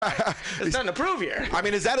There's nothing to prove here. I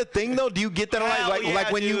mean, is that a thing though? Do you get that?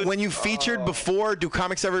 Like when you featured before? Do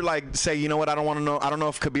comics ever like say, you know what? I don't want to know. I don't know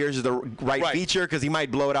if Kabir's is the right feature because he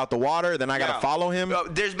might blow it out the water. Then I got to follow him.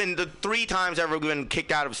 There's been the 3 times I've ever been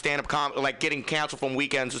kicked out of stand-up like getting canceled from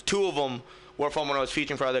weekends. 2 of them were from when I was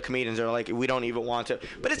featuring for other comedians. They're like, we don't even want to.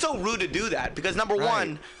 But it's so rude to do that because number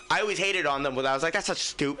one, I always hated on them. I was like, that's such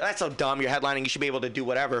stupid. That's so dumb. You're headlining. You should be able to do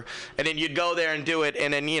whatever. And then you'd go there and do it.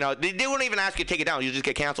 And then, you know, they wouldn't even ask you to take it down. You just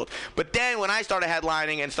get canceled. But then when I started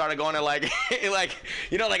headlining and started going to like, like,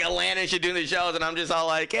 you know, like Atlanta and shit doing the shows. And I'm just all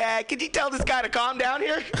like, yeah, could you tell this guy to calm down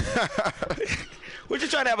here? We're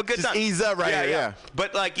just trying to have a good time. Just ease up right here, yeah.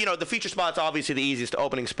 But, like, you know, the feature spot's obviously the easiest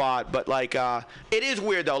opening spot. But, like, it is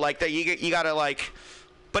weird, though. Like, that you got to, like...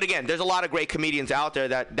 But, again, there's a lot of great comedians out there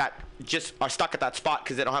that just are stuck at that spot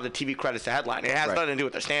because they don't have the TV credits to headline. It has nothing to do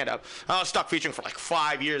with their stand-up. I was stuck featuring for, like,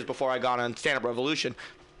 5 years before I got on Stand Up Revolution.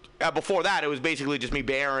 Before that, it was basically just me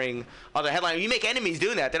bearing other headlines. You make enemies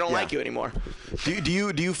doing that; they don't like you anymore. Do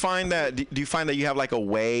you find that you have like a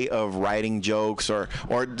way of writing jokes or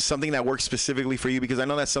something that works specifically for you? Because I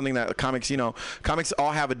know that's something that comics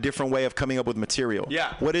all have a different way of coming up with material.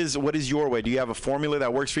 Yeah. What is your way? Do you have a formula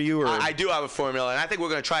that works for you? Or? I do have a formula, and I think we're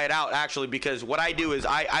going to try it out actually because what I do is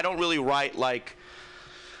I don't really write like.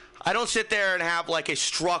 I don't sit there and have like a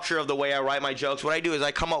structure of the way I write my jokes. What I do is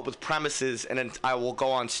I come up with premises and then I will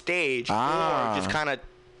go on stage or just kind of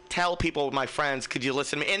tell people, my friends, could you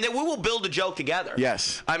listen to me? And then we will build a joke together.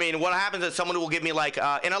 Yes. I mean, what happens is someone will give me like,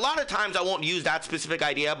 and a lot of times I won't use that specific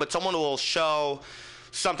idea, but someone will show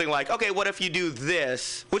something like, okay, what if you do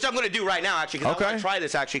this? Which I'm going to do right now actually because I want to try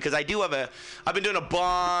this actually because I do have I've been doing a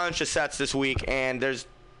bunch of sets this week and there's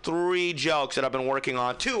 3 jokes that I've been working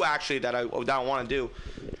on, 2 actually that I want to do.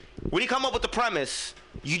 When you come up with the premise,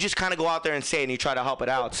 you just kind of go out there and say it and you try to help it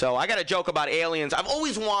out. So I got a joke about aliens. I've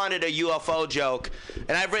always wanted a UFO joke,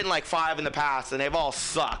 and I've written like 5 in the past, and they've all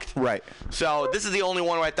sucked. Right. So this is the only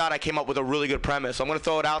one where I thought I came up with a really good premise. So I'm going to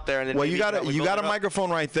throw it out there. And then well, you got a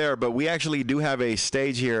microphone right there, but we actually do have a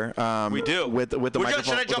stage here. We do. With the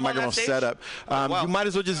microphone setup. You might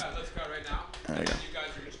as well just. Let's cut right now. There you go. You guys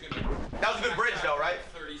are just going to. That was a good bridge, though, right?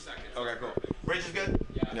 30 seconds. Okay, cool. Bridge is good?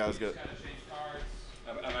 Yeah, that was good.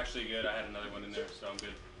 I'm actually good. I had another one in there, so I'm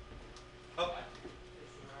good. Oh.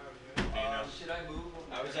 Should I move?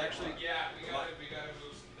 I was actually. Yeah, we gotta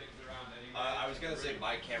move some things around anyway. I was gonna say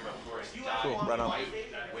my camera first. Cool. Right on.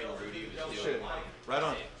 When Rudy was doing right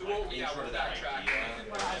on. So we'll backtrack.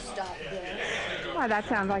 Why, that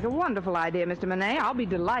sounds like a wonderful idea, Mr. Monet. I'll be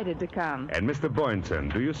delighted to come. And Mr. Boynton,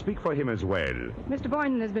 do you speak for him as well? Mr.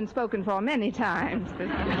 Boynton has been spoken for many times. The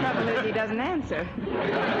trouble is he doesn't answer.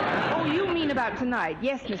 Oh, you mean about tonight?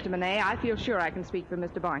 Yes, Mr. Monet. I feel sure I can speak for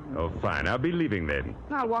Mr. Boynton. Oh, fine. I'll be leaving then.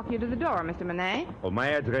 I'll walk you to the door, Mr. Monet. Oh, my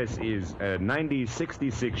address is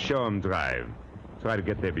 9066 Shoreham Drive. Try to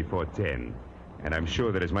get there before 10. And I'm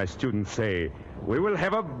sure that as my students say, we will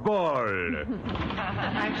have a ball.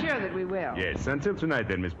 I'm sure that we will. Yes, until tonight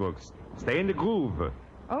then, Miss Brooks. Stay in the groove.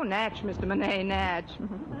 Oh, natch, Mr. Monet, natch.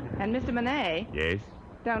 And Mr. Monet. Yes?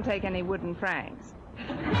 Don't take any wooden francs.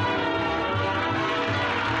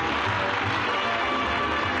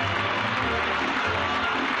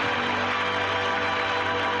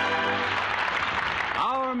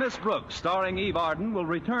 Our Miss Brooks, starring Eve Arden, will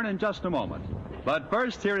return in just a moment. But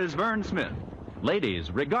first, here is Vern Smith. Ladies,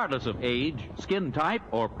 regardless of age, skin type,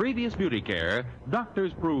 or previous beauty care,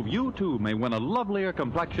 doctors prove you too may win a lovelier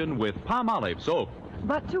complexion with Palmolive soap.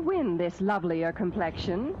 But to win this lovelier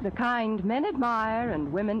complexion, the kind men admire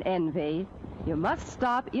and women envy, you must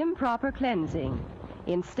stop improper cleansing.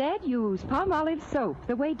 Instead, use Palmolive soap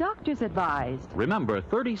the way doctors advised. Remember,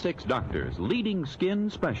 36 doctors, leading skin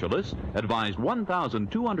specialists, advised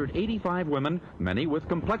 1,285 women, many with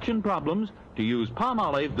complexion problems, to use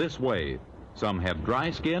Palmolive this way. Some have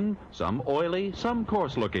dry skin, some oily, some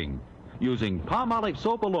coarse-looking. Using Palmolive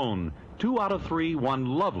soap alone, 2 out of 3 won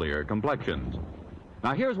lovelier complexions.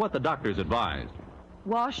 Now, here's what the doctors advised.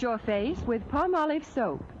 Wash your face with Palmolive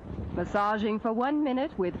soap. Massaging for 1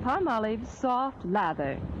 minute with Palmolive's soft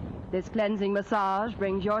lather. This cleansing massage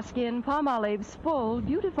brings your skin Palmolive's full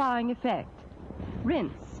beautifying effect.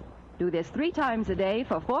 Rinse. Do this 3 times a day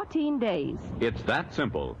for 14 days. It's that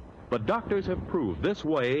simple. But doctors have proved this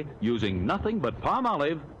way, using nothing but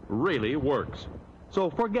Palmolive, really works. So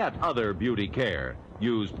forget other beauty care.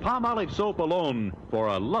 Use Palmolive soap alone for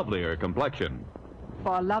a lovelier complexion.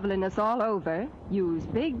 For loveliness all over, use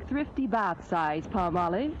big, thrifty bath-size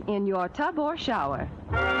Palmolive in your tub or shower.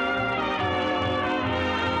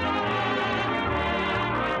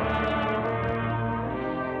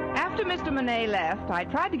 After Mr. Monet left, I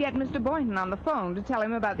tried to get Mr. Boynton on the phone to tell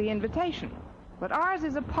him about the invitation. But ours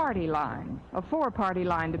is a party line, a 4-party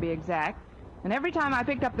line to be exact, and every time I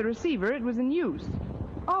picked up the receiver, it was in use.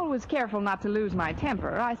 Always careful not to lose my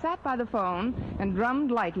temper, I sat by the phone and drummed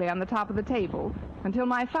lightly on the top of the table until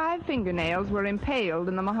my 5 fingernails were impaled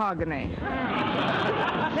in the mahogany.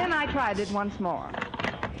 Then I tried it once more.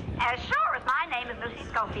 As sure as my name is Lucy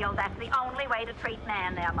Schofield, that's the only way to treat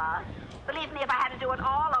man, Emma. Believe me, if I had to do it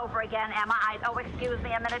all over again, Emma, oh, excuse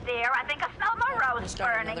me a minute, dear. I think I smell my roast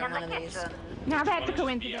burning in the kitchen. Now, that's a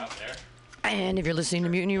coincidence. And if you're listening to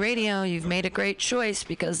Mutiny Radio, you've made a great choice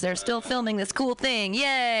because they're still filming this cool thing.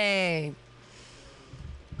 Yay!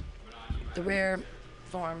 The Rare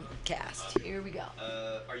Form Cast. Here we go.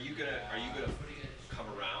 Are you gonna come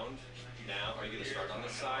around now? Are you gonna start on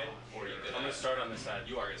this side, or are you gonna? I'm gonna start on this side.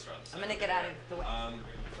 You are gonna start on this side. I'm gonna get out of the way.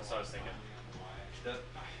 That's what I was thinking.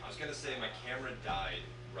 I was gonna say my camera died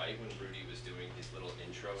right when Rudy was doing his little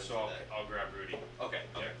intro into So that. I'll grab Rudy. Okay.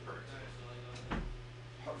 Okay.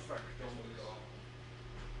 Perfect.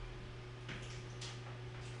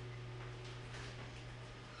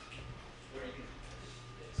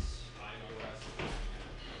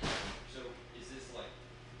 So is this like,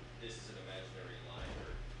 this is an imaginary line,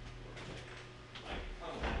 or like,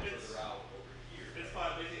 come further out over here? It's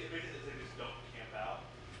fine. Basically, they just don't camp out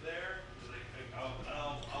there.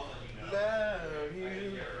 I'll let you know. Love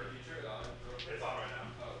you. It's on right now.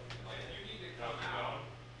 Oh, you need to Keep come out.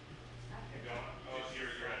 Keep going. Oh,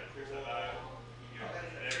 you're at it. There you're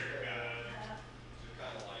good. So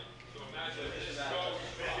kind of like, so imagine Basically, this. it's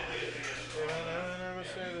You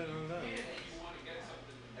want to get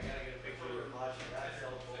something. I gotta get a picture of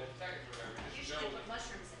Usually put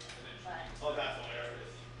mushrooms in it, but... Oh, that's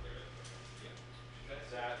hilarious.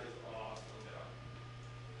 That is awesome.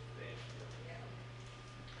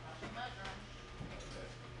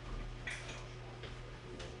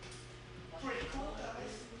 Pretty cool,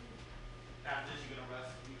 guys. After this, you're gonna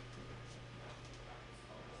rest.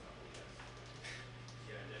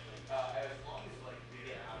 As long as like we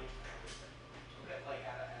get out of okay, like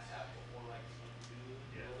at a SF before like 2,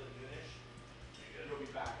 a little bit noonish, you'll be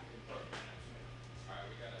back in 30 minutes. Alright,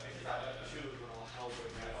 we gotta. It's not like 2 is when all hell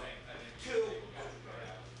breaks loose. 2.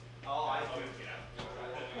 Oh, I do.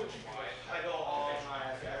 I go all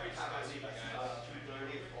my every time I leave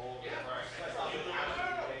 2:30 it's all. Yeah. I live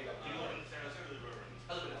in San Jose or River?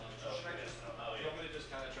 I live in LA. Should I just? You want me to just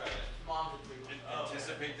kind of try to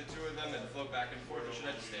anticipate the 2 of them and float back and forth, or should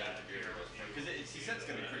I just stay out here? Because he said it's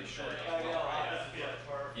gonna be pretty short.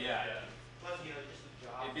 Yeah.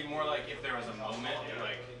 It'd be more like if there was a moment,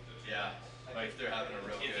 like Like if they're having a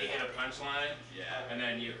real if good. you hit a punchline, Yeah. and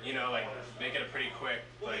then you know like make it a pretty quick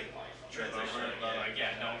like Transition. but like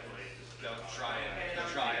don't Try it.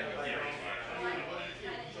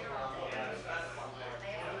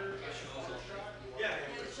 Yeah.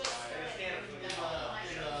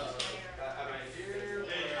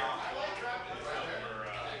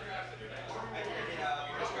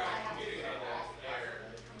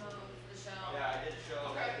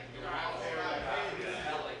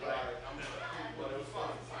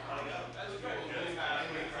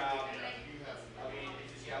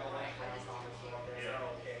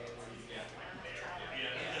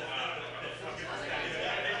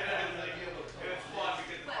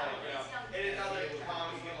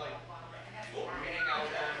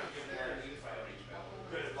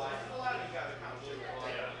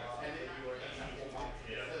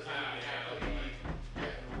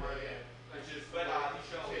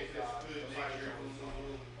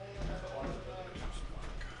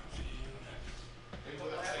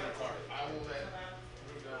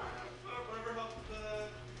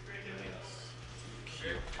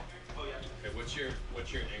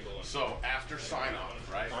 What's your angle on So after sign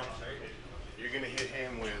off, right? You're gonna hit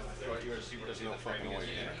him with there's no fucking way you're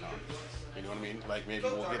gonna come. You know what I mean? Like maybe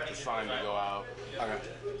we'll get the sign to go out. Okay.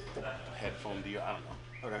 Headphone deal, I don't know.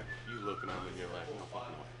 Okay. You looking at him and you're like, no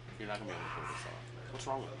fucking way. You're not gonna be able to pull this off. What's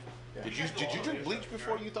wrong with you? Yeah. Did you drink bleach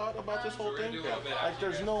before you thought about this whole thing? Yeah. Like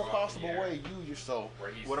there's no possible way you're so.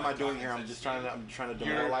 What am I doing here? I'm trying to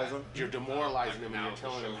demoralize him. You're demoralizing him and you're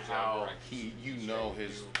telling him how you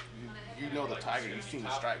know the tiger. You've seen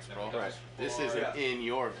the stripes, bro. Right. This isn't in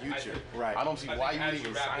your future. Right. I don't see why you would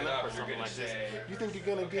even sign up for something like this. You think you're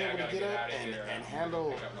gonna be able to get up and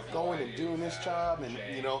handle going and doing this job, and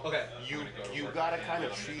you know, you gotta kind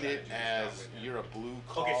of treat it as you're a blue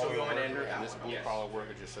collar worker, and this blue collar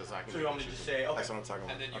worker just says I can. So you want me to just say, okay. That's what I'm talking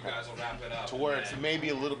about. And then you guys will wrap it up. To where it's maybe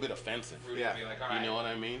a little bit offensive. Yeah. You know what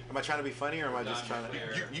I mean? Am I trying to be funny or am I just trying to?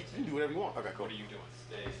 You can do whatever you want. Okay, cool. What are you doing?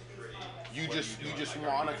 You just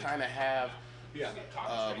want to kind of have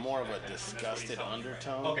more of a disgusted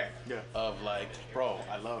undertone. Okay. Yeah. Of like, bro,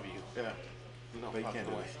 I love you. Yeah. No, But you can't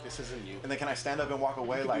do away. it. This isn't you. And then can I stand up and walk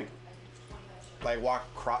away, like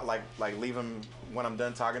leave him when I'm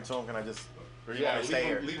done talking to him? Can I just? Or you want me to stay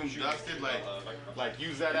here? Leave him dusted, like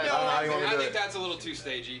use that as. No, how you want me to I do think it? that's a little too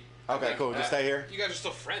stagey. Okay, cool. Just stay here. You guys are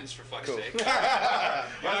still friends, for fuck's Cool. sake.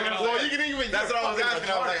 Well, you can even. That's what I was asking.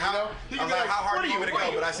 I was like, how hard do you want me to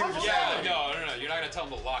go? But I see what you're saying. No. You're not gonna tell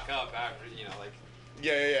him to lock up after, like.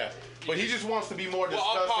 Yeah. But he just wants to be more Well,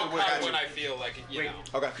 I'll disgusted with cut when I feel like it, you know.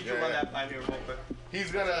 Okay. Could you run that by me real quick?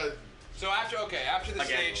 He's gonna. So after the Again.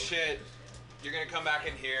 stage shit, you're gonna come back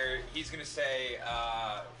in here. He's gonna say,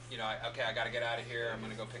 okay, I gotta get out of here. I'm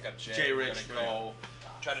gonna go pick up Jay. Jay We're Rich, gonna go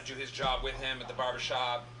try to do his job with him at the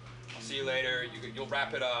barbershop. I'll see you later. You'll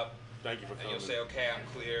wrap it up. Thank you for And coming. you'll say, okay, I'm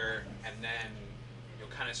clear, and then you'll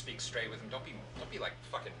kind of speak straight with him. Don't be like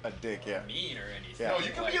fucking A dick, yeah. mean or anything. Yeah. No, you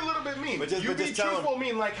can be a little bit mean. But just- you but be just tell him- truthful,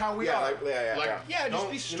 mean like how we are. Yeah, just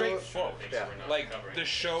don't- be straightforward. Yeah. Like, the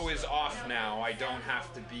show is off now. I don't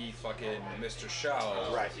have to be fucking Mr.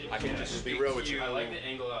 Show. Right. I can just Be speak real to with you. you. I like the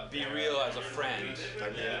angle out Be there. real as a friend.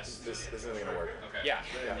 This isn't gonna work. Okay. Yeah.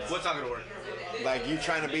 What's not gonna work? Like you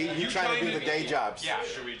trying to do the day jobs. Yeah.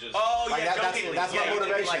 Should we just? Oh Like yeah, that's my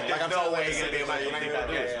motivation. Like I'm no telling way you, you're gonna be able to do that.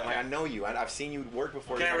 Yeah. Like I know you. I've seen you work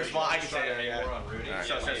before. Can I You respond? I can Try to say hang that. more on Rudy.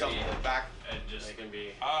 So something back. And just it can be.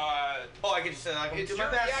 Oh, I can just say I can It's do your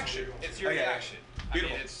my best. reaction. It's your Okay. reaction.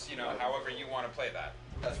 Beautiful. I mean, it's, however you want to play that.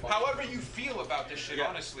 That's fine. However you feel about this shit, Yeah.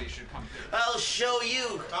 honestly, should come through. I'll show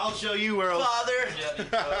you, world. Father.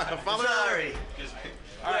 Father. Sorry.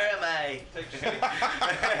 Where am I?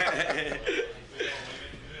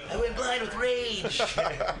 I went blind with rage.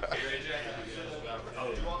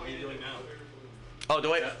 Oh,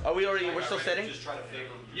 do I? Are we already? We're still sitting?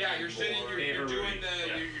 Yeah, you're sitting. You're doing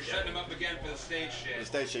you're setting them up again for the stage shit. The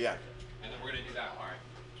station, yeah. And then we're gonna do that part.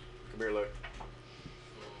 Come here, look.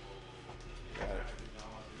 Got it.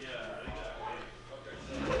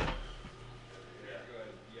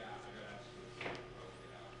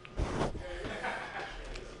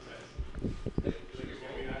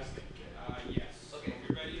 Yes. Okay,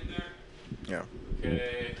 you ready in there? Yeah.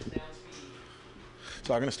 Okay.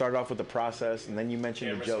 So I'm gonna start off with the process, and then you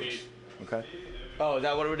mentioned the Camera jokes. speed. Okay. Oh, is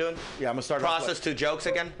that what we're doing? Yeah, I'm gonna start Process off. to jokes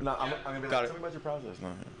again? No, I'm gonna be Got like, it. tell me about your process. No.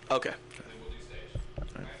 Yeah. Okay. And then we'll do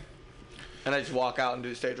stage. And I just walk out and do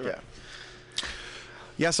the stage. Yeah.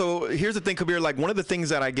 Yeah, so here's the thing, Kabir. Like, one of the things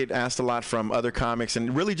that I get asked a lot from other comics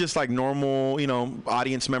and really just like normal,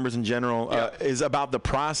 audience members in general, is about the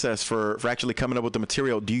process for actually coming up with the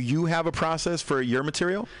material. Do you have a process for your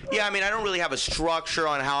material? Yeah, I mean, I don't really have a structure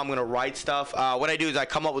on how I'm going to write stuff. What I do is I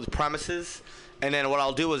come up with premises, and then what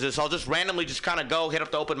I'll do is I'll just randomly just kind of go hit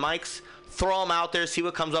up the open mics, throw them out there, see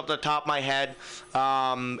what comes up to the top of my head,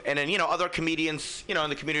 and then, other comedians, in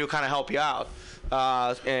the community will kind of help you out.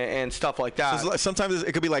 And stuff like that. So sometimes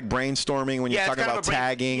it could be like brainstorming when you're talking about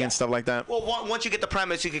tagging and stuff like that. Well, once you get the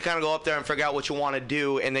premise, you can kind of go up there and figure out what you want to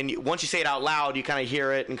do, and then once you say it out loud, you kind of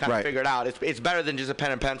hear it and kind of figure it out. It's better than just a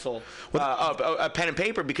pen and pencil, a pen and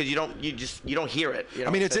paper, because you don't hear it. I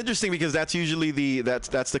mean, it's interesting because that's usually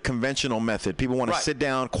that's the conventional method. People want to sit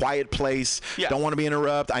down, quiet place, don't want to be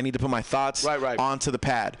interrupted. I need to put my thoughts onto the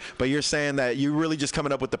pad. But you're saying that you're really just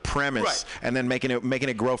coming up with the premise and then making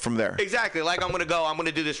it grow from there. Exactly. Like I'm gonna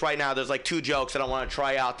do this right now. There's like 2 jokes that I want to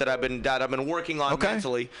try out that I've been working on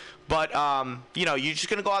mentally. But you're just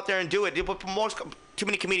gonna go out there and do it. But too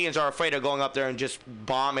many comedians are afraid of going up there and just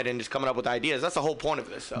bomb it and just coming up with ideas. That's the whole point of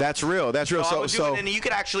this. So. That's real. That's real. So I would do it, and you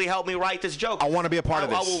could actually help me write this joke. I want to be a part of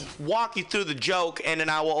this. I will walk you through the joke, and then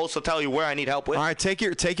I will also tell you where I need help with. All right, take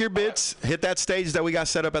your bits, hit that stage that we got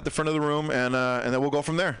set up at the front of the room, and then we'll go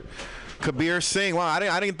from there. Kabir Singh. Wow,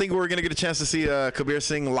 I didn't think we were gonna get a chance to see Kabir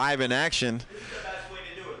Singh live in action.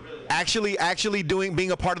 Actually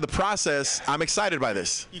being a part of the process. I'm excited by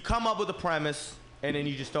this. You come up with a premise, and then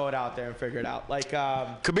you just throw it out there and figure it out. Like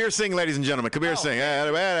Kabir Singh, ladies and gentlemen. Kabir Singh.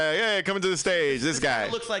 Hey, coming to the stage. This guy.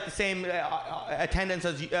 It looks like the same attendance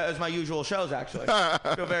as my usual shows. Actually, I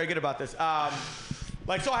feel very good about this. So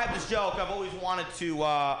I have this joke. I've always wanted to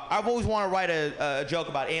write a joke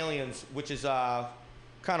about aliens, which is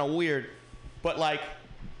kind of weird, but like,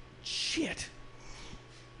 shit.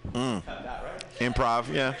 That, right?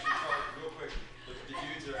 Improv, yeah. Real quick, the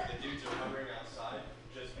dudes are hovering outside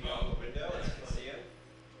just beyond the window, and I can see them.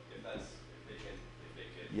 If they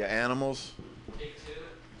could. Yeah, animals. Take 2.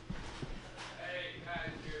 Hey, Pat,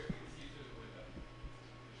 here, we can see you through the window.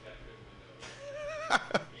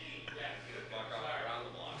 Around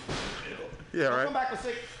the block. Yeah, right. Come back with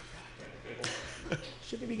 6.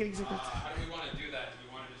 Shouldn't be getting 6. How do we want to do that? Do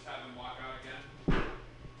we want to just have him walk out again?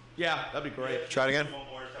 Yeah, that'd be great. Try it again. One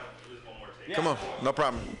more time. Just one more take. Come on, no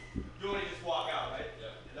problem. You want to just walk out, right?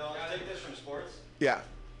 No, take this from sports. Yeah.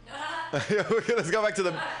 Let's go back to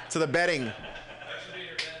the betting.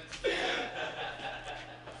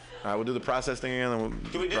 All right, we'll do the process thing again. Then we'll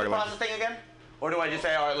do we do the process thing again? Or do I just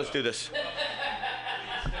say, all right, let's do this?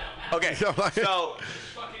 Okay, so... Fucking go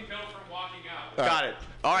from walking out. Got it.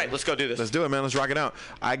 All right, let's go do this. Let's do it, man. Let's rock it out.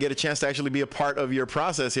 I get a chance to actually be a part of your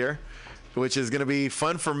process here, which is going to be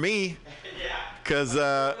fun for me. Yeah. Because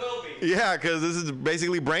this is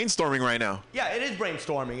basically brainstorming right now. Yeah, it is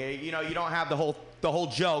brainstorming. You know, you don't have the whole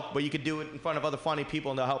joke, but you could do it in front of other funny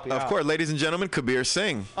people and they'll help you out. Of course, ladies and gentlemen, Kabir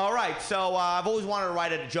Singh. All right, so I've always wanted to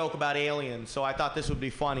write a joke about aliens, so I thought this would be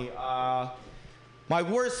funny. My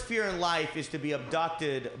worst fear in life is to be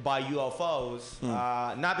abducted by UFOs.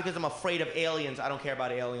 Not because I'm afraid of aliens. I don't care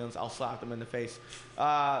about aliens. I'll slap them in the face.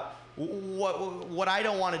 What I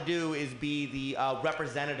don't want to do is be the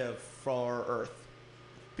representative for Earth.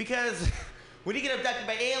 Because when you get abducted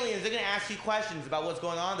by aliens, they're going to ask you questions about what's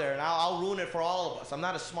going on there, and I'll ruin it for all of us. I'm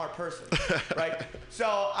not a smart person, right?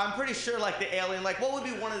 So I'm pretty sure, like, the alien, like, what would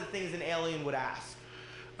be one of the things an alien would ask?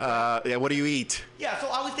 Yeah, what do you eat? Yeah, so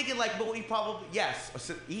I was thinking, like, but we probably, yes,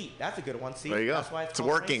 so eat. That's a good one. See, there you go. That's why it's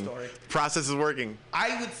working. The process is working.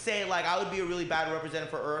 I would say, like, I would be a really bad representative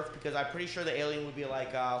for Earth because I'm pretty sure the alien would be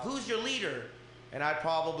like, who's your leader? And I'd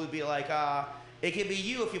probably be like, it can be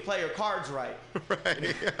you if you play your cards right.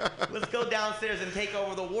 Right. Let's go downstairs and take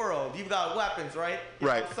over the world. You've got weapons, right?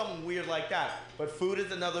 Right. Something weird like that. But food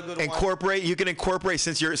is another good one. You can incorporate,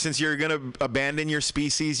 since you're gonna abandon your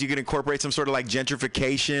species, you can incorporate some sort of like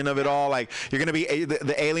gentrification of it all. Like you're gonna be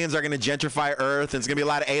the aliens are gonna gentrify Earth, and it's gonna be a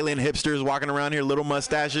lot of alien hipsters walking around here, little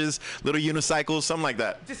mustaches, little unicycles, something like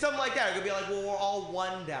that. Just something like that. It could be like, well, we're all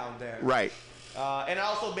one down there. Right. And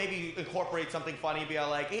also maybe incorporate something funny, be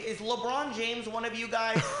like, is LeBron James one of you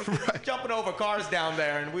guys? Right. He's jumping over cars down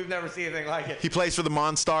there, and we've never seen anything like it. He plays for the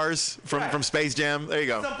Monstars from Space Jam. There you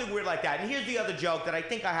go. Something weird like that. And here's the other joke that I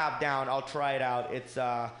think I have down. I'll try it out. It's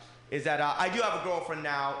is that I do have a girlfriend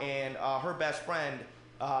now, and her best friend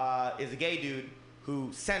is a gay dude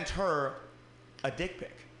who sent her a dick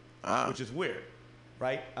pic, which is weird,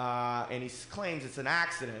 right? And he claims it's an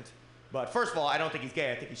accident. But first of all, I don't think he's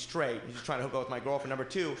gay. I think he's straight. He's just trying to hook up with my girlfriend. Number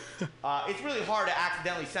two, it's really hard to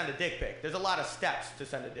accidentally send a dick pic. There's a lot of steps to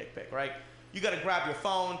send a dick pic, right? You got to grab your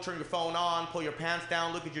phone, turn your phone on, pull your pants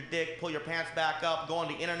down, look at your dick, pull your pants back up, go on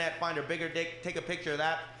the internet, find a bigger dick, take a picture of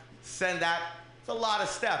that, send that. It's a lot of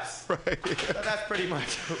steps. Right. So that's pretty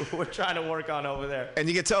much what we're trying to work on over there. And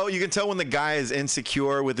you can tell when the guy is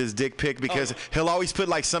insecure with his dick pic because he'll always put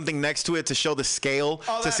like something next to it to show the scale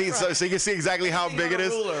to see so you can see exactly how big it is.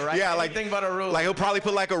 Ruler, right? Yeah, anything but a ruler. Like he'll probably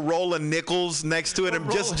put like a roll of nickels next to it, and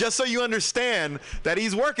just so you understand that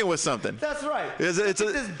he's working with something. That's right. It's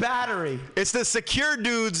this battery. It's the secure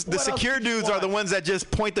dudes. The secure dudes are the ones that just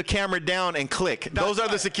point the camera down and click. Those are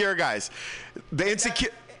the secure guys. The insecure.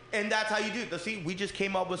 And that's how you do it. See, we just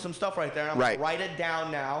came up with some stuff right there. I'm gonna write it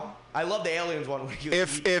down now. I love the aliens one.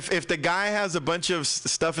 If the guy has a bunch of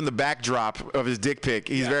stuff in the backdrop of his dick pic,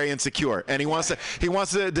 he's very insecure, and he wants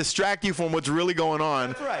to distract you from what's really going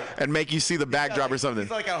on. That's right. And make you see the backdrop or something.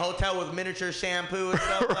 It's like a hotel with miniature shampoo and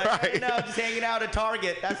stuff. Like, hey, no, just hanging out at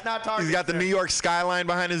Target. That's not Target. He's got the New York skyline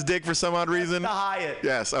behind his dick for some odd reason. The Hyatt.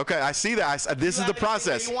 Yes. Okay. I see that. This is the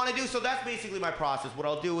process. You want to do so? That's basically my process. What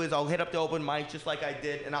I'll do is I'll hit up the open mic just like I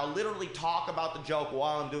did, and I'll literally talk about the joke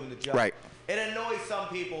while I'm doing the joke. Right. It annoys some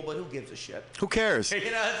people, but who gives a shit? Who cares? You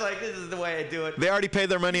know, it's like, this is the way I do it. They already paid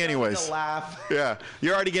their money anyways. Laugh. Yeah,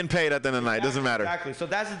 you're already getting paid at the end of the night. Doesn't matter. Exactly. So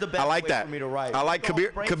that's the best way for me to write. I like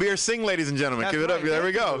Kabir Singh, ladies and gentlemen. That's Give it up. right. There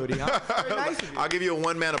we go. Very nice of you. I'll give you a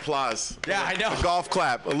one-man applause. Yeah, I know. A golf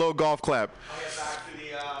clap. A little golf clap. I'll get back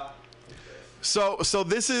to the... So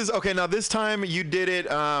this is okay. Now this time you did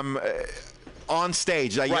it on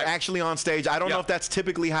stage. Like you're actually on stage. I don't know if that's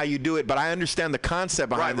typically how you do it, but I understand the concept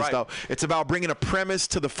behind this though. It's about bringing a premise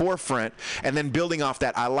to the forefront and then building off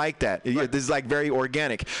that. I like that. This is like very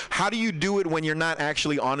organic. How do you do it when you're not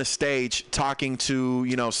actually on a stage talking to,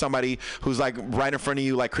 you know, somebody who's like right in front of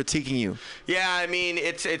you, like critiquing you? Yeah, I mean,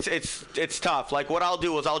 it's tough. Like what I'll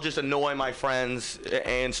do is I'll just annoy my friends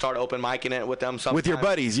and start open micing it with them sometimes. With your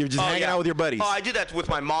buddies. You're just hanging out with your buddies. Oh, I do that with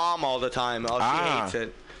my mom all the time. Oh, she hates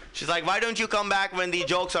it. She's like, why don't you come back when the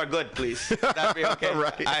jokes are good, please? That'd be okay.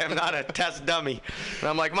 Right. I am not a test dummy. And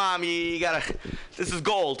I'm like, Mom, you gotta, this is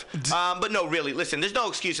gold. But no, really, listen, there's no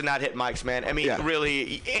excuse to not hit mics, man. I mean,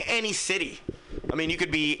 really, any city. I mean, you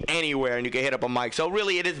could be anywhere and you could hit up a mic. So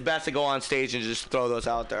really, it is best to go on stage and just throw those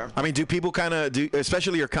out there. I mean, do people kind of do,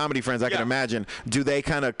 especially your comedy friends? I can imagine. Do they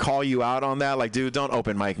kind of call you out on that? Like, dude, don't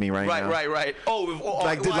open mic me now. Right.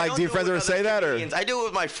 Like, do your friends ever say that, or I do it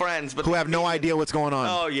with my friends, but who have no idea what's going on?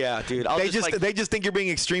 Oh yeah, dude. They just think you're being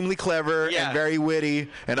extremely clever and very witty,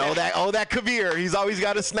 and that Kabir, he's always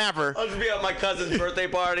got a snapper. I'll just be at my cousin's birthday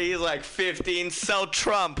party. He's like 15. So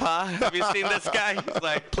Trump, huh? Have you seen this guy? He's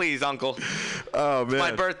like, please, uncle. Oh man, it's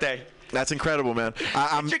my birthday. That's incredible, man.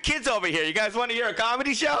 Get your kids over here. You guys want to hear a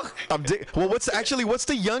comedy show? Well, what's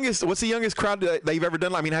the youngest crowd that you've ever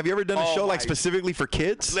done? I mean, have you ever done a show like specifically for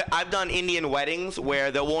kids? I've done Indian weddings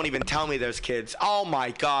where they won't even tell me there's kids. Oh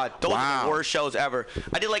my God, those are the worst shows ever.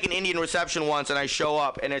 I did like an Indian reception once, and I show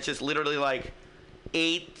up, and it's just literally like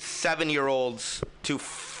 8, 7-year-olds to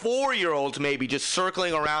 4-year-olds maybe just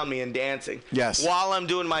circling around me and dancing. Yes. While I'm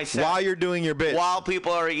doing my set. While you're doing your bit. While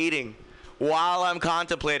people are eating. While I'm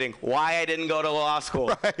contemplating why I didn't go to law school.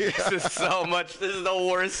 Right. This is the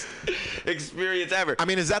worst experience ever. I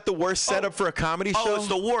mean, is that the worst setup for a comedy show? Oh, it's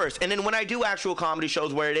the worst. And then when I do actual comedy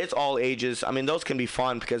shows where it is all ages, I mean, those can be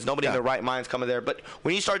fun because nobody in their right mind's coming there. But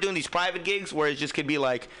when you start doing these private gigs where it just could be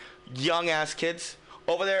like young-ass kids,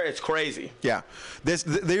 over there, it's crazy. Yeah.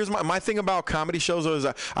 There's my thing about comedy shows is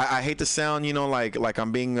I hate to sound, like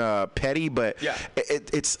I'm being petty, but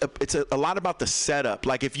it's a lot about the setup.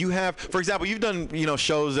 Like if you have, for example, you've done,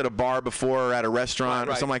 shows at a bar before or at a restaurant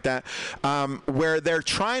or something like that, where they're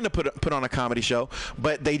trying to put on a comedy show,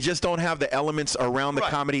 but they just don't have the elements around the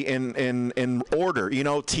comedy in order.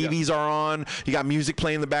 TVs are on, you got music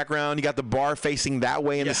playing in the background, you got the bar facing that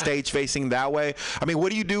way and the stage facing that way. I mean,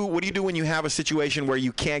 what do you do when you have a situation where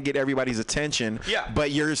you can't get everybody's attention, but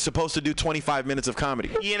you're supposed to do 25 minutes of comedy?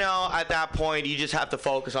 At that point, you just have to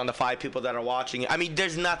focus on the 5 people that are watching. I mean,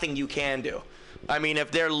 there's nothing you can do. I mean, if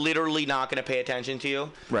they're literally not going to pay attention to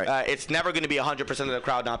you, it's never going to be 100% of the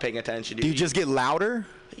crowd not paying attention to you. Do you just get louder?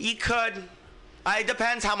 You could. It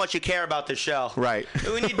depends how much you care about the show. Right.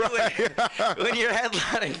 When you do it, when you're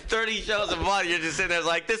headlining 30 shows a month, you're just sitting there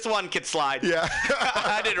like, this one could slide. Yeah.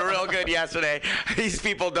 I did real good yesterday. These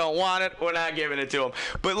people don't want it. We're not giving it to them.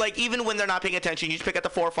 But like, even when they're not paying attention, you just pick up the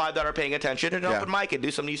 4 or 5 that are paying attention and open mic and do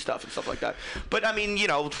some new stuff and stuff like that. But I mean,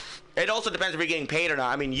 it also depends if you're getting paid or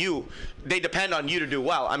not. I mean, they depend on you to do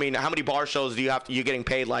well. I mean, how many bar shows do you have? You're getting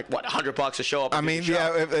paid like what, $100 to show up? I mean,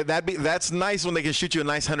 that's nice when they can shoot you a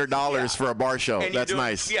nice $100 for a bar show. And that's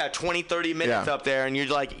nice. Yeah, 20, 30 minutes up there, and you're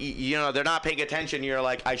like, they're not paying attention. You're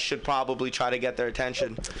like, I should probably try to get their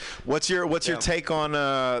attention. What's your take on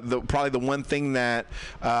probably the one thing that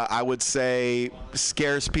I would say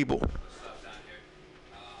scares people?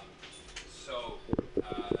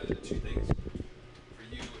 Two things for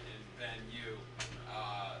you and then you.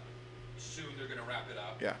 Soon they're going to wrap it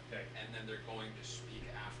up. Yeah. Okay. And then they're going to speak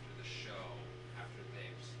after the show, after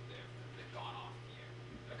they've gone off the air.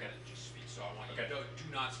 They're going to just speak. So I want you to do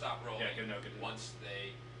not stop rolling once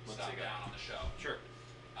they stop down on the show. Sure.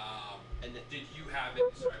 And did you have it?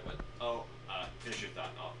 Sorry, what? Finish your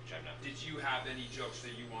thought. I'll chime in. Did you have any jokes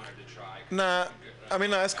that you wanted to try? Nah. I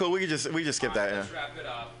mean, no, that's cool. We just skip that. Let's wrap it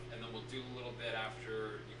up, and then we'll do a little bit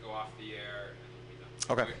after you go off the air, and then we'll be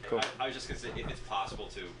done. Okay, cool. I was just gonna say, if it's possible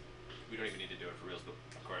to, we don't even need to do it for reals, but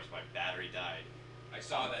of course my battery died. I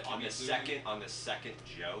saw that on the second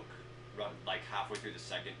joke. Like halfway through the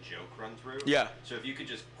second joke run through. Yeah. So if you could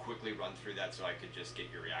just quickly run through that, so I could just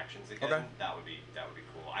get your reactions again. Okay. That would be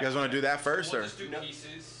cool. You guys want to do that first, we'll or? just do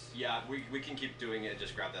pieces. Yeah, we can keep doing it.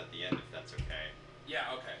 Just grab that at the end if that's okay.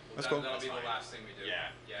 Yeah. Okay. That's cool. That'll That's be fine. the last thing we do.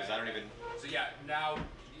 Yeah. Because I don't even. So yeah, now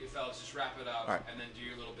you fellas just wrap it up, All right. and then do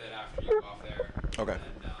your little bit after you go off there. Okay. And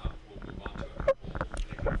we'll move on to a couple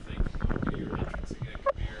particular things. Do your entrance again,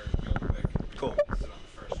 come here, real quick. Cool. Sit on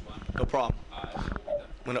the first one. No problem. And then we'll be done.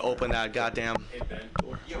 I'm gonna open that goddamn. Hey Ben,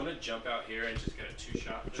 you want to jump out here and just get a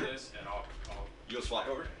 2-shot for this, and I'll You'll swap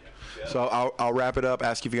over. Yeah. So I'll wrap it up.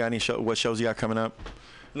 Ask you if you got any what shows you got coming up.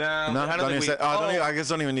 No, I don't even say. I guess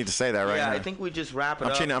don't even need to say that right now. Yeah, I think we just wrap it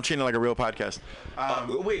up. I'm treating it like a real podcast.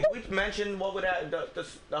 Wait, we mentioned what would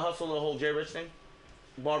the hustle, the whole Jay Rich thing.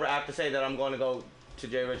 Barbara, I have to say that I'm going to go to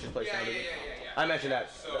Jay Rich's place now. Yeah. I mentioned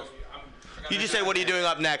that. So You just say, what are you doing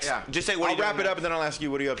up next? Yeah. Just say, what are you doing I'll wrap it up next? and then I'll ask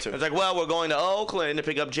you, what are you up to? It's like, well, we're going to Oakland to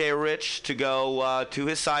pick up Jay Rich to go to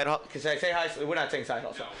his side hustle. Say hi. We're not saying side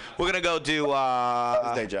hustle. We're going to go do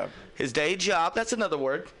his day job. His day job. That's another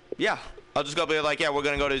word. Yeah. I'll just go be like, yeah, we're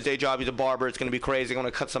going to go to his day job. He's a barber. It's going to be crazy. I'm going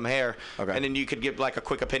to cut some hair. Okay. And then you could give like a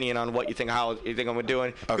quick opinion on what you think, how you think I'm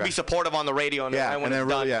doing. You Okay. could be supportive on the radio and right when it's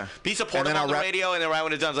done. Be supportive on the radio and then right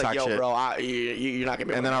when it's done, it's like, yo, shit. bro, you're not going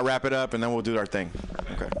to be And then I'll wrap it up and then we'll do our thing.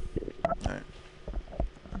 Okay. All right.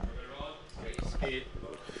 All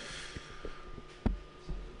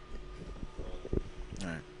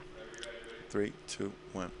right. 3, 2,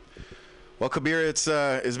 1. Well, Kabir, it's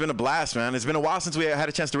been a blast, man. It's been a while since we had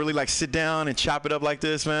a chance to really like sit down and chop it up like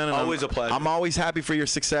this, man. And Always a pleasure. I'm always happy for your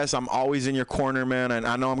success. I'm always in your corner, man. And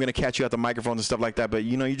I know I'm gonna catch you at the microphones and stuff like that. But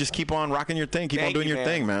you know, you just keep on rocking your thing, keep on doing your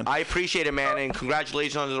thing, man. I appreciate it, man, and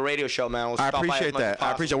congratulations on the radio show, man. I appreciate that.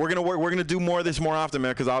 I appreciate it. We're gonna do more of this more often,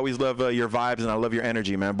 man, because I always love your vibes and I love your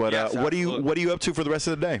energy, man. But Yes, what are you up to for the rest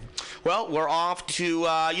of the day? Well, we're off to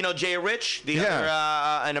Jay Rich, the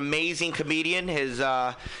other an amazing comedian. His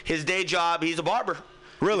day job, he's a barber.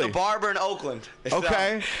 Really? He's a barber in Oakland.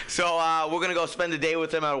 Okay. So we're gonna go spend the day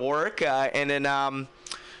with him at work, and then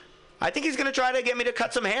I think he's gonna try to get me to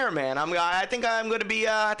cut some hair, man. I think I'm gonna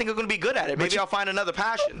be good at it. Maybe I'll find another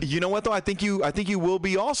passion. You know what though? I think you will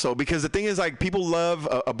be also, because the thing is, like, people love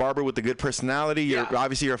a barber with a good personality.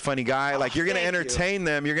 Obviously you're a funny guy. Like, you're gonna entertain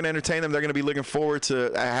them. You're gonna entertain them. They're gonna be looking forward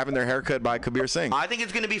to having their haircut by Kabir Singh. I think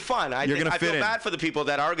it's gonna be fun. I feel bad for the people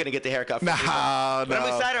that are gonna get the haircut. No. But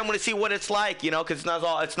I'm excited. I'm gonna see what it's like, because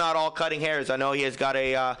it's not all cutting hairs. I know he has got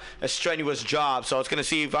a strenuous job, so it's gonna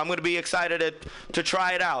see if I'm gonna be excited to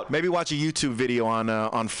try it out. Maybe watch a YouTube video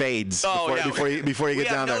on fades before you get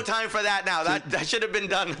down there. We have no time for that now. That should have been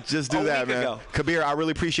done. Just do that, man. Ago. Kabir, I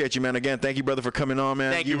really appreciate you, man. Again, thank you, brother, for coming on,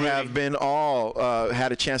 man. Thank you, Rudy. have been all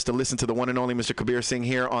had a chance to listen to the one and only Mr. Kabir Singh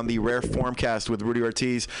here on the Rare Formcast with Rudy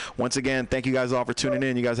Ortiz. Once again, thank you guys all for tuning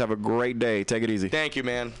in. You guys have a great day. Take it easy. Thank you,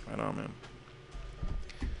 man. Right on, man.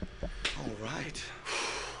 All right.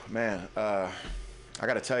 Man, I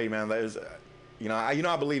got to tell you, man, that is,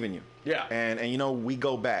 I believe in you. Yeah. And we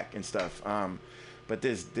go back and stuff. But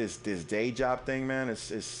this day job thing, man,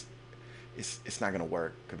 it's not gonna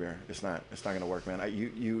work, Kabir. It's not gonna work, man.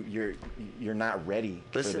 You're not ready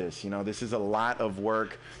for this. This is a lot of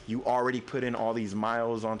work. You already put in all these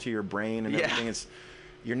miles onto your brain and everything.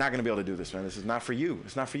 You're not gonna be able to do this, man. This is not for you.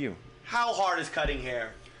 It's not for you. How hard is cutting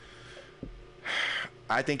hair?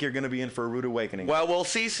 I think you're gonna be in for a rude awakening. Well, we'll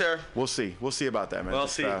see, sir. We'll see. We'll see about that, man. We'll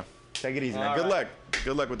see. Take it easy, man. All Good right. luck.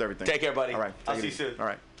 Good luck with everything. Take care, buddy. All right. I'll see you soon. All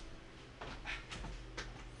right.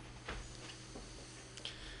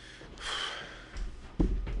 Okay,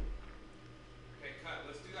 cut.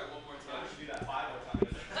 Let's do that one more time. Do that 5 more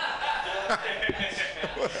times.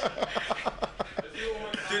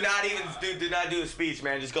 Do not do a speech,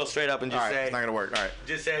 man. Just go straight up and just say. It's not gonna work. All right.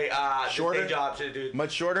 Just say. Shorter? Day job to do.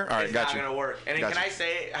 Much shorter. All right. It's Got not you. gonna work. And then Got can you. I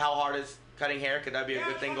say how hard is cutting hair? Could that be a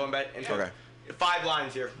good thing going back? Okay. 5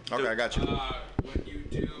 lines here. Okay, I got you. When you're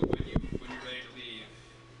ready to leave,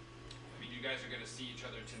 you guys are gonna see each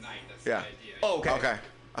other tonight. That's the idea. Oh, okay. Okay.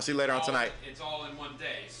 I'll see you later on tonight. It's all in one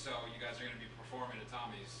day, so you guys are gonna be performing at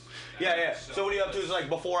Tommy's. Yeah. So what are you up to? Is like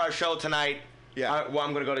before our show tonight. Yeah.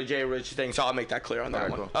 I'm gonna go to Jay Rich thing, so I'll make that clear on that All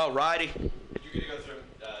one. right, Oh, righty. You're gonna go through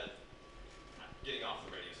getting off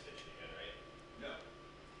the radio station again, right? No.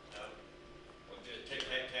 Well, can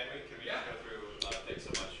we just go through thanks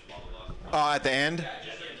so much, blah blah blah. Oh, at the end?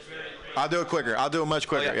 I'll do it quicker. I'll do it much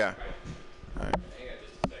quicker. Yeah. All right. Hang on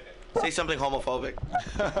just a second. Say something homophobic.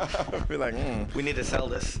 Be like, We need to sell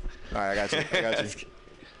this. All right, I got you. You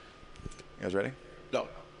guys ready? No.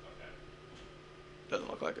 Doesn't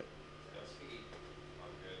look like it.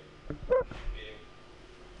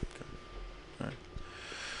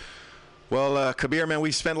 Well, Kabir, man,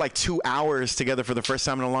 we spent like 2 hours together for the first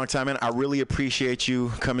time in a long time, man. I really appreciate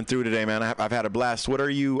you coming through today, man. I've had a blast. What are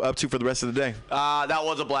you up to for the rest of the day? That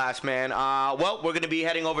was a blast, man. Well, we're going to be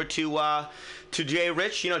heading over to Jay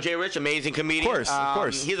Rich. Jay Rich, amazing comedian. Of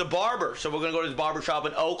course. He's a barber, so we're going to go to his barber shop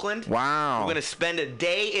in Oakland. Wow. We're going to spend a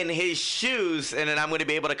day in his shoes, and then I'm going to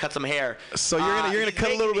be able to cut some hair. So you're gonna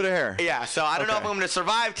cut a little bit of hair. Yeah. So I don't know if I'm going to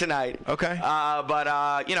survive tonight. Okay. But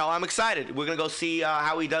I'm excited. We're going to go see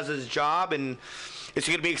how he does his job, and it's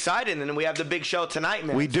going to be exciting. And then we have the big show tonight,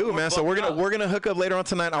 man. We do, man. So we're gonna hook up later on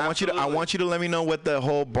tonight. I want you to let me know what the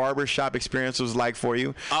whole barber shop experience was like for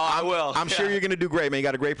you. Oh, I will. I'm sure you're gonna do great, man. You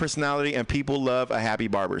got a great personality, and people love a happy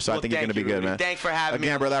barber. So I think you're gonna be good, Rudy. man. Thanks for having me.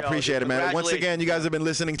 Again, on brother, the I show. appreciate it, man. Once again, you guys have been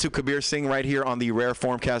listening to Kabir Singh right here on the Rare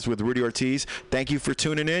Formcast with Rudy Ortiz. Thank you for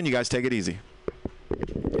tuning in. You guys take it easy.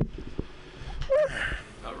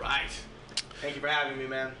 All right. Thank you for having me,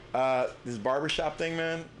 man. This barbershop thing,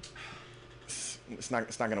 man. It's not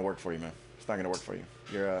gonna work for you, man. It's not gonna work for you.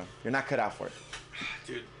 You're not cut out for it.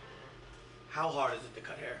 Dude, how hard is it to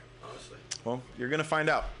cut hair, honestly? Well, you're gonna find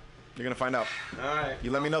out. You're gonna find out. All right.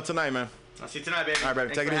 You let me know tonight, man. I'll see you tonight, baby. All right,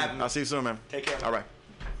 baby. Thanks Take for it easy. having me. I'll see you soon, man. Take care. All right.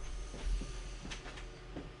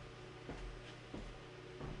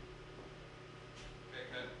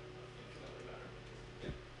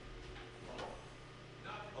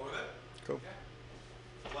 Over there? Cool.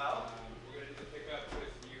 Well, We're gonna do the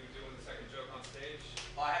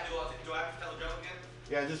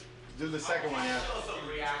the second one, yeah. Some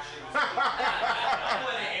reactions. I'm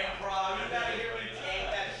going to improv. You gotta hear me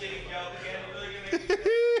take that shitty joke again. You're really gonna make me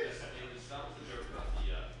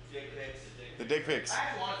dick pics. The dick pics. I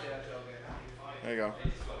actually want to say that joke again. There you go.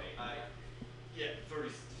 Yeah, 30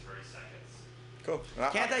 seconds. Cool.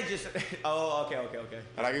 Can't I just? Oh, okay.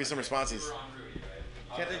 And I'll give you some responses.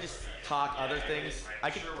 Can't they just talk other things? I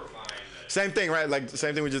could. Same thing, right? Like the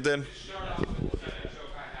same thing we just did.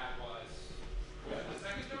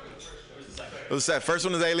 What was that? First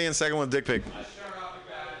one was alien, second one was dick pic.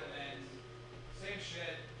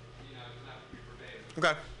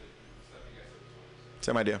 Okay.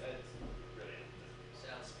 Same idea.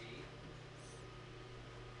 Sounds speedy.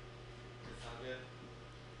 Sound good?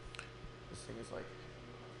 This thing is like.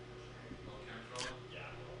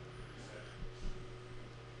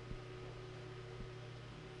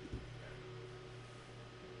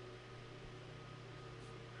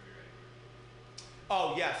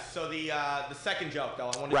 Oh yes. So the second joke though,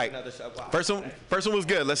 I want to Right. do another. Wow. First one was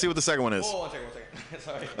good. Let's see what the second one is. Oh, one second.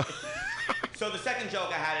 Sorry. So the second joke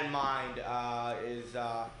I had in mind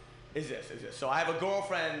is this. So I have a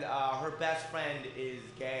girlfriend. Her best friend is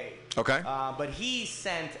gay. Okay. But he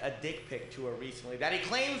sent a dick pic to her recently that he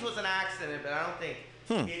claims was an accident, but I don't think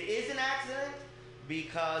it is an accident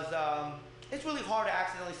because it's really hard to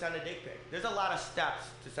accidentally send a dick pic. There's a lot of steps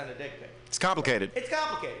to send a dick pic. It's complicated. It's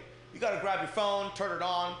complicated. You gotta grab your phone, turn it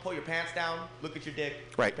on, pull your pants down, look at your dick,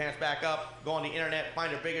 Right. pants back up, go on the internet,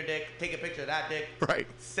 find a bigger dick, take a picture of that dick, Right.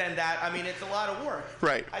 send that. I mean, it's a lot of work.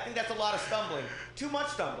 Right. I think that's a lot of stumbling. Too much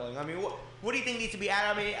stumbling. I mean, what do you think needs to be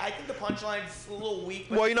added? I mean, I think the punchline's a little weak.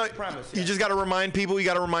 But Well, you know, it's the premise. you just got to remind people. You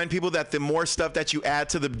got to remind people that the more stuff that you add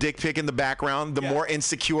to the dick pic in the background, the more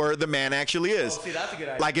insecure the man actually is. Oh, see, that's a good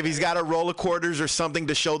idea. Like if he's got a roll of quarters or something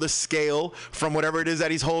to show the scale from whatever it is that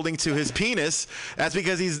he's holding to his penis, that's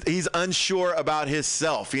because he's unsure about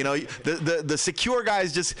himself. You know, the secure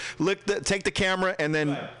guys just take the camera and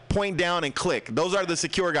then point down and click. Those are the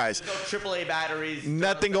secure guys. No AAA batteries.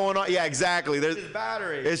 Nothing going on. Yeah, exactly. There's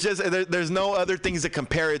batteries. It's just there's no other things to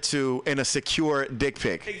compare it to in a secure dick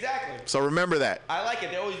pic. Exactly. So remember that. I like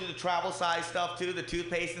it. They always do the travel size stuff too, the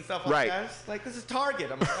toothpaste and stuff like Right. that. It's like, this is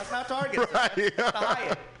Target. I'm like, that's not Target. Right. That's the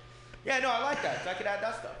Hyatt. Yeah, no, I like that. So I could add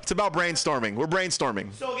that stuff. It's about brainstorming. We're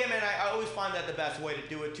brainstorming. So again, man, I always find that the best way to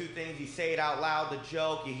do it. Two things: you say it out loud, the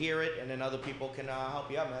joke, you hear it, and then other people can help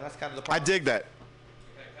you out, man. That's kind of the I problem. dig that.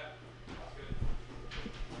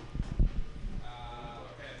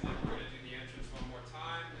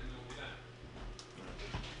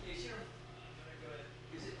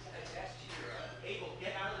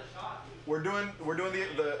 We're doing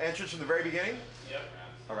the entrance from the very beginning. Yep.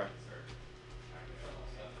 Okay.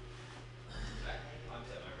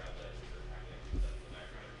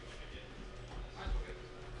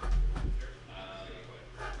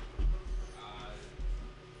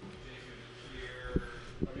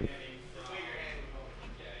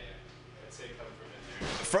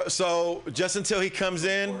 So just until he comes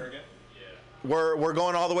in, we're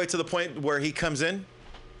going all the way to the point where he comes in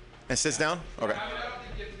and sits down. Okay.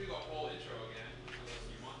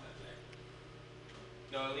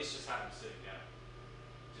 No, at least just have him sitting down.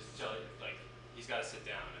 Just tell it, like, he's got to sit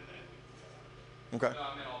down and then. Okay. No,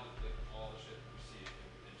 I mean all the shit we see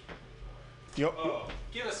in Yep. Oh,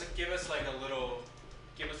 give us like a little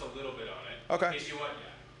bit on it. Okay. In case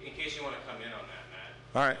you want to come in on that, Matt.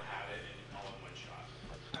 All right. You'll have it in all in one shot.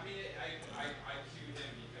 I mean, I cued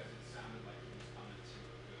him because it sounded like he was coming too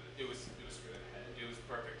good. It was good. It was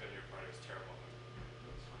perfect on your part. It was terrible.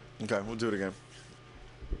 Okay, we'll do it again.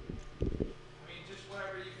 I mean, just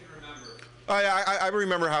whatever you can remember. Oh yeah, I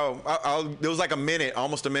remember how there was like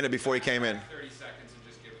almost a minute before he came in. 30 seconds and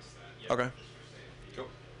just give us that. Yeah, Okay. just for safety. Cool.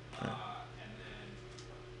 And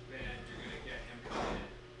then you're gonna get him coming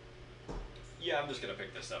in. Yeah, I'm just gonna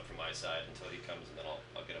pick this up from my side until he comes, and then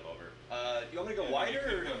I'll get him over. You want me to go Yeah, wider you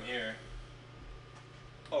or could come here?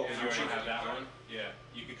 Oh, Because you already have that one. Yeah,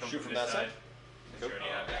 you could come Shoot from from this that side. side? Because you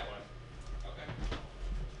already have that one. Okay.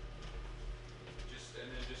 And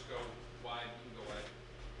then just go wide. You can go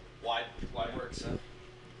wide. Wide works, huh? And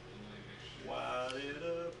let me make sure. Wide it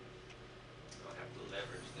up. I'll have to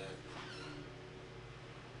leverage that.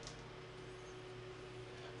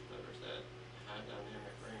 Leverage that high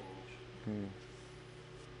dynamic range.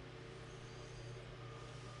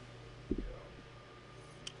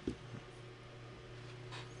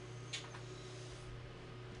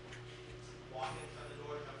 Walk inside the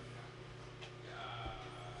door, come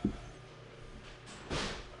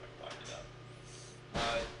Lock it up.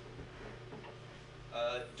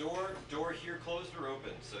 Door here closed or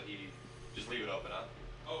open? So he just leave it open, huh?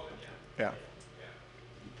 Open, yeah. Yeah.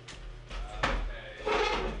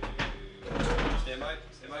 Okay.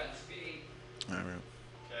 might. All right.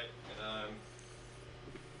 Okay, and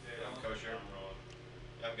I'm kosher.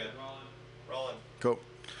 Yeah, I'm good. Rolling. Cool.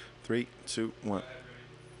 3, 2, 1.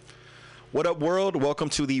 What up, world? Welcome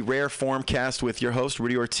to the Rare Formcast with your host,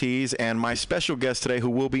 Rudy Ortiz, and my special guest today, who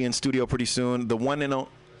will be in studio pretty soon, the one and only...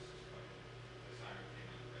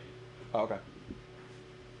 Oh, okay.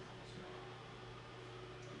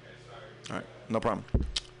 All right, no problem.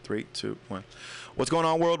 3, 2, 1. What's going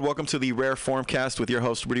on, world? Welcome to the Rare Formcast with your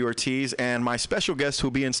host, Rudy Ortiz, and my special guest,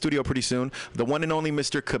 who'll be in studio pretty soon, the one and only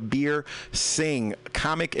Mr. Kabir Singh,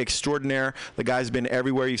 comic extraordinaire. The guy's been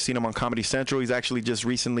everywhere. You've seen him on Comedy Central. He's actually just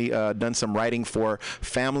recently done some writing for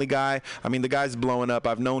Family Guy. I mean, the guy's blowing up.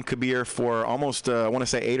 I've known Kabir for almost, I want to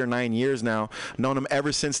say 8 or 9 years now. Known him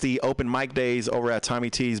ever since the open mic days over at Tommy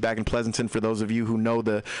T's back in Pleasanton. For those of you who know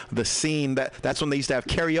the scene, that's when they used to have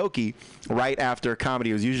karaoke right after comedy.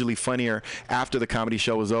 It was usually funnier after the comedy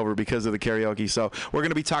show was over because of the karaoke. So we're going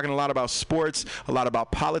to be talking a lot about sports, a lot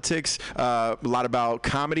about politics, a lot about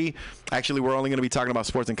comedy. Actually, we're only going to be talking about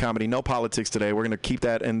sports and comedy, no politics today. We're going to keep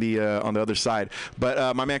that in the on the other side.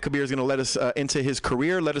 But my man Kabir is going to let us into his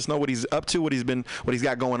career, let us know what he's up to, what he's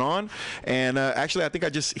got going on. And actually, I think I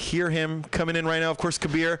just hear him coming in right now. Of course,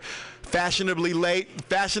 Kabir, fashionably late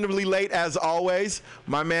as always.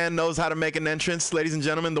 My man knows how to make an entrance. Ladies and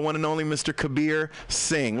gentlemen, the one and only Mr. Kabir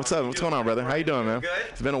Singh. What's up? What's going on, brother? How you doing, man? Good.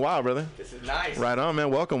 It's been a while, brother. This is nice. Right on, man.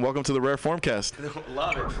 Welcome to the Rare Formcast.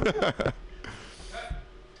 Love it.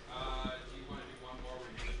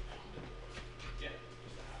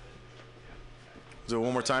 Do it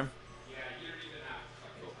one more time? Yeah, you don't even have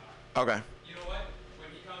to. Okay. You know what? When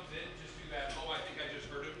he comes in, just do that. Oh, I think I just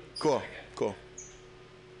heard him. Cool. Cool.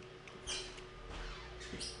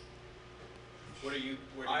 What are you?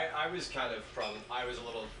 I was kind of I was a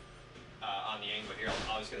little on the angle here.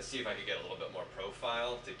 I was going to see if I could get a little bit more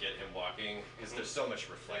profile to get him walking, because there's so much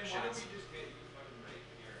reflection. Why don't we just get you fucking right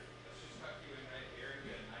here? Let's just tuck you in right here and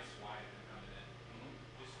get a nice wide and coming in.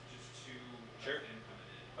 Just two Sure. in coming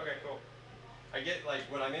in. Okay, cool. I get, like,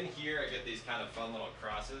 when I'm in here, I get these kind of fun little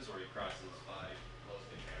crosses where he crosses by close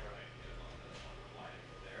to the camera and I can get him on the wide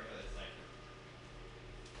angle there, but it's like...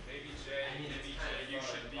 Maybe Jay, you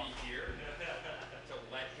should be here to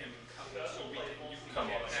let him come, so you can Come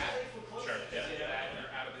get on. that. Sure, yeah. Get that, you're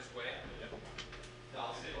out of his way. Yep.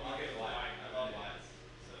 I'll I'll get get wide. wide. I love wides.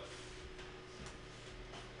 So...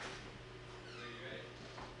 Are you ready?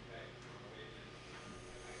 Okay. Wait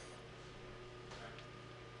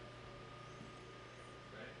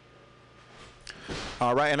a minute.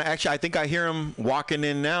 All right, and actually, I think I hear him walking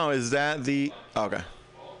in now. Is that the... Okay.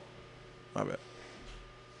 My bad.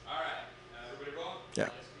 All right. Everybody roll? Yeah.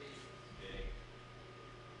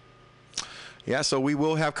 Yeah, so we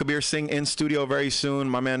will have Kabir Singh in studio very soon.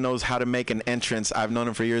 My man knows how to make an entrance. I've known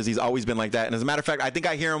him for years. He's always been like that. And as a matter of fact, I think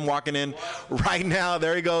I hear him walking in right now.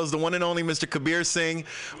 There he goes, the one and only Mr. Kabir Singh.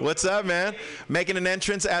 What's up, man? Making an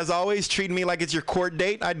entrance, as always, treating me like it's your court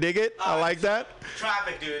date. I dig it. I like that.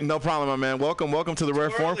 Traffic, dude. No problem, my man. Welcome to the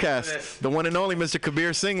Rare Formcast. The one and only Mr.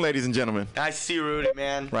 Kabir Singh, ladies and gentlemen. Nice to see you, Rudy,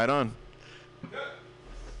 man. Right on.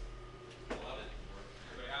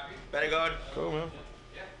 Better go. Cool, man.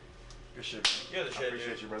 Good shit, man. You're the shit, I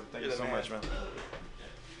appreciate dude. you, brother. Thank You're you the so man. much, man.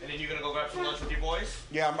 And then you're gonna go grab some lunch with your boys?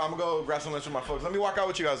 Yeah, I'm gonna go grab some lunch with my folks. Let me walk out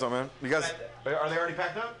with you guys, though, man. You guys, are they already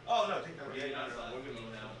packed up? Oh no, take that. Yeah, no. We're good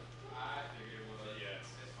now. I figured it was. Yes.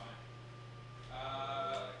 It's fine.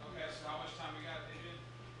 Okay, so how much time we got, Adrian?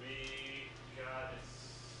 We got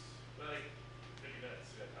like 50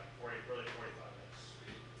 minutes. We got time. 45 minutes.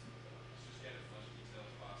 Sweet. Let's just get as much detail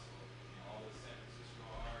as possible. All the San Francisco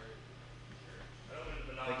art.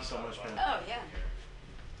 Thank you so much, man. Oh, yeah.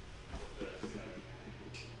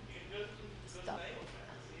 Stop.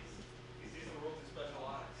 He's the world's special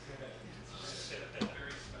eyes.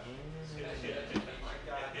 Very special. My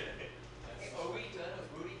God. Are we done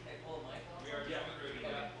with Rudy? Can I pull a mic off? We are done with Rudy,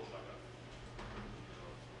 yeah.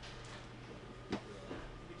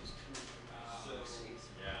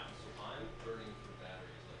 Yeah, so I'm burning through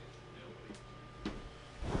batteries like nobody.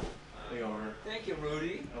 There you go, man. Thank you,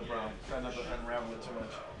 Rudy. No problem. Try not to unravel it too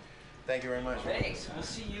much. Thank you very much. Thanks. We'll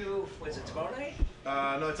see you. Was it tomorrow night?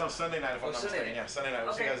 No, it's on Sunday night if I'm not Sunday mistaken. night. Yeah, Sunday night.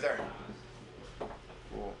 We'll see you Okay. guys there.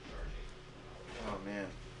 Cool. Oh man.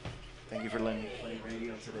 Thank you for letting me play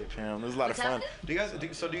radio today, Pam. This was a lot What's of fun. happening? Do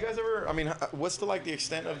you guys ever? I mean, what's the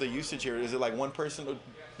extent of the usage here? Is it like one person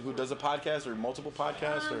who does a podcast or multiple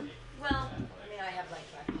podcasts or? Well, I mean, I have like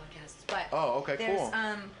 5 podcasts, but Oh, okay, there's, cool.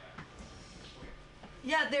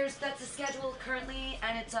 Yeah, that's the schedule currently,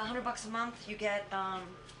 and it's $100 a month. You get,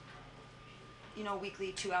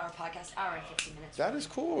 weekly 2-hour podcast, hour and 15 minutes. That is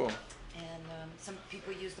cool. And some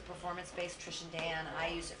people use the performance-based Trish and Dan. I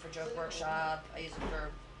use it for Joke Workshop. I use it for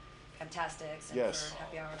Fantastics and for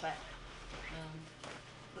Happy Hour.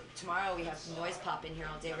 But tomorrow we have noise pop in here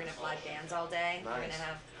all day. We're gonna have live bands all day. Nice. We're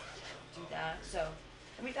gonna do that. So,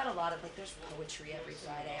 and we've got a lot of there's poetry every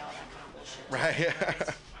Friday, all that kind of bullshit. Right.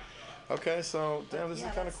 Yeah. Okay. So damn, this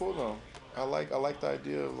is kind of cool though. I like the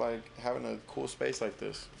idea of like having a cool space like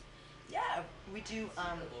this. Yeah, we do.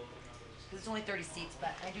 It's only 30 seats,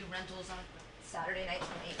 but I do rentals on Saturday nights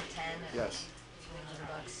from 8 to 10. At Yes.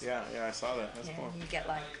 $100. Yeah, I saw that. That's cool. And you get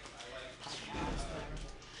like podcasts, whatever.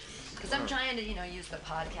 Because I'm trying to, use the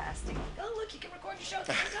podcasting. Oh, look, you can record your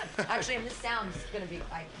show. Actually, and this sound is going to be.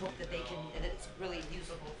 I hope that that it's really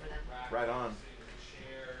usable for them. Right on.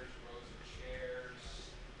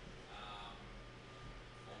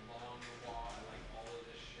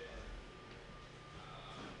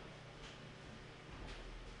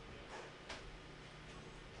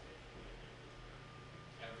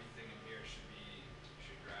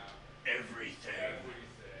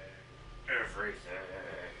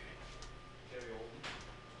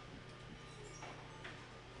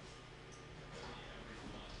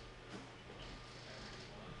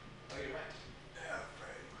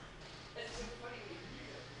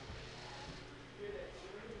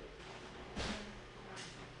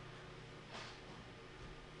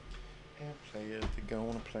 Play it to go on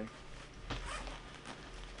and play.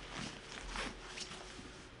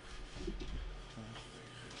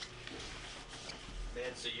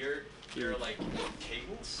 Man, so you're like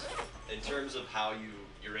cadence in terms of how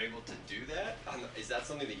you're able to do that. Is that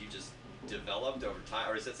something that you just developed over time,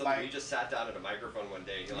 or is it something you just sat down at a microphone one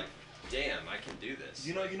day and you're like, damn, I can do this?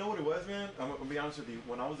 You know what it was, man? I'm gonna be honest with you.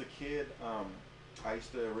 When I was a kid, I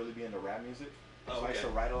used to really be into rap music. So I used to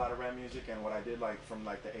write a lot of rap music, and what I did, like, from,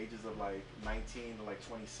 like, the ages of, like, 19 to, like,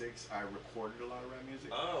 26, I recorded a lot of rap music.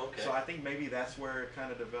 Oh, okay. So I think maybe that's where it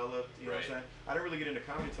kind of developed, you know what I'm saying? I didn't really get into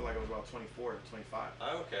comedy until, like, I was about 24, 25.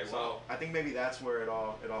 Oh, okay, so wow. I think maybe that's where it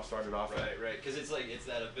all started off. Right, because it's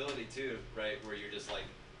that ability, too, right, where you're just like,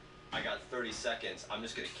 I got 30 seconds, I'm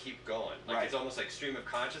just going to keep going. Like, it's almost like stream of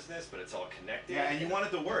consciousness, but it's all connected. Yeah, and you want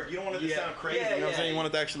it to work. You don't want it to sound crazy, you know what I'm saying? You want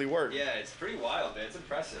it to actually work. Yeah, it's pretty wild, man. It's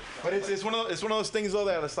impressive. But it's one of those things, though,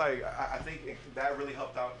 that it's like, I think that really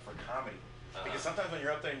helped out for comedy. Because sometimes when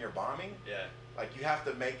you're up there and you're bombing, like, you have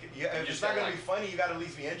to make it, if it's not going to be funny, you got to at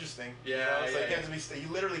least be interesting. Yeah, you know? So you can't just you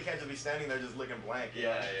literally can't just be standing there just looking blank. You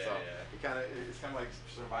know? So it's kind of like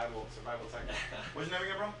survival technique. What's your name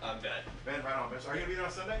again, bro? I'm Ben. Ben, right on, Ben. So are you going to be there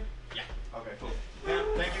on Sunday? Yeah. Okay, cool. Pam,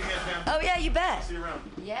 thank you again, Pam. Oh, yeah, you bet. I'll see you around.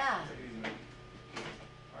 Yeah. Take it easy, man.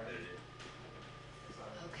 All right.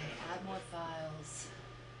 Okay, add more files.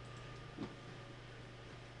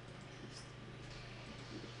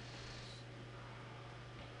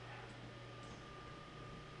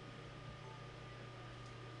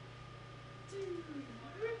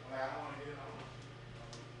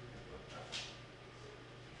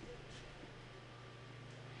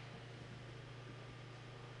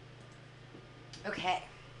 Okay,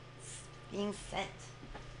 it's being sent.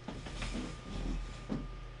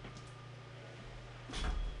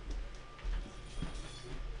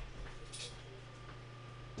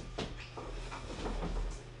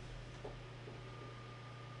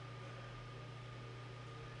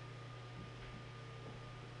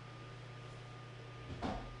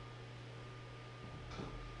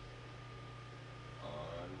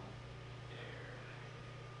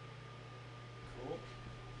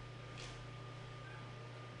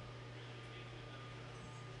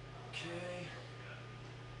 Okay.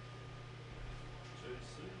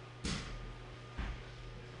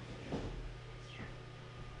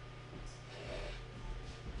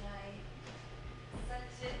 I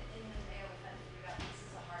sent it in the mail. I forgot this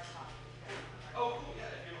is a hard copy. Oh, cool. Yeah,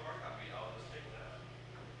 if you have a hard copy, I'll just take that.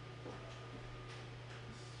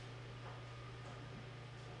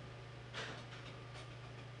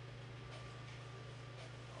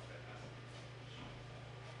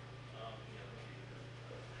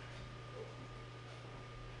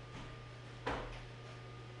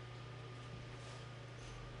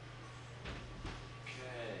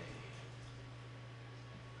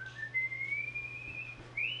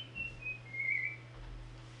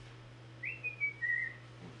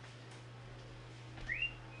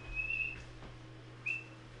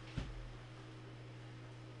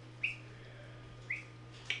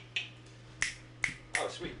 Oh,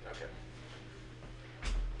 sweet. Okay.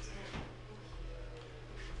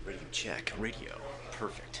 Radio check. Radio.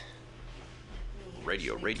 Perfect.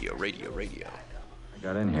 Radio.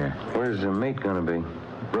 Got in here. Where's the mate gonna be?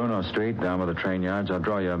 Bruno Street, down by the train yards. I'll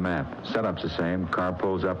draw you a map. Setup's the same. Car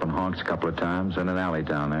pulls up and honks a couple of times in an alley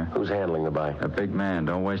down there. Who's handling the buy? A big man.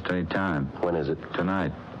 Don't waste any time. When is it?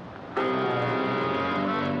 Tonight.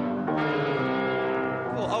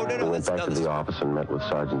 We went back to the office and met with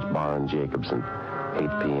Sergeants Barr and Jacobson. 8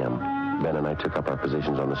 p.m. Ben and I took up our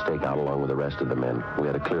positions on the stakeout along with the rest of the men. We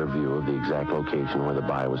had a clear view of the exact location where the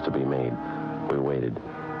buy was to be made. We waited.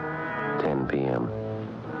 10 p.m.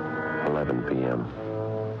 11 p.m.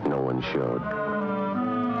 No one showed.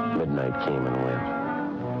 Midnight came and went.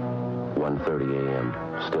 1:30 a.m.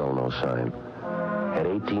 Still no sign. At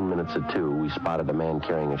 18 minutes of 2, we spotted a man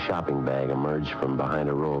carrying a shopping bag emerge from behind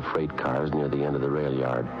a row of freight cars near the end of the rail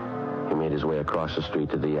yard. He made his way across the street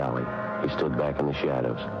to the alley. He stood back in the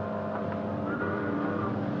shadows.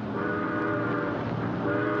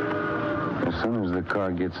 As soon as the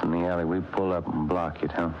car gets in the alley, we pull up and block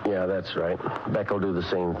it, huh? Yeah, that's right. Beck will do the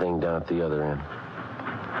same thing down at the other end.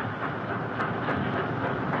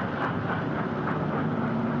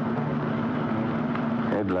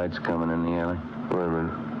 Headlights coming in the alley. Wait a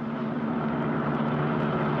minute.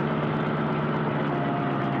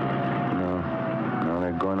 No,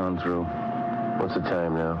 they're going on through. What's the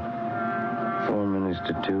time now? 4 minutes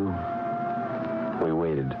to 2. We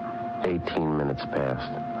waited. 18 minutes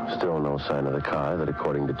passed. Still no sign of the car that,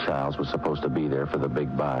 according to Childs, was supposed to be there for the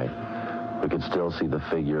big buy. We could still see the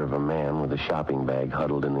figure of a man with a shopping bag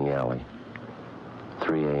huddled in the alley.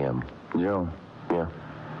 3 a.m. Joe. Yeah?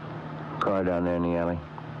 Car down there in the alley.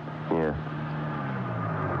 Yeah.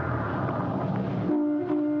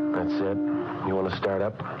 That's it. You want to start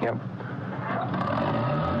up? Yep.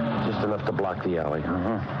 Just enough to block the alley.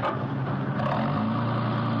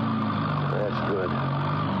 That's good.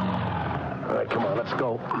 All right, come on, let's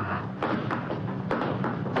go.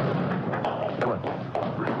 Come on.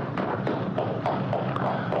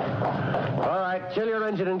 All right, chill your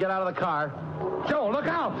engine and get out of the car. Joe, look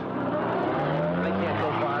out! They can't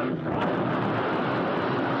go far.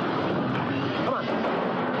 Come on.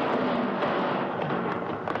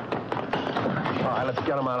 All right, let's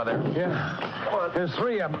get them out of there. Yeah. Come on. There's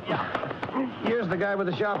 3 of them. Yeah. Here's the guy with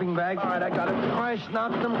the shopping bag. All right, I got it. Crash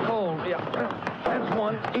knocked them cold. Yeah. That's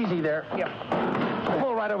one. Easy there. Yeah.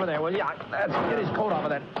 Pull right over there, will you? Yeah, that's get his coat off of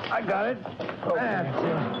that. I got it. Okay.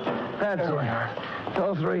 That's it.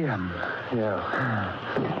 All 3 of them. Yeah.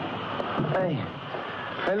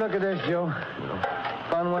 Hey, look at this, Joe.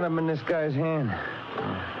 Found one of them in this guy's hand.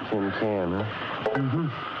 Tin can, huh? Mm-hmm.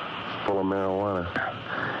 Full of marijuana.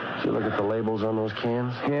 Did you look at the labels on those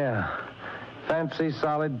cans? Yeah. Fancy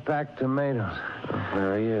solid packed tomatoes.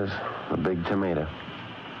 There he is, the big tomato.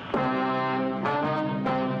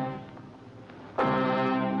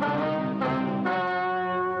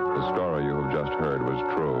 The story you have just heard was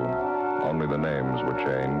true. Only the names were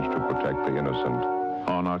changed to protect the innocent.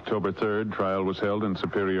 On October 3rd, trial was held in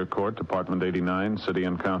Superior Court, Department 89, City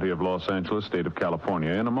and County of Los Angeles, State of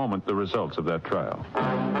California. In a moment, the results of that trial.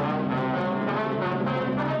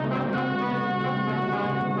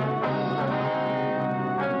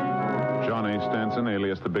 Johnny Stanson,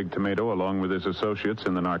 alias the Big Tomato, along with his associates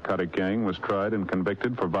in the narcotic gang, was tried and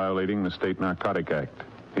convicted for violating the State Narcotic Act.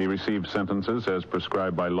 He received sentences as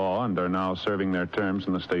prescribed by law and are now serving their terms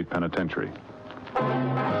in the state penitentiary.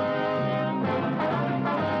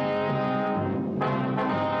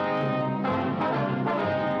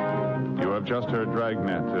 You have just heard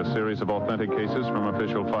Dragnet, a series of authentic cases from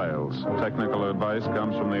official files. Technical advice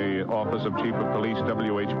comes from the Office of Chief of Police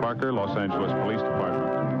W.H. Parker, Los Angeles Police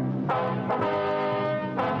Department.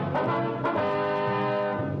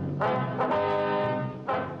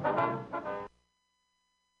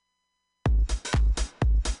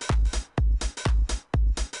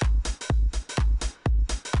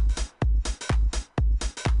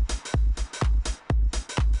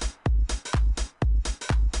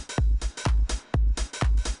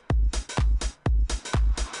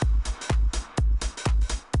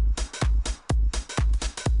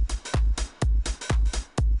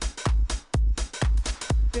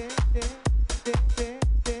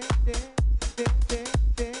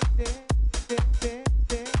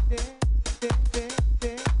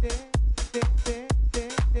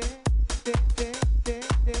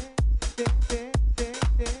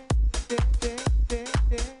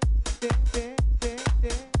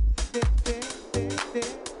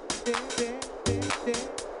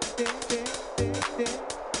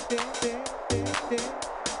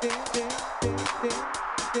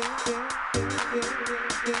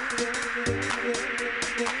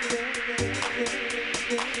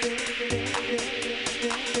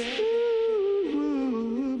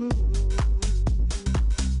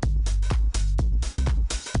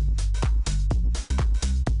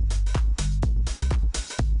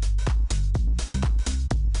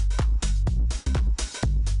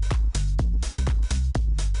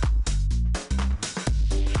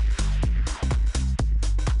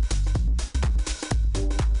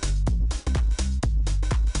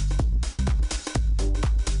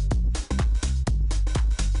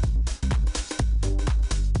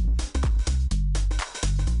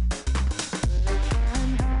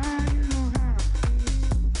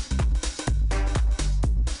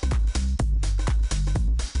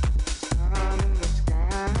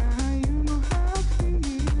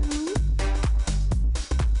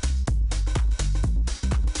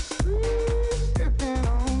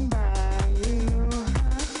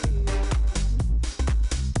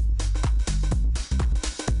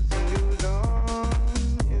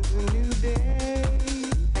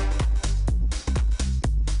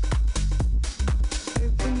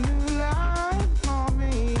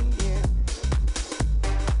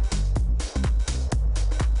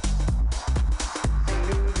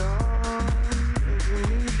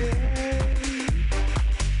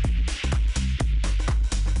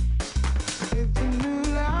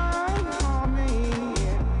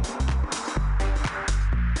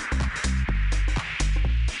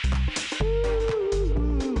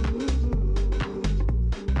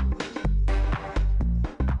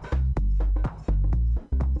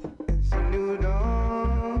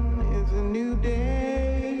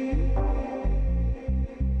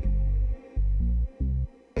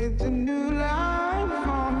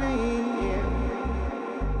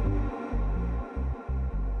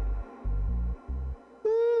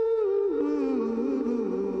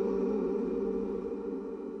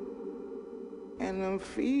 I'm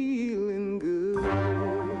feeling good.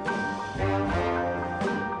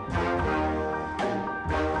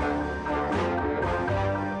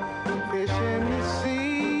 Fish in the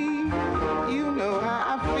sea, you know how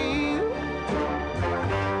I feel.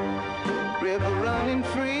 River running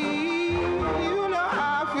free, you know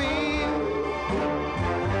how I feel.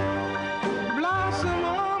 Blossom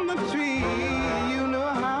on the tree, you know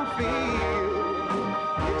how I feel.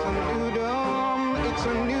 It's a new dawn, it's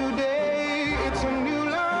a new day, it's a new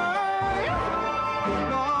life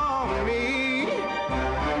for me,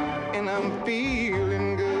 and I'm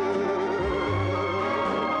feeling good.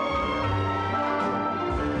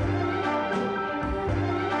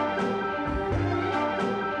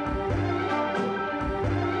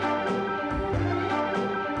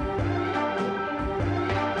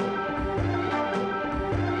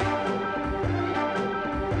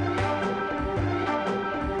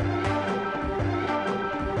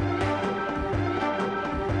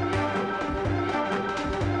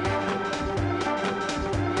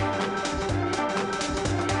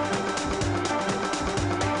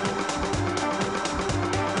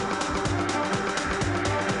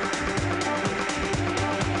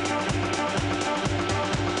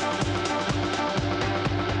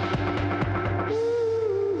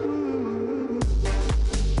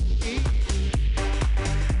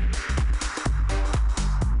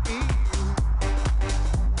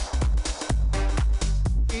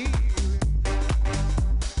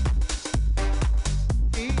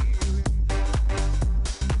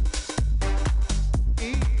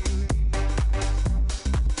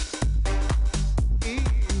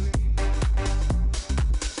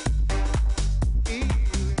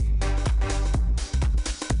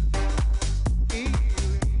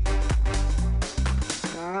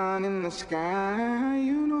 Sun in the sky,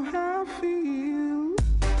 you know how I feel.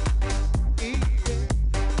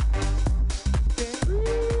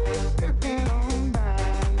 Stepping on by,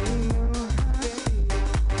 you know how I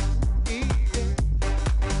feel.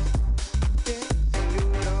 It's a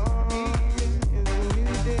new dawn, it's a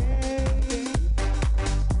new day.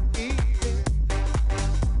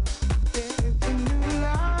 It's a new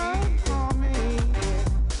life for me.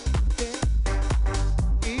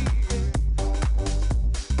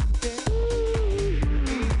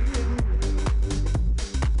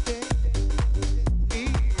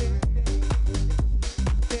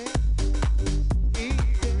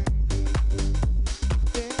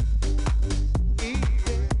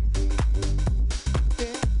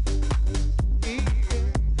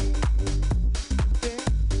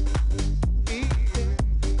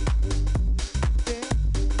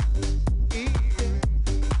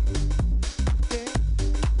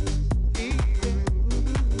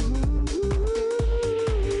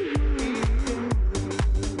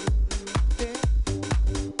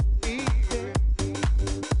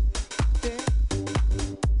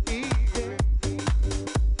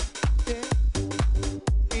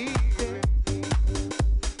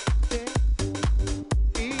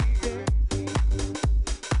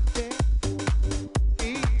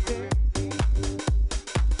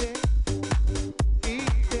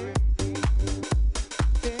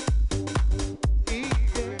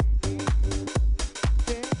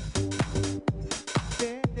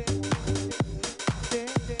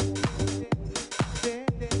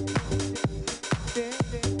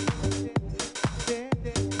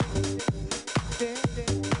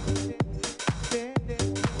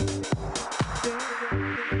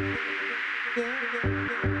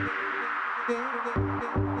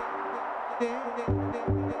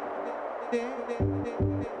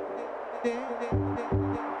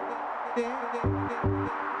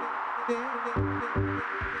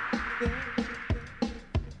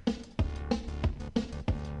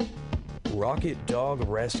 Rocket Dog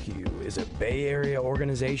Rescue is a Bay Area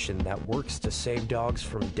organization that works to save dogs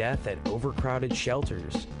from death at overcrowded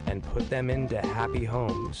shelters and put them into happy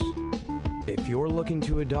homes. If you're looking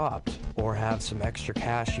to adopt or have some extra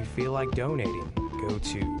cash you feel like donating, go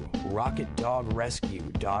to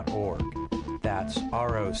rocketdogrescue.org. That's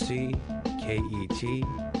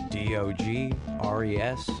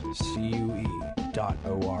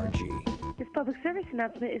ROCKETDOGRESCUE.org. This public service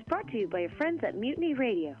announcement is brought to you by your friends at Mutiny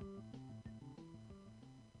Radio.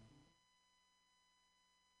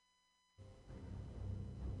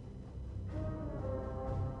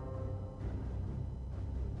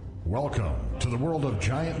 Welcome to the world of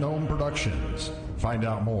Giant Gnome Productions. Find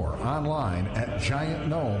out more online at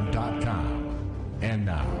giantgnome.com. And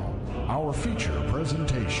now, our feature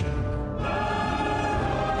presentation.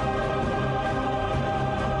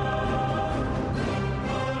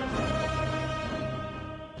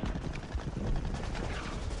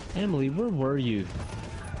 Emily, where were you?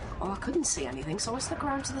 Well, I couldn't see anything, so I snuck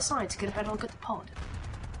around to the side to get a better look at the pod.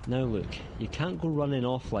 Now look, you can't go running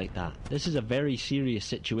off like that. This is a very serious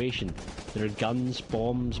situation. There are guns,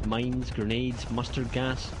 bombs, mines, grenades, mustard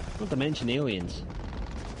gas, not to mention aliens.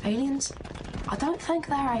 Aliens? I don't think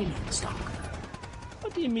they're aliens, Doc.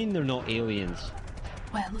 What do you mean they're not aliens?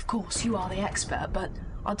 Well, of course, you are the expert, but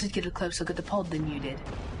I did get a closer look at the pod than you did.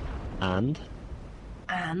 And?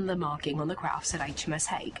 And the marking on the craft said HMS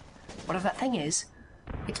Hague. Whatever that thing is,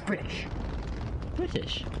 it's British.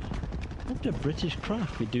 British? What would a British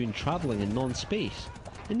craft be doing travelling in non-space?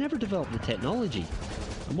 They never developed the technology.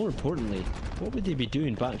 And more importantly, what would they be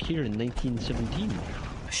doing back here in 1917?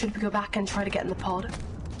 Should we go back and try to get in the pod?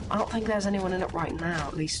 I don't think there's anyone in it right now,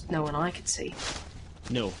 at least no one I could see.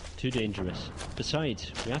 No, too dangerous.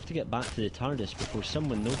 Besides, we have to get back to the TARDIS before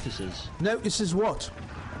someone notices. Notices what?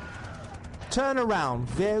 Turn around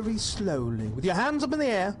very slowly, with your hands up in the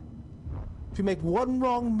air. If you make one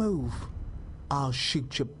wrong move, I'll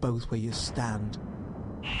shoot you both where you stand.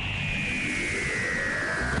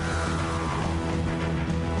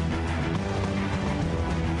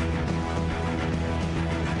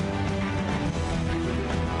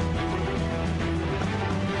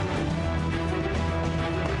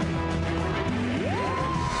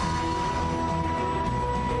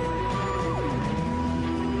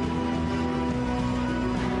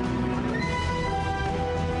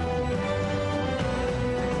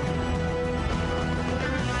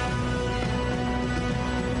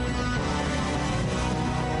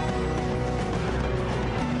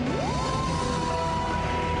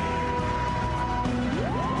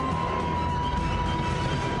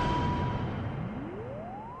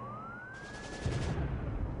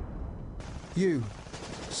 You,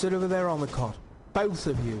 sit over there on the cot. Both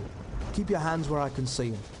of you. Keep your hands where I can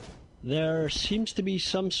see them. There seems to be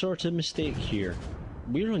some sort of mistake here.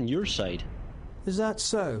 We're on your side. Is that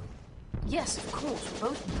so? Yes, of course. We're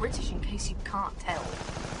both British, in case you can't tell.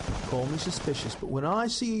 Call me suspicious, but when I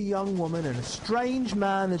see a young woman and a strange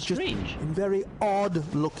man that's just in very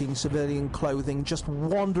odd-looking civilian clothing just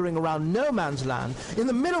wandering around no man's land in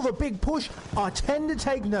the middle of a big push, I tend to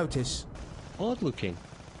take notice. Odd-looking?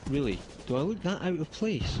 Really? Do I look that out of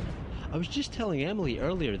place? I was just telling Emily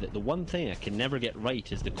earlier that the one thing I can never get right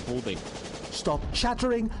is the clothing. Stop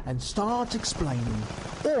chattering and start explaining,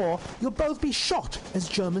 or you'll both be shot as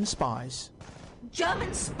German spies.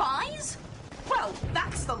 German spies? Well,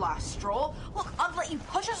 that's the last straw. Look, I've let you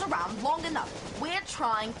push us around long enough. We're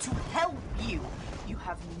trying to help you. You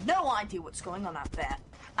have no idea what's going on out there.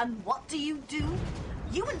 And what do?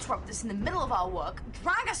 You interrupt us in the middle of our work,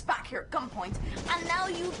 drag us back here at gunpoint, and now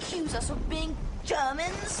you accuse us of being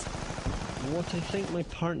Germans? What I think my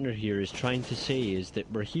partner here is trying to say is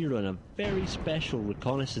that we're here on a very special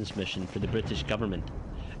reconnaissance mission for the British government.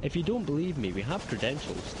 If you don't believe me, we have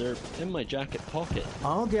credentials. They're in my jacket pocket.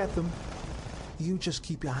 I'll get them. You just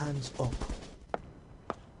keep your hands up.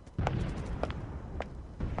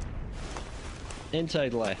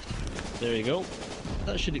 Inside left. There you go.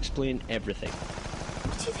 That should explain everything.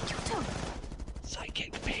 What do you think you're doing?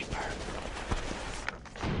 Psychic paper.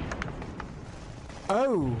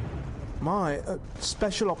 Oh, my,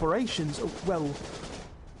 special operations. Well,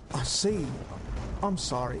 I see. I'm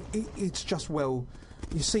sorry. It's just, well,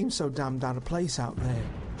 you seem so damned out of place out there.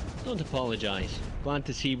 Don't apologise. Glad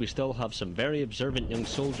to see we still have some very observant young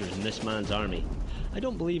soldiers in this man's army. I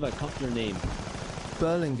don't believe I caught your name.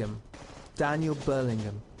 Burlingham. Daniel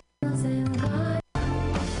Burlingham.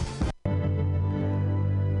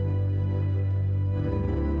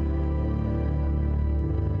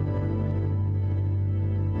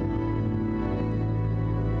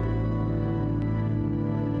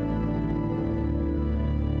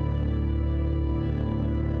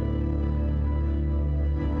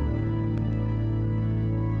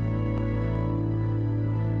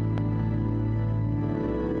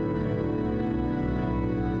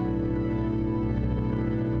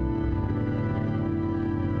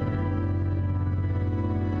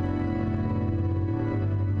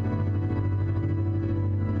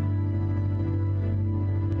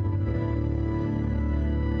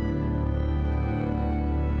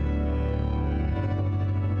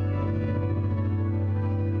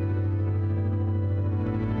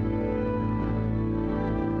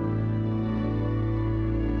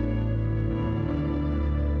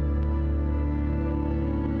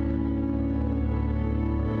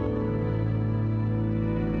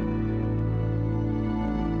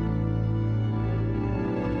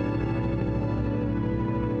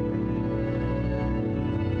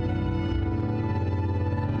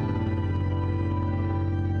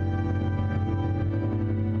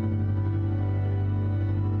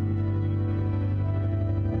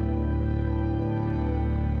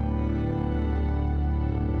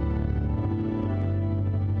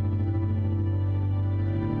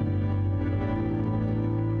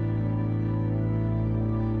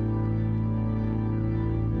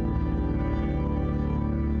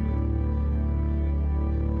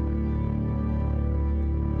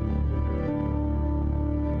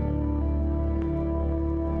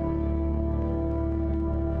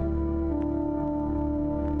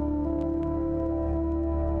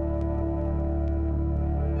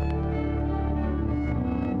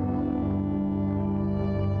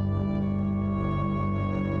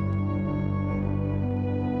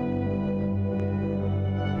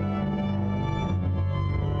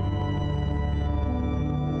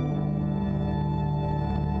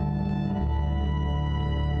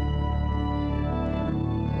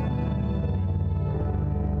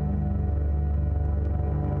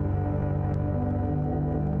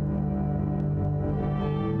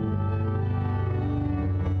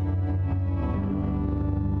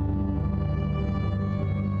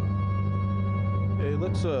 Hey,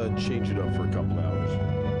 let's change it up for a couple hours.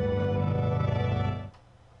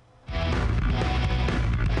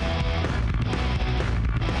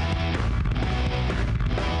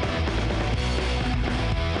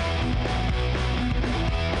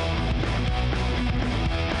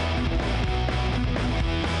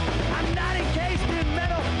 I'm not encased in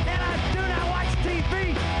metal, and I do not watch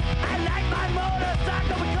TV. I like my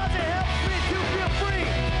motorcycle because it helps me to feel free.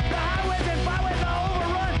 The highways and byways are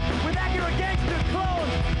overrun with accurate gangster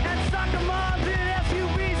clones and soccer moms in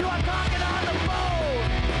SUVs who are talking on the phone.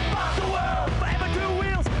 Fuck the world, forever two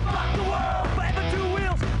wheels. Fuck the world, forever two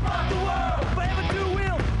wheels. Fuck the world, forever two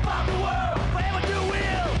wheels. Fuck the world, forever two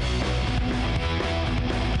wheels.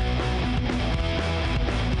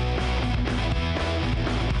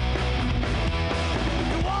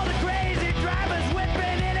 To all the crazy drivers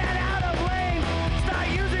whipping in and out of lanes, start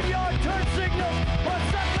using your turn signals or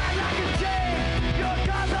some kind of lock and chain. Your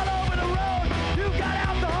car's all over the road, you got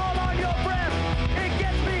alcohol on your breath. It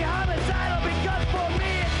gets me homicidal because for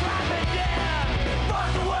me it's life and death. Fuck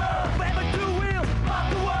the world, forever two wheels. Fuck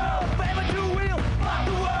the world, forever two wheels. Fuck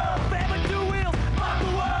the world, forever two wheels. Fuck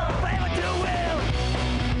the world, forever two wheels.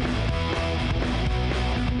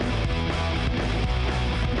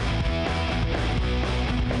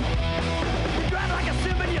 You drive like a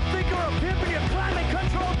sim and you think you're a pimp and you're climbing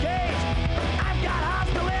control cage. I've got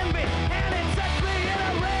hostile envy and it sets me in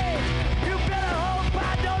a rage. You better hope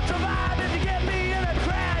I don't survive if you get me in a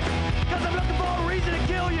crash. Cause I'm looking for a reason to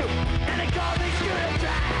kill you and they call me scooter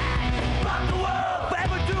trash. Fuck the world,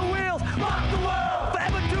 forever two wheels. Fuck the world,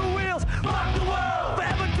 forever two wheels. Fuck the world,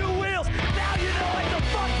 forever two wheels. Now you know what the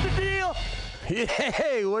fuck's the deal.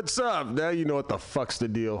 Hey, what's up? Now you know what the fuck's the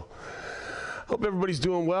deal. Hope everybody's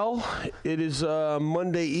doing well. It is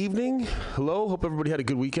Monday evening. Hello. Hope everybody had a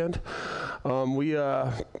good weekend. I'm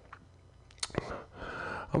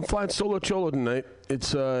flying solo cholo tonight.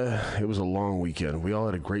 It was a long weekend. We all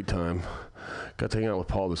had a great time. Got to hang out with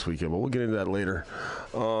Paul this weekend, but we'll get into that later.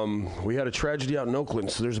 We had a tragedy out in Oakland,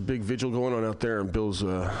 so there's a big vigil going on out there, and Bill's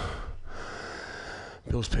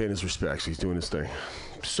paying his respects. He's doing his thing.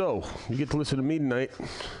 So you get to listen to me tonight.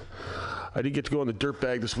 I did get to go on the dirt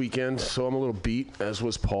bag this weekend, so I'm a little beat, as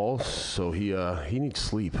was Paul. So he needs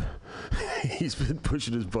sleep. He's been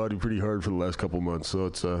pushing his body pretty hard for the last couple months, so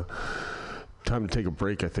it's time to take a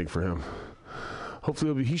break, I think, for him.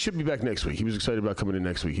 Hopefully he should be back next week. He was excited about coming in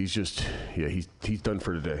next week. He's just, he's done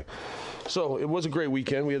for today. So it was a great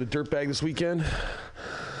weekend. We had the dirt bag this weekend.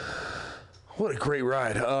 What a great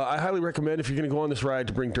ride. I highly recommend, if you're going to go on this ride,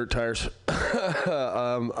 to bring dirt tires.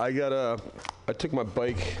 I took my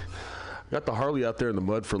bike. Got the Harley out there in the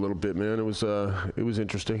mud for a little bit, man. It was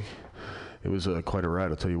interesting. It was quite a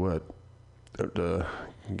ride, I'll tell you what.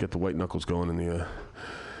 Get the white knuckles going in the.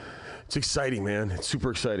 It's exciting, man. It's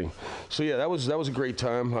super exciting. So yeah, that was a great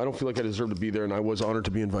time. I don't feel like I deserved to be there, and I was honored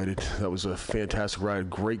to be invited. That was a fantastic ride.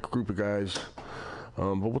 Great group of guys.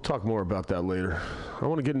 But we'll talk more about that later. I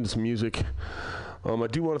want to get into some music. I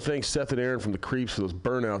do want to thank Seth and Aaron from the Creeps for those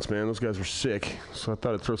burnouts, man. Those guys were sick. So I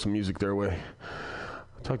thought I'd throw some music their way.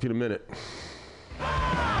 I'll talk to you in a minute.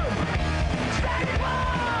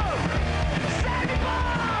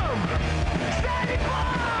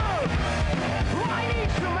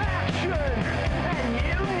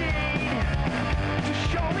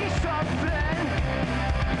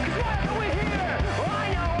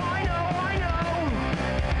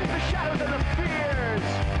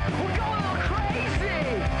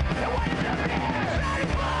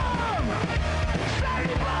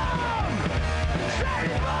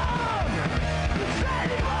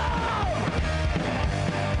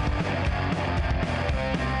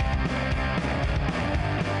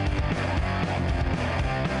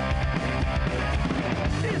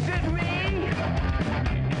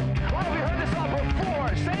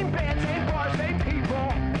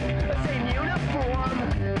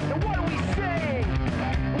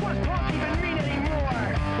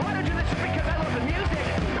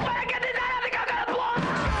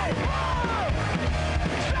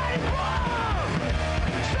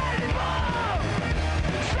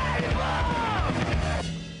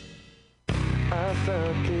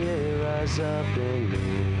 Up in me,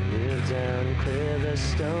 kneel down and clear the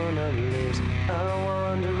stone of leaves. I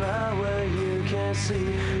wander out where you can't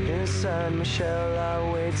see. Inside my shell I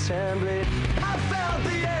wait and bleed. I felt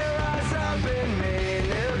the air rise up in me,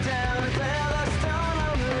 kneel down and clear the stone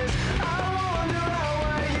of leaves. I wander out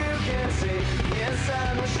where you can't see.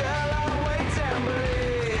 Inside my shell I wait and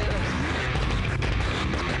bleed.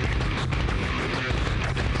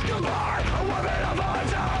 Goodbye, a woman of our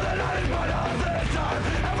town, the night is but of this time.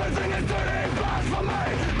 Everything is turning fast for me.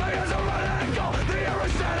 My ears are running cold, the air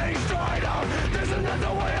is standing straight up. This is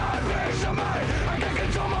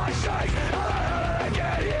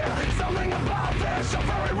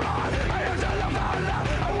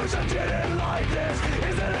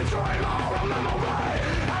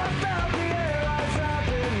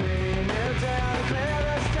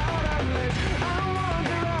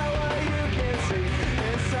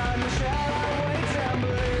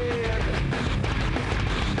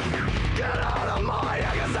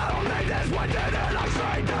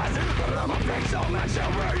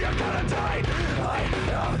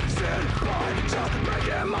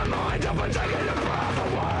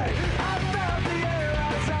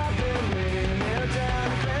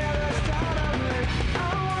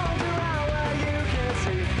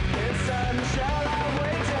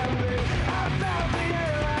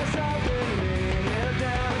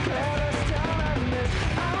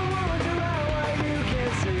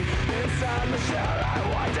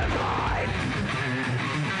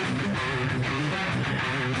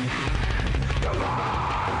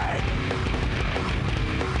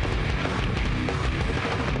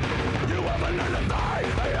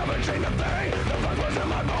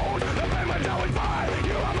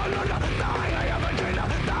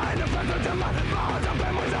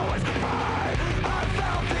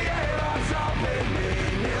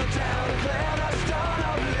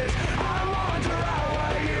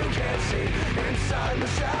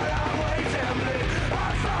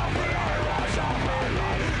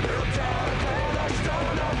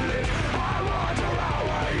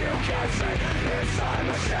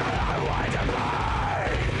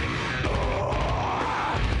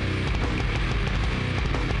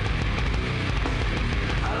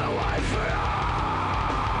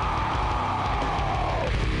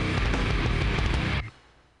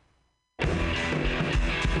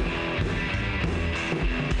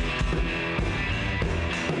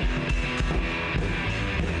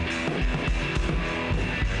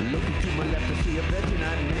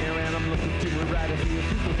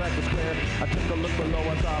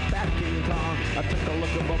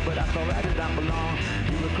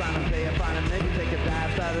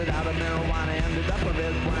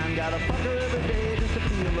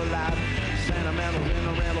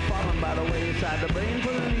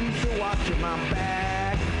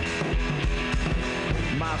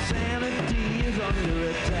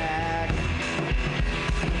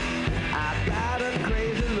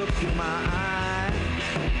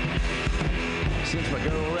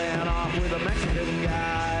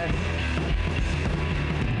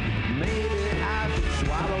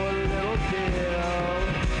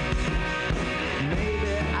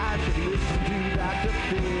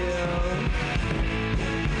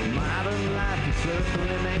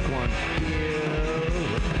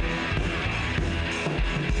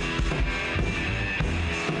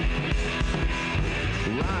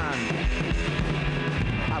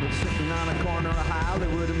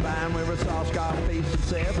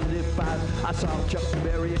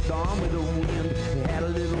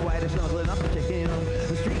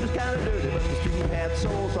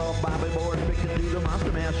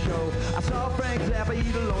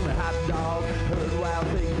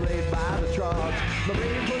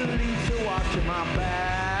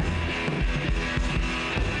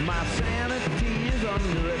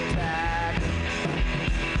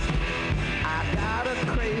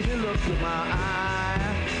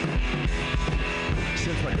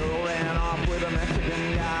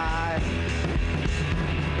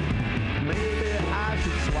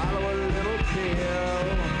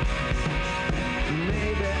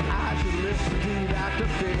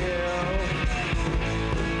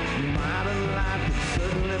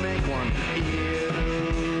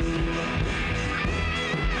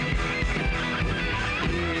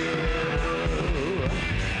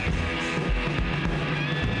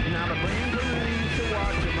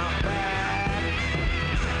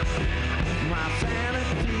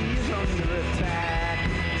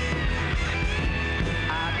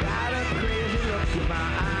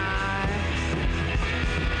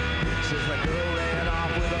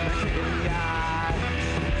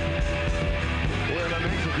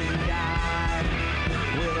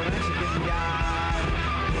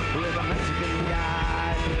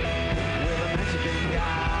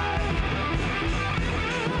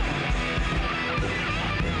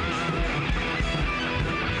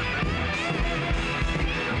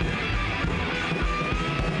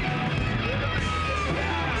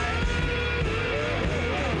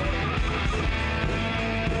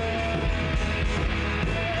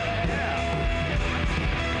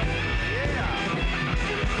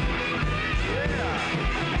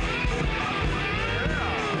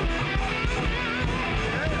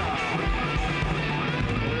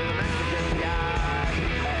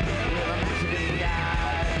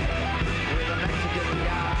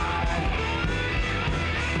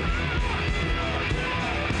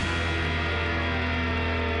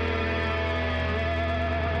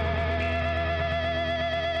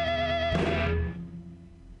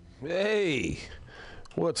Hey,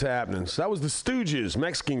 what's happening? So that was the Stooges,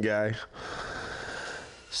 Mexican guy.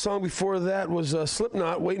 Song before that was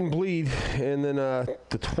Slipknot, Wait and Bleed, and then the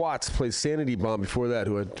Twats played Sanity Bomb before that,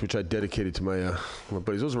 which I dedicated to my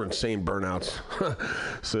buddies. Those were insane burnouts.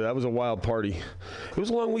 So that was a wild party. It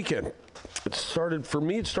was a long weekend. It started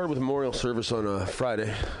with memorial service on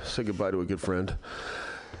Friday. Say goodbye to a good friend.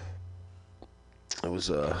 It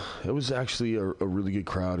was actually a really good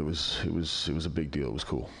crowd. It was a big deal. It was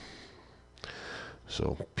cool.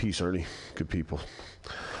 So peace, Ernie. Good people.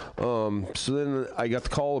 So then I got the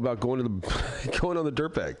call about going on the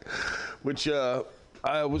dirtbag, which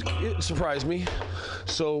it surprised me.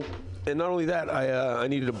 So, and not only that, I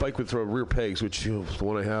needed a bike with rear pegs, which the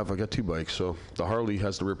one I have. I got 2 bikes, so the Harley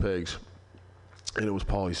has the rear pegs, and it was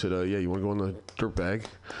Paul. He said, "Yeah, you want to go on the dirtbag?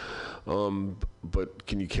 But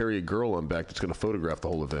can you carry a girl on back that's going to photograph the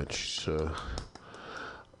whole event?"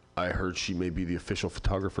 I heard she may be the official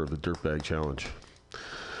photographer of the dirtbag challenge.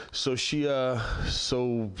 So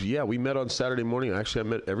we met on Saturday morning. Actually, I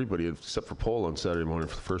met everybody except for Paul on Saturday morning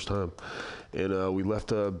for the first time. And we left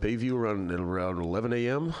Bayview around 11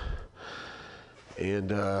 a.m.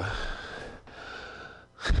 And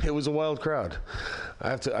it was a wild crowd. I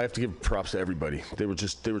have to give props to everybody. They were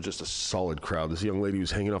just a solid crowd. This young lady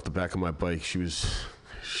was hanging off the back of my bike. She was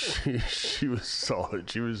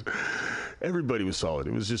solid. Everybody was solid.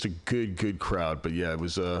 It was just a good crowd. But yeah, it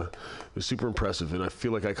was super impressive, and I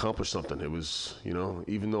feel like I accomplished something. It was,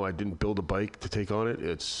 even though I didn't build a bike to take on it,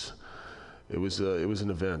 it was an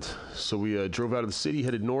event. So we drove out of the city,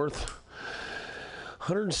 headed north,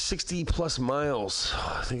 160 plus miles.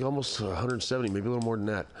 I think almost 170, maybe a little more than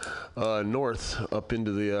that, north up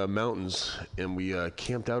into the mountains, and we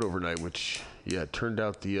camped out overnight. Which, it turned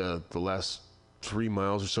out the last 3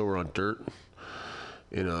 miles or so were on dirt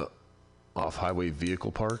in a off-highway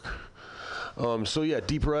vehicle park.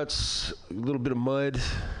 Deep ruts, a little bit of mud,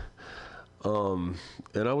 and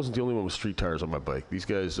I wasn't the only one with street tires on my bike. These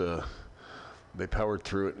guys, they powered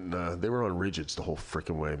through it, and they were on rigids the whole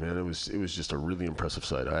freaking way, man. It was just a really impressive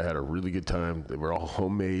sight. I had a really good time. They were all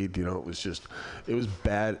homemade, it was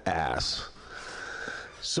badass.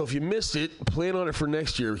 So if you missed it, plan on it for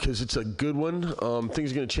next year because it's a good one.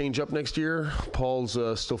 Things are going to change up next year. Paul's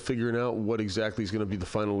still figuring out what exactly is going to be the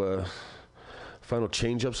final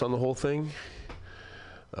change-ups on the whole thing.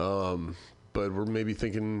 But we're maybe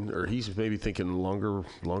thinking, or he's maybe thinking longer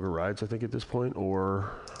rides, I think, at this point.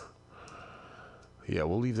 Or, yeah,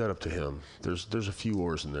 we'll leave that up to him. There's a few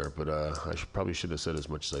oars in there, but I probably should have said as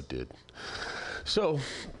much as I did. So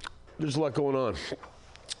there's a lot going on.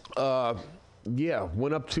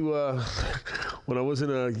 Went up to, when I was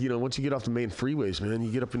in once you get off the main freeways, man,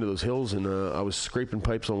 you get up into those hills, and I was scraping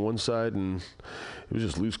pipes on one side, and it was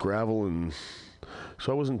just loose gravel, and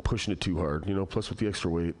so I wasn't pushing it too hard, plus with the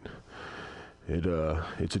extra weight,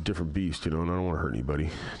 it's a different beast, and I don't want to hurt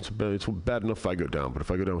anybody. It's bad enough if I go down, but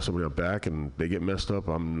if I go down with somebody out back and they get messed up,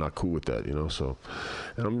 I'm not cool with that, so,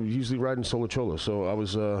 and I'm usually riding solo cholo, so I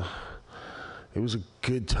was, it was a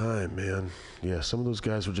good time, man. Yeah, some of those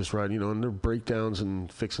guys were just riding, on their breakdowns and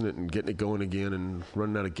fixing it and getting it going again and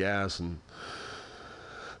running out of gas. And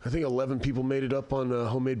I think 11 people made it up on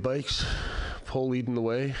homemade bikes, Paul leading the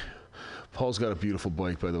way. Paul's got a beautiful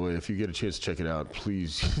bike, by the way. If you get a chance to check it out,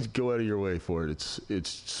 please go out of your way for it.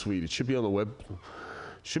 It's sweet. It should be on the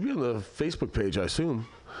should be on the Facebook page, I assume.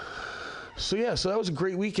 So that was a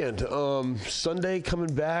great weekend. Sunday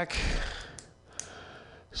coming back,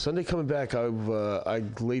 I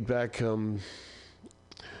laid back.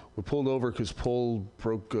 We pulled over because Paul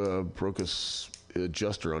broke his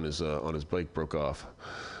adjuster on his bike, broke off,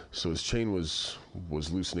 so his chain was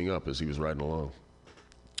loosening up as he was riding along.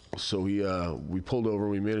 So we pulled over.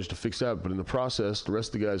 We managed to fix that, but in the process, the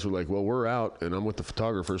rest of the guys were like, "Well, we're out," and I'm with the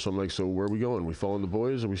photographer. So I'm like, "So where are we going? We following the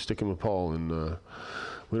boys, or we sticking with Paul?" And we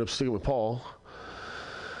ended up sticking with Paul,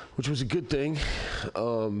 which was a good thing.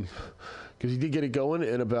 Because he did get it going,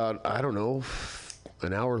 and about, I don't know,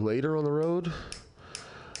 an hour later on the road,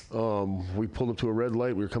 we pulled up to a red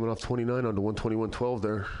light. We were coming off 29 onto 121.12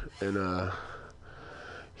 there, and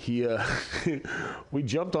we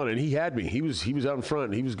jumped on it, and he had me. He was out in front,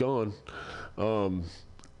 and he was gone. And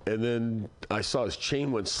then I saw his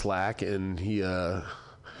chain went slack, and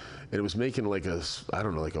and it was making like a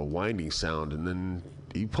winding sound, and then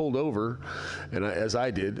he pulled over, and as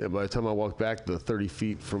I did, and by the time I walked back the 30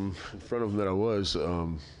 feet from in front of him that I was,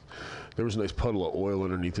 there was a nice puddle of oil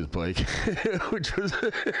underneath his bike, which was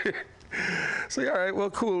it's like, all right, well,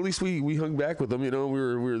 cool. At least we hung back with him, we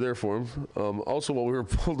were there for him. Also, while we were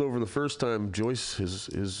pulled over the first time, Joyce,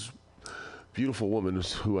 his beautiful woman,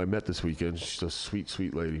 who I met this weekend, she's a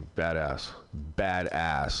sweet lady, badass.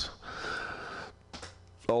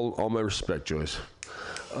 All my respect, Joyce.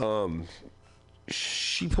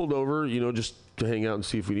 she pulled over, just to hang out and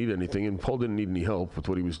see if we need anything. And Paul didn't need any help with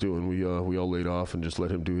what he was doing. We all laid off and just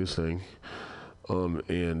let him do his thing.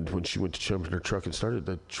 And when she went to jump in her truck and started,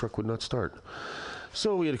 the truck would not start.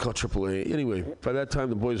 So we had to call AAA. Anyway, by that time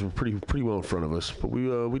the boys were pretty well in front of us. But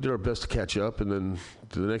we did our best to catch up, and then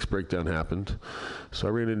the next breakdown happened. So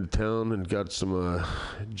I ran into town and got some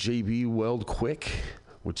JB Weld Quick,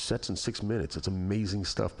 which sets in 6 minutes. It's amazing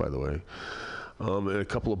stuff, by the way. And a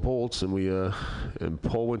couple of bolts, and and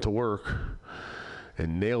Paul went to work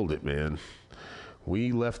and nailed it, man.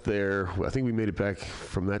 We left there. I think we made it back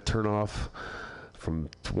from that turnoff from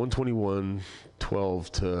 121,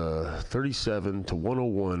 12 to 37 to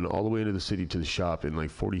 101, all the way into the city to the shop in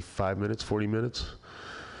like 40 minutes.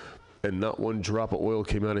 And not one drop of oil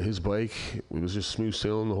came out of his bike. It was just smooth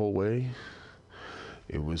sailing the whole way.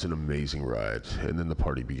 It was an amazing ride. And then the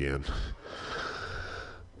party began.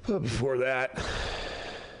 But before that,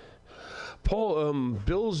 Paul,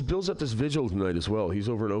 Bill's at this vigil tonight as well. He's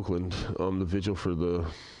over in Oakland, the vigil for the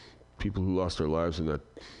people who lost their lives in that.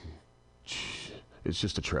 It's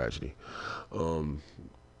just a tragedy. My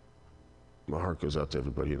heart goes out to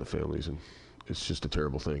everybody in the families, and it's just a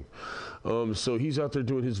terrible thing. So he's out there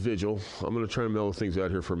doing his vigil. I'm going to try and mellow things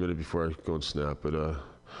out here for a minute before I go and snap, but I'll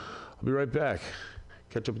be right back.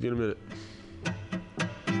 Catch up with you in a minute.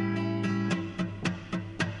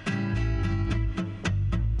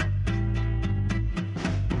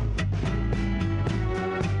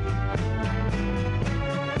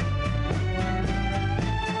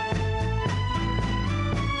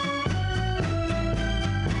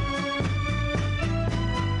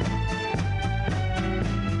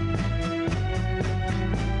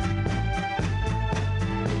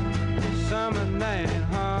 Summer night in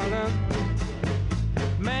Harlem,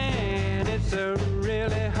 man, it's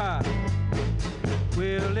really hot.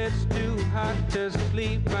 Well, it's too hot to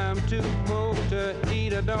sleep, I'm too poor to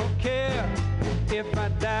eat. I don't care if I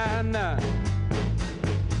die or not.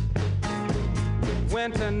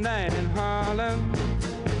 Winter night in Harlem,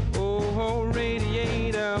 oh,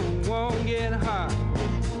 radiator won't get hot.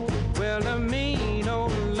 Well, the mean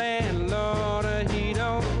old landlord, he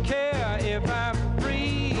don't care if I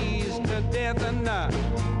freeze to death or not.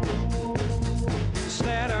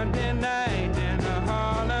 Saturday night in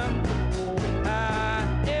Harlem,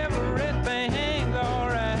 everything's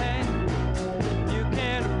alright. You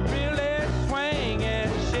can really swing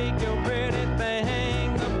and shake your pretty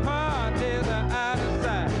thing. The parties are out of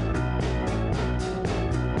sight.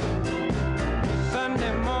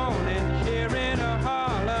 Sunday morning here in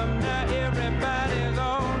Harlem, now everybody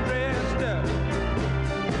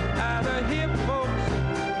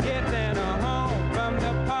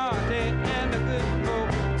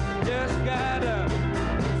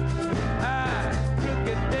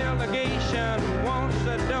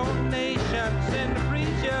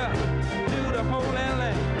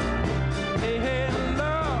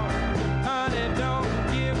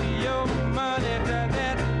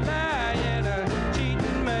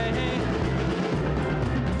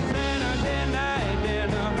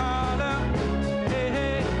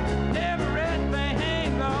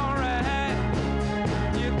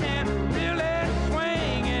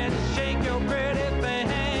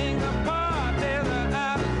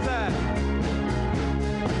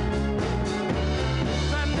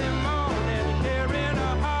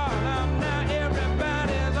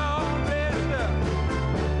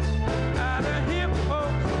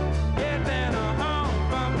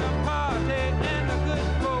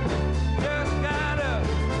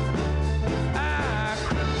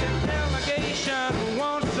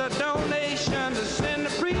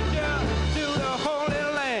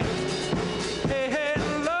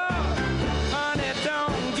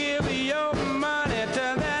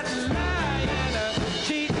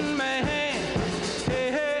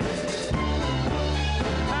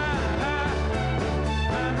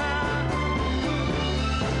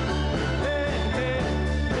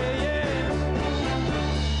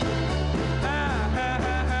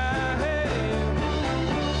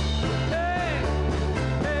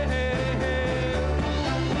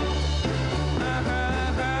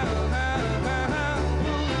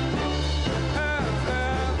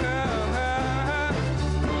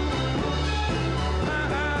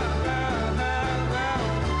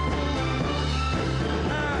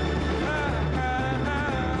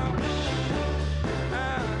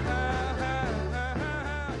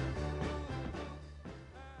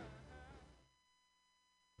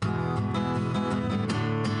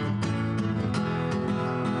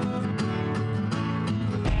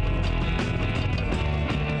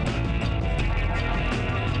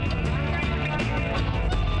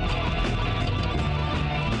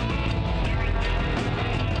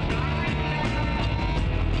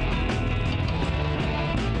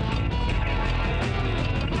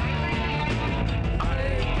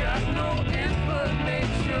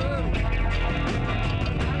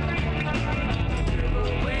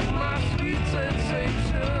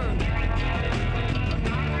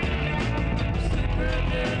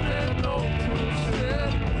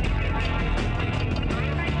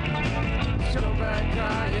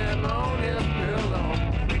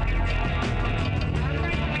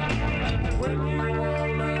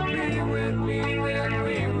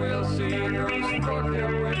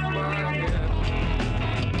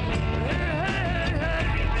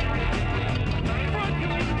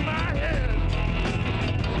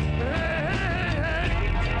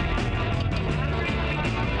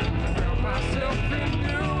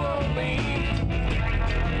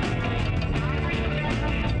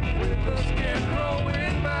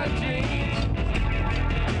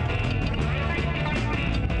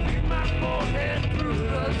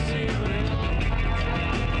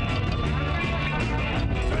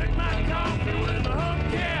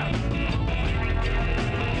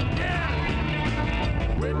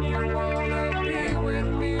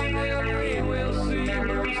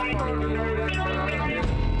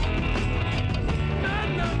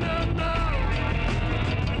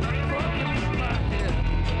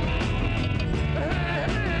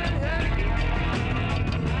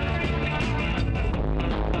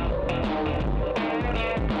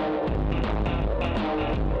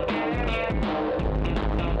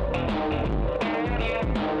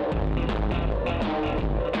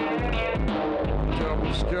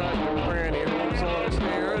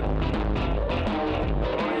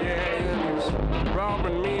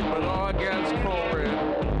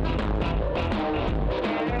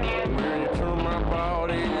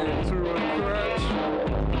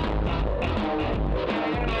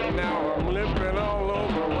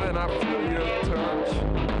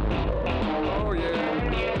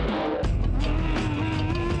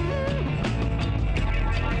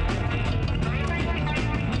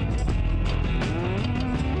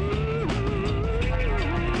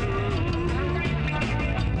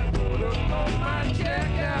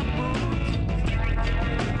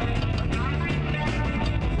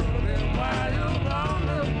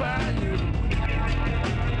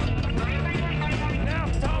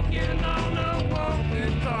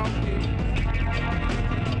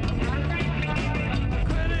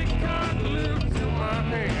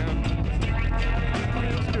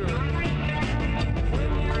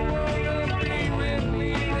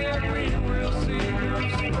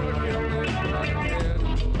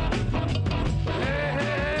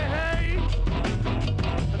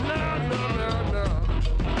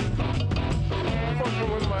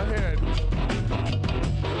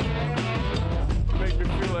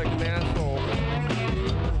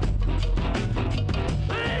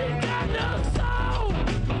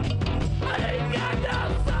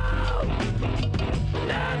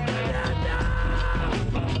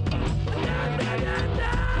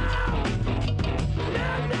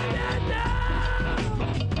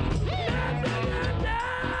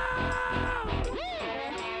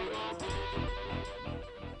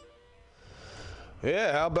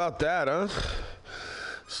Yeah, how about that, huh?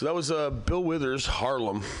 So that was Bill Withers,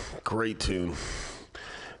 Harlem. Great tune.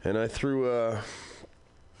 And I threw a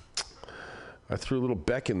little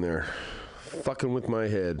Beck in there. Fucking with my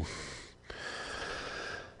head.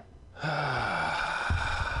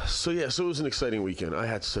 So it was an exciting weekend. I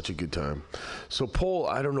had such a good time. So Paul,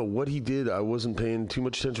 I don't know what he did. I wasn't paying too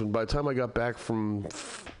much attention. By the time I got back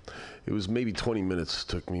it was maybe 20 minutes. It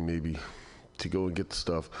took me maybe to go and get the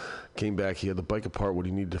stuff. Came back. He had the bike apart, what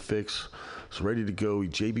he needed to fix. Was ready to go. He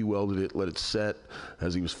JB welded it, let it set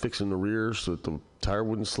as he was fixing the rear so that the tire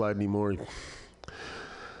wouldn't slide anymore.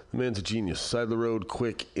 The man's a genius. Side of the road,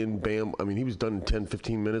 quick, in, bam. I mean, he was done in 10,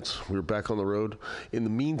 15 minutes. We were back on the road. In the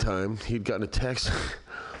meantime, he'd gotten a text.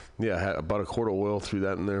 Yeah, I had about a quart of oil, threw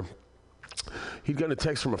that in there. He'd gotten a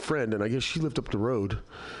text from a friend, and I guess she lived up the road.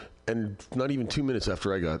 And not even 2 minutes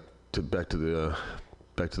after I got back to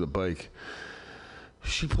the bike,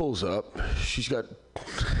 she pulls up. She's got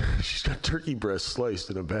turkey breast sliced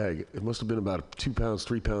in a bag. It must have been about 2 pounds,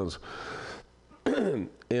 3 pounds, and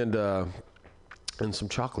some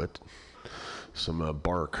chocolate, some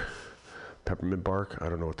bark, peppermint bark. I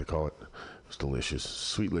don't know what they call it. It was delicious.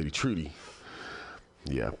 Sweet lady Trudy.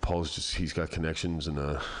 Yeah, he's got connections, and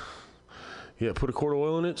put a quart of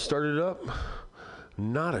oil in it, started it up.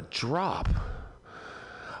 Not a drop.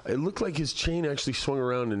 It looked like his chain actually swung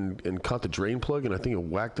around and caught the drain plug, and I think it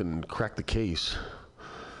whacked and cracked the case.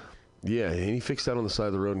 Yeah, and he fixed that on the side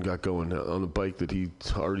of the road and got going on the bike that he'd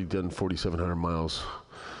already done 4,700 miles,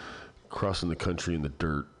 crossing the country in the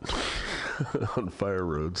dirt on fire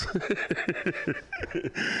roads.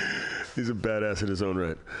 He's a badass in his own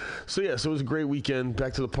right. So it was a great weekend.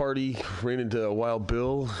 Back to the party. Ran into Wild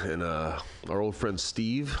Bill and our old friend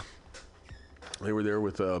Steve. They were there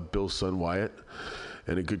with Bill's son Wyatt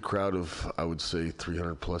and a good crowd of, I would say,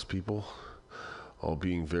 300 plus people, all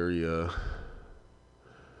being very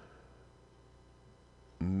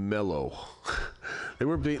mellow. They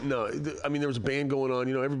were there was a band going on.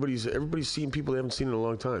 You know, everybody's seeing people they haven't seen in a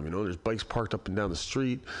long time. You know, there's bikes parked up and down the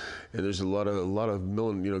street, and there's a lot of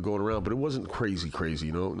milling, going around. But it wasn't crazy.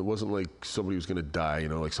 You know, it wasn't like somebody was gonna die. You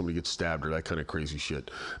know, like somebody gets stabbed or that kind of crazy shit.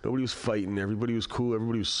 Nobody was fighting. Everybody was cool.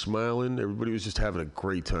 Everybody was smiling. Everybody was just having a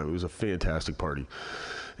great time. It was a fantastic party,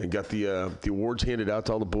 and got the awards handed out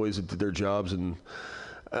to all the boys that did their jobs. And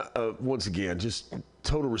once again, just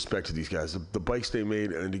total respect to these guys. The bikes they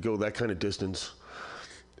made, and to go that kind of distance.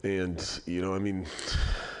 And,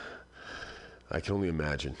 I can only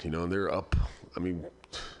imagine, and they're up. I mean,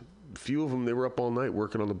 a few of them, they were up all night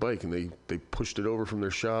working on the bike, and they pushed it over from their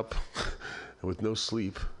shop with no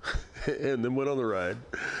sleep and then went on the ride.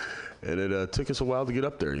 And it took us a while to get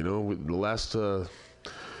up there, The last,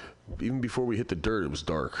 even before we hit the dirt, it was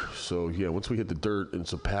dark. So, yeah, once we hit the dirt, and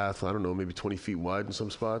it's a path, I don't know, maybe 20 feet wide in some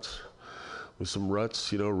spots with some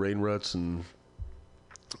ruts, rain ruts, and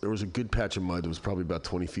there was a good patch of mud that was probably about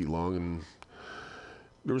 20 feet long, and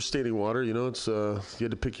there was standing water. It's you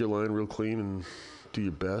had to pick your line real clean and do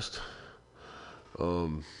your best.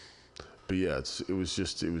 But yeah, it was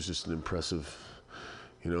just an impressive,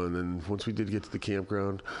 And then once we did get to the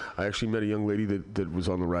campground, I actually met a young lady that was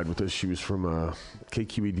on the ride with us. She was from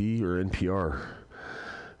KQED or NPR,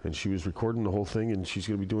 and she was recording the whole thing, and she's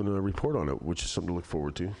going to be doing a report on it, which is something to look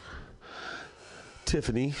forward to.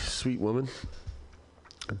 Tiffany, sweet woman.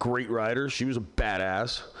 Great rider. She was a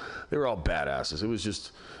badass. They were all badasses. It was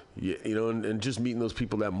just, and just meeting those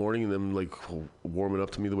people that morning and them like warming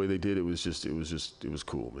up to me the way they did. It was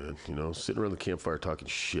cool, man. Sitting around the campfire talking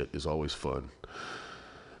shit is always fun.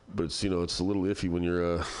 But it's, it's a little iffy when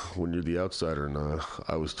you're the outsider. And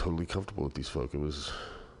I was totally comfortable with these folk. I was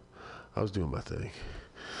doing my thing.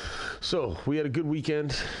 So we had a good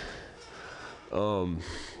weekend.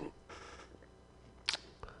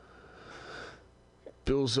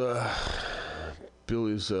 Bill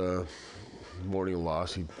is mourning a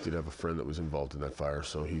loss. He did have a friend that was involved in that fire,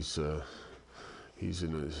 so he's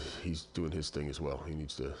doing his thing as well. He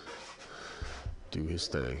needs to do his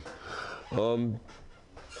thing.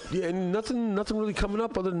 Yeah, and nothing really coming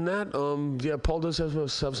up other than that. Paul does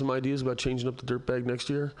have some ideas about changing up the Dirtbag next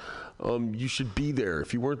year. You should be there.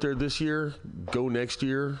 If you weren't there this year, go next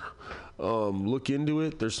year. Look into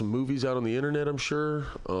it. There's some movies out on the internet, I'm sure.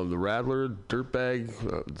 The Rattler, Dirtbag,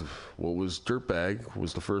 Dirtbag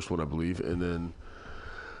was the first one, I believe, and then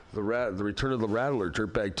the Return of the Rattler,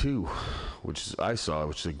 Dirtbag 2, which I saw,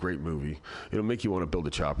 which is a great movie. It'll make you want to build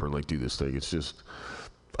a chopper and do this thing. It's just,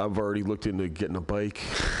 I've already looked into getting a bike.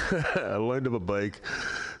 I lined up a bike,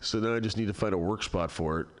 so now I just need to find a work spot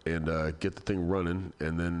for it and get the thing running,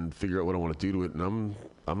 and then figure out what I want to do to it. And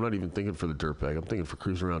I'm not even thinking for the Dirtbag. I'm thinking for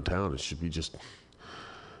cruising around town. It should be just,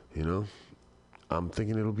 I'm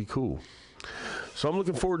thinking it'll be cool. So I'm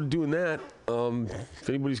looking forward to doing that. If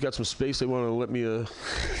anybody's got some space they want to let me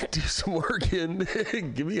do some work in,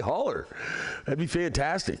 give me a holler. That'd be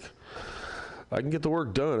fantastic. I can get the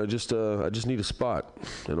work done. I just need a spot,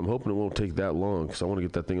 and I'm hoping it won't take that long because I want to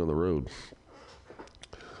get that thing on the road.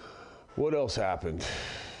 What else happened?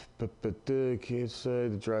 Can't say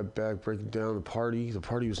the drive back, breaking down the party. The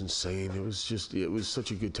party was insane. It was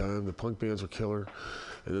such a good time. The punk bands were killer,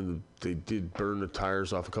 and then they did burn the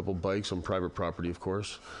tires off a couple bikes on private property, of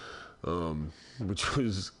course, which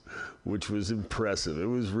was impressive. It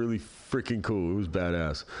was really freaking cool. It was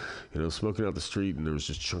badass. Smoking out the street, and there was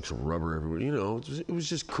just chunks of rubber everywhere. It was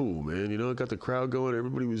just cool, man. It got the crowd going.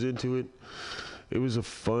 Everybody was into it. It was a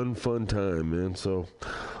fun time, man. So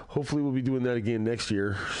hopefully we'll be doing that again next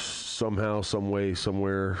year, somehow, some way,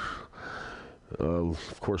 somewhere.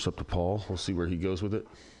 Of course, up to Paul. We'll see where he goes with it.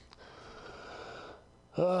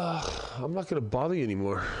 I'm not going to bother you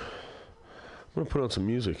anymore. I'm going to put on some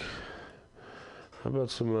music. How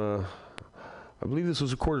about some, I believe this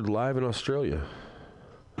was recorded live in Australia.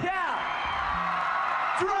 Yeah!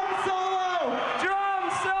 Drum solo!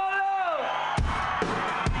 Drum solo!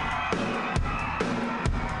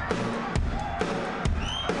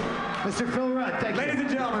 Mr. Phil Rudd, thank you. Ladies and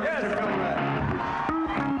gentlemen, Mr. Phil Rudd.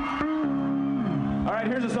 All right,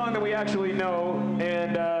 here's a song that we actually know,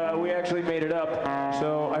 and we actually made it up.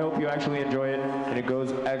 So I hope you actually enjoy it, and it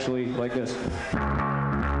goes actually like this.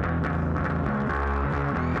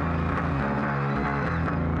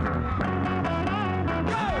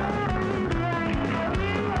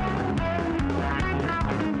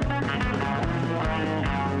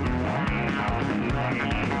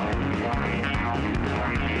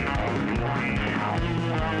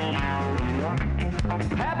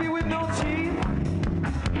 Happy with no teeth.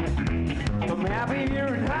 I'm happy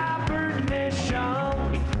here in hibernation,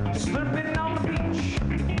 slipping on the beach.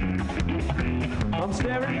 I'm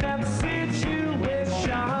staring at the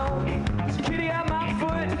situation. There's a kitty at my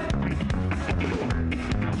foot,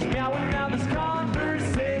 meowing out this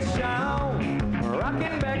conversation,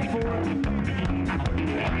 rocking back and forth.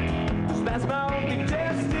 'Cause that's my only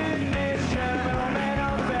destination. Old man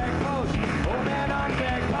on the back porch, old man on the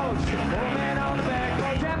back porch, old man on the back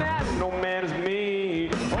porch, and that no man is me.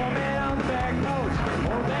 Old man on the back porch,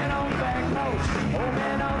 old man on the back porch, old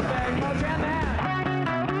man on the back porch, and that.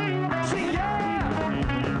 See, yeah.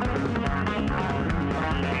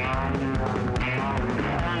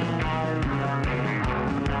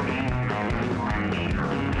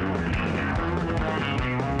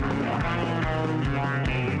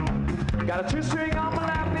 Got a two-string on my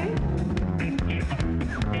lappy.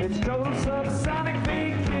 It's total subsonic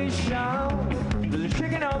vacation. There's a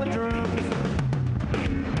chicken on the drums.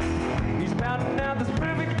 He's pounding out this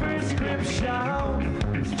perfect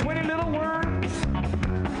prescription. It's 20 little worms.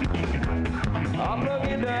 I'll plug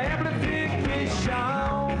into amplification.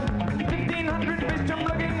 1,500 fish jump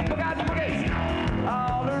looking Bugatti boogies.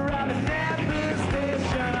 All around the damn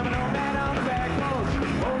station. I'm an old man on the back porch.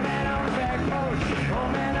 Old man on the back porch.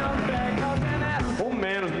 Old man on the back porch. And that old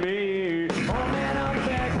man is me. Old man on the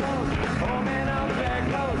back porch. Old man on the back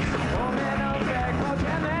porch. Old man on the back porch.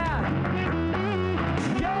 And that.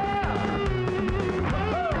 Yeah.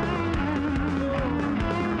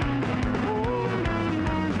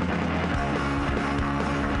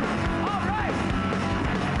 All right.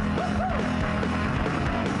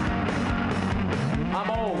 I'm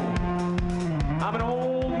old. I'm an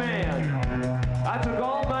old man. I took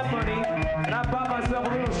all my money and I bought myself a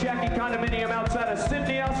little shacky condominium outside of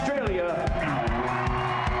Sydney, Australia.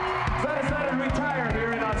 So I decided to retire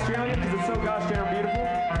here in Australia because it's so gosh darn beautiful.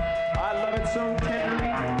 I love it so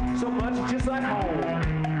tenderly, so much, just like home.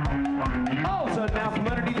 Oh, so now from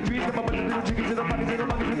underneath the trees come up with the little chickens and the bunnies and the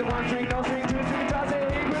monkeys with the one string, no string, two string guitars, hey,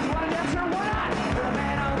 hey, Chris, why not, sir, why not? Old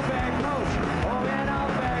man on the back porch, old man on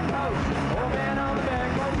the back porch, old man on the back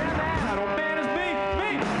porch, and that old man is me.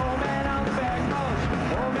 Old man on the back porch,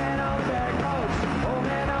 old man on the back porch, old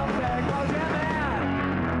man on the back porch, and that.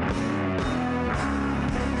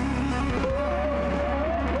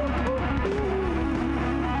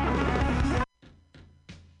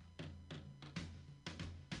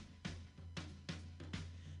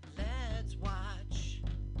 Let's watch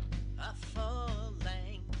a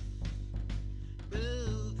full-length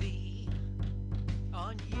movie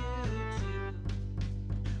on YouTube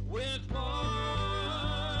with Mike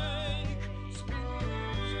Spiegelman.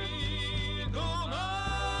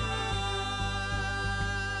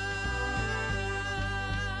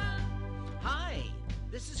 Hi,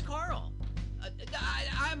 this is Carl.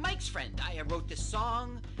 I'm Mike's friend. I wrote this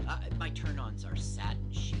song. My turn-ons are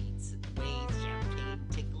satin sheets and the way champagne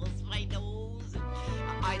tickles my nose and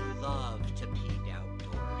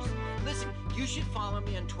should follow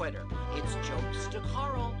me on Twitter. It's Jokes to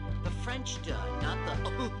Carl, the French duh, not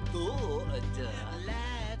the duh.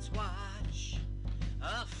 Let's watch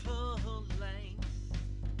a full-length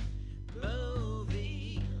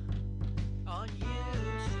movie on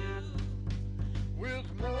YouTube with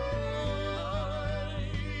Mike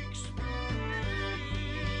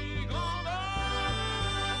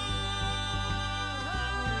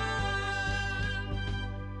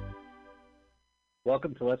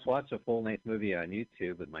Welcome to Let's Watch a Full-Length Movie on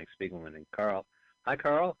YouTube with Mike Spiegelman and Carl. Hi,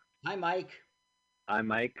 Carl. Hi, Mike. I'm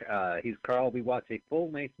Mike. He's Carl. We watch a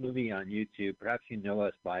full-length movie on YouTube. Perhaps you know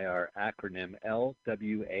us by our acronym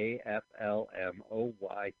LWAFLMOYT.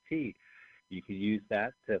 You can use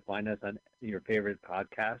that to find us on your favorite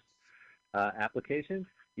podcast application.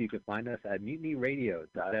 You can find us at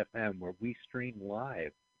MutinyRadio.fm, where we stream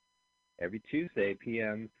live every Tuesday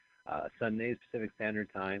p.m., Sundays Pacific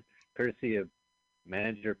Standard Time, courtesy of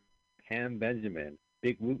Manager Pam Benjamin.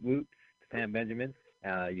 Big woot woot to Pam Benjamin.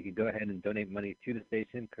 You can go ahead and donate money to the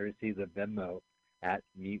station, courtesy of the Venmo at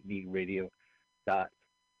Mutiny Radio.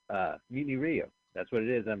 Mutiny Radio. That's what it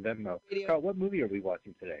is on Venmo. Carl, what movie are we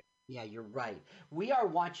watching today? Yeah, you're right. We are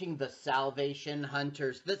watching The Salvation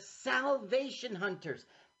Hunters. The Salvation Hunters.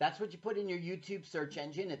 That's what you put in your YouTube search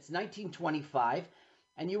engine. It's 1925,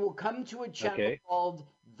 and you will come to a channel called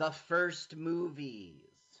The First Movies.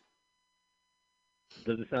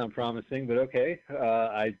 Doesn't sound promising, but okay.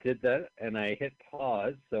 I did that, and I hit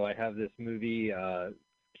pause, so I have this movie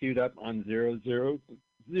queued up on 000.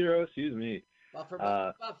 Excuse me.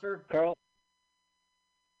 Buffer. Carl.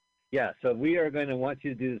 Yeah, so we are going to want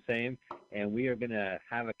you to do the same, and we are going to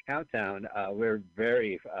have a countdown. We're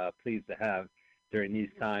very pleased to have, during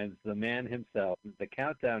these times, the man himself, the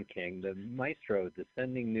countdown king, the maestro,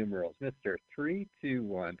 descending numerals, Mr.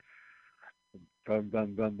 321. Bum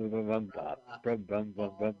bum bum bum bum bum bum bum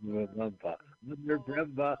bum bum bum bum bum. Mr.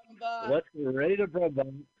 Brumba, let's get ready to Brumba.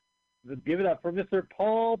 Give it up for Mr.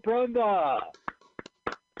 Paul Brumba.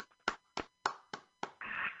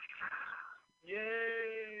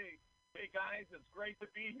 Yay! Hey guys, it's great to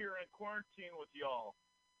be here in quarantine with y'all.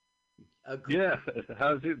 Yeah,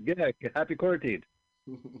 how's it? Yeah, happy quarantine.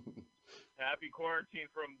 Happy quarantine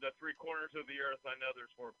from the three corners of the earth. I know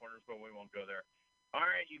there's four corners, but we won't go there. All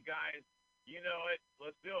right, you guys. You know it.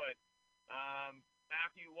 Let's do it.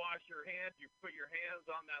 After you wash your hands, you put your hands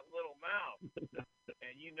on that little mouth.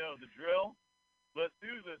 And you know the drill. Let's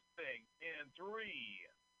do this thing in 3,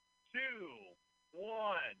 2,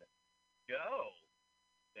 1, go.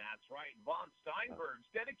 That's right. Von Steinberg's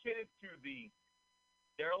dedicated to the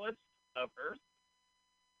derelicts of Earth.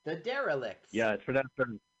 The derelicts. Yeah, it's pronounced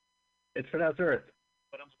Earth. It's pronounced Earth.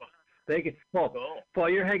 But I'm supposed Thank you. Paul, Paul,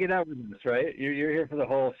 you're hanging out with us, right? You're here for the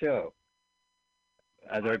whole show.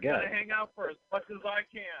 As our guest. I'm going to hang out for as much as I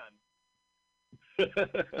can.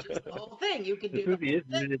 Just the whole thing. You can This do movie is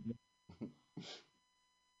the whole thing.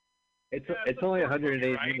 minutes. It's only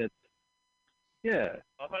 108 right? minutes. Yeah.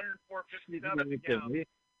 104.57 counts.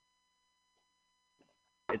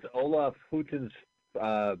 It's Olaf Huten's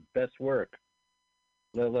best work,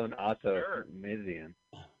 let alone Otto Mazian.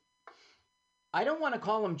 I don't want to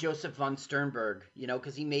call him Joseph von Sternberg,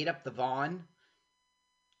 because he made up the Von.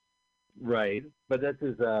 Right, but that's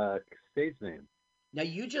his stage name. Now,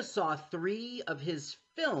 you just saw 3 of his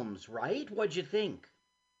films, right? What'd you think?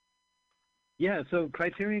 Yeah, so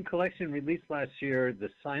Criterion Collection released last year the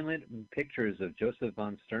silent pictures of Joseph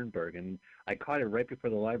von Sternberg, and I caught it right before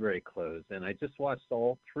the library closed, and I just watched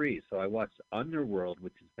all 3. So I watched Underworld,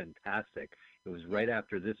 which is fantastic. It was right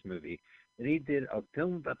after this movie. And he did a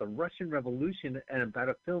film about the Russian Revolution and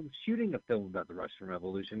about shooting a film about the Russian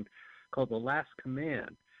Revolution called The Last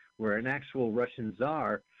Command, where an actual Russian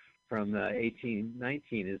Tsar from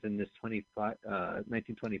 1819 is in this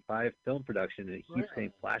 1925 film production, and he's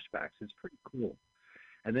saying flashbacks. It's pretty cool.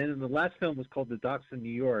 And then the last film was called The Docks of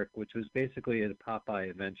New York, which was basically a Popeye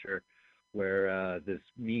adventure where this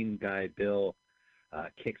mean guy, Bill,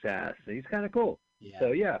 kicks ass. And he's kind of cool. Yeah.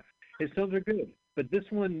 So, yeah, his films are good. But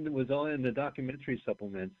this one was all in the documentary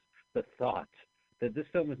supplements, the thought that this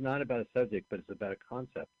film is not about a subject, but it's about a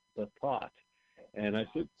concept, the thought. And I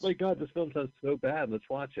said, my God, this film sounds so bad. Let's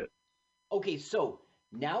watch it. Okay, so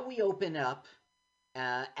now we open up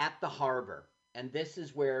at the harbor, and this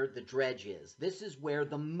is where the dredge is. This is where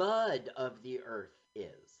the mud of the earth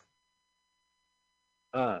is.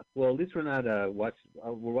 Well, at least we're not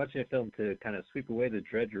we're watching a film to kind of sweep away the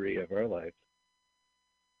drudgery of our lives.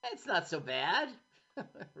 It's not so bad,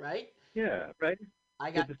 right? Yeah, right?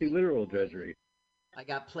 I got to see literal drudgery. I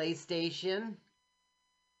got PlayStation.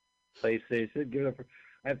 PlayStation. Give it up for,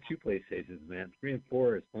 I have 2 PlayStations, man. 3 and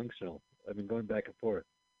 4 is functional. I've been going back and forth.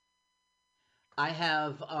 I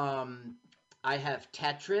have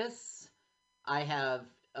Tetris. I have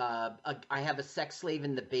a sex slave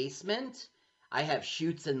in the basement. I have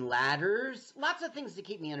Chutes and Ladders. Lots of things to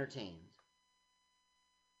keep me entertained.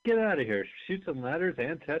 Get out of here. Shoots and Ladders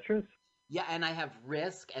and Tetris? Yeah, and I have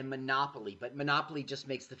Risk and Monopoly, but Monopoly just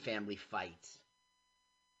makes the family fight.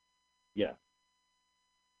 Yeah.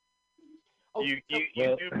 Oh, You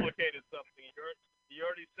well- duplicated something. You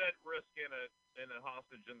already said Risk in a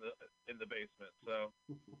hostage in the basement. So.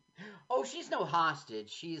 Oh, she's no hostage.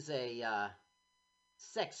 She's a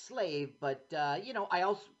sex slave, but I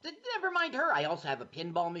also never mind her. I also have a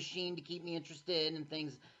pinball machine to keep me interested in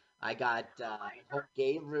things. I got whole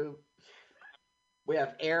game room. We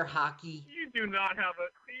have air hockey. You do not have a.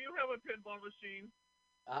 Do you have a pinball machine?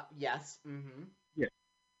 Yes. Mm-hmm. Yeah.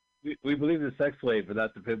 We believe in the sex slave, but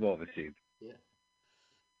not the pinball machine. Yeah.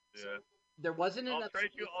 Yeah. There wasn't enough. I'll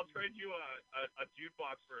trade you a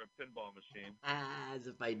jukebox for a pinball machine. As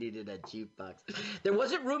if I needed a jukebox. There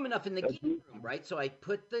wasn't room enough in the game room, right? So I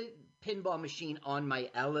put the pinball machine on my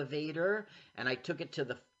elevator, and I took it to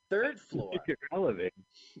the 3rd floor. Your elevator.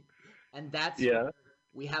 And that's Yeah. where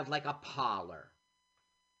we have like a parlor.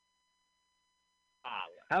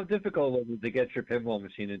 How difficult was it to get your pinball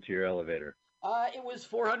machine into your elevator? It was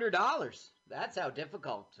 $400. That's how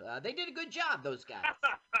difficult. They did a good job, those guys.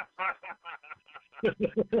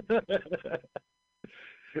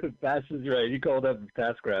 Bass is right. You called up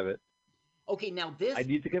TaskRabbit. Okay, now this. I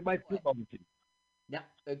need to get my pinball machine. Now,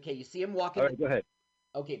 okay, you see him walking. All right, go ahead.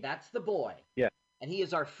 Okay, that's the boy. Yeah. And he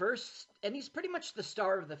is our first, and he's pretty much the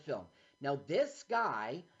star of the film. Now, this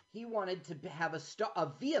guy, he wanted to have a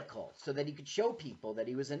vehicle so that he could show people that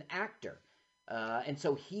he was an actor. And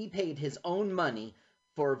so he paid his own money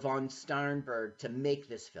for von Sternberg to make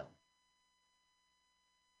this film.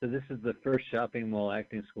 So this is the first shopping mall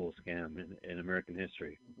acting school scam in American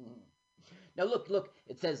history. Now, look.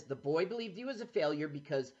 It says the boy believed he was a failure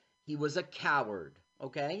because he was a coward.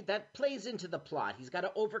 Okay? That plays into the plot. He's got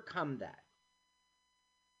to overcome that.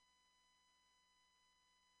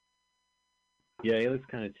 Yeah, he looks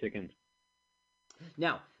kind of chicken.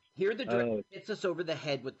 Now, here the director hits us over the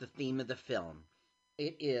head with the theme of the film.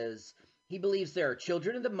 It is, he believes there are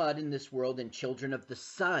children of the mud in this world and children of the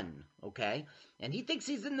sun, okay? And he thinks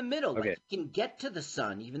he's in the middle. Okay. Like he can get to the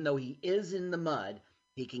sun, even though he is in the mud,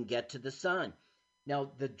 he can get to the sun. Now,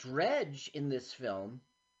 the dredge in this film,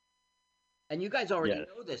 and you guys already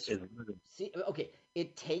know this. See, okay,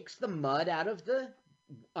 it takes the mud out of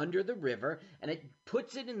under the river, and it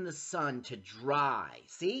puts it in the sun to dry.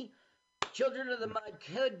 See? Children of the mud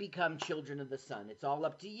could become children of the sun. It's all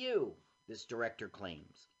up to you, this director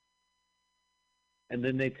claims. And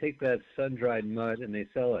then they take that sun-dried mud and they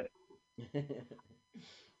sell it.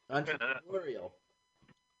 Entrepreneurial.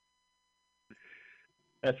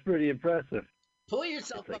 That's pretty impressive. Pull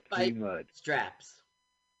yourself It's up like by mud. straps.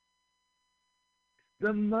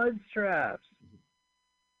 The mud straps.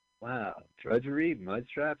 Wow. Drudgery, mud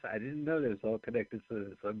straps. I didn't know this all connected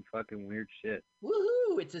to some fucking weird shit.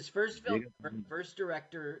 Woohoo! It's his first film, first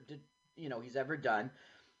director he's ever done.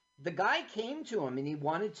 The guy came to him and he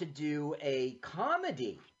wanted to do a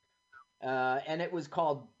comedy, and it was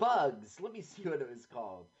called Bugs. Let me see what it was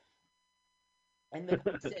called. And the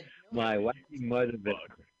guy said, My wacky mud event.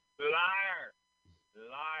 Liar.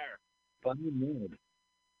 Funny mud.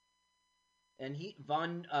 And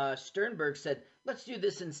von Sternberg said, let's do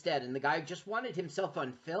this instead. And the guy just wanted himself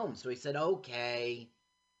on film, so he said, okay.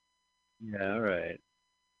 Yeah, all right.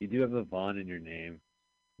 You do have a Vaughn in your name.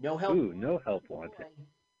 No help. Ooh, no help wanted.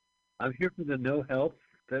 I'm here for the no help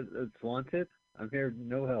that's wanted. I'm here,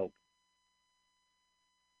 no help.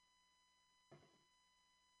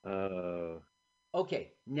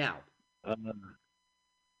 Okay, now.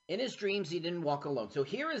 In his dreams, he didn't walk alone. So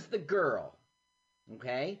here is the girl.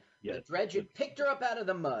 Okay? Yes. The dredge had picked her up out of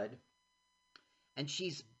the mud. And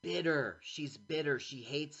she's bitter. She's bitter. She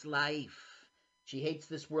hates life. She hates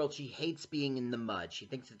this world. She hates being in the mud. She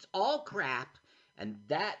thinks it's all crap. And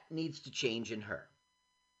that needs to change in her.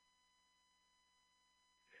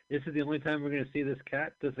 This is the only time we're going to see this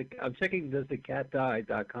cat. I'm checking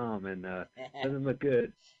doesthecatdie.com and doesn't look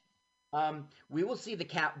good. We will see the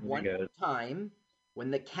cat one more time.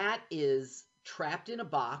 When the cat is trapped in a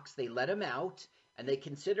box, they let him out, and they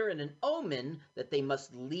consider it an omen that they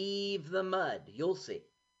must leave the mud. You'll see.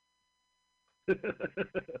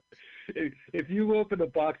 If you open a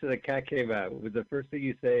box and a cat came out, the first thing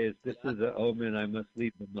you say is, this is an omen, I must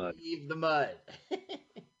leave the mud. Leave the mud.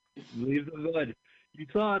 Leave the mud. You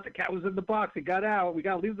saw it, the cat was in the box, it got out, we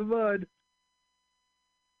gotta leave the mud.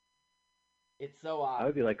 It's so odd. I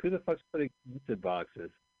would be like, who the fuck's putting cats in boxes?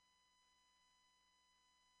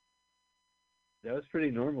 That was pretty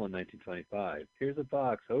normal in 1925. Here's a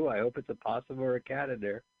box. Oh, I hope it's a possum or a cat in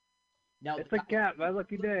there. Now It's a cat. My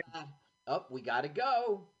lucky day. Oh, we gotta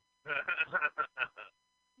go.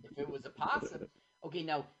 If it was a possum. Okay,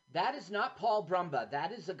 now that is not Paul Brumba.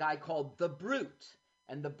 That is a guy called the Brute,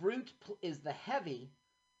 and the Brute is the heavy,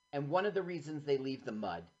 and one of the reasons they leave the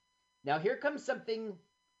mud. Now here comes something.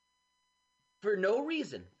 For no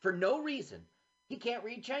reason. He can't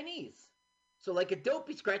read Chinese. So like a dope,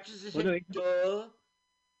 he scratches his head. Duh.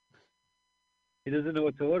 He doesn't know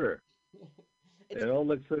what to order. It all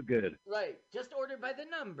looks so good. Right. Just order by the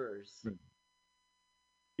numbers.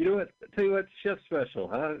 You know what? Tell you what, chef special,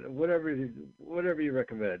 huh? Whatever you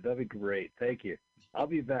recommend. That'll be great. Thank you. I'll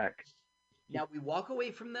be back. Now we walk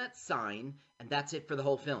away from that sign, and that's it for the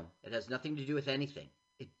whole film. It has nothing to do with anything.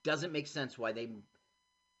 It doesn't make sense why they...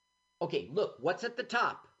 Okay, look, what's at the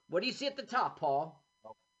top? What do you see at the top, Paul?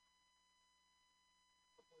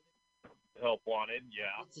 Help wanted,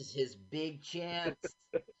 yeah. This is his big chance.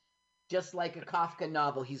 Just like a Kafka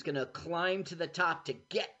novel, he's going to climb to the top to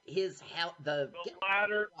get his help. The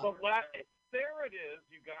ladder. There it is,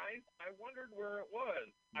 you guys. I wondered where it was.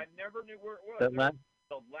 I never knew where it was.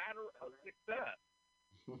 The ladder of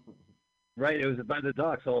success. Right, it was by the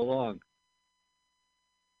docks all along.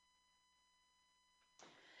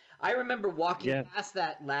 I remember walking past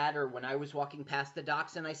that ladder when I was walking past the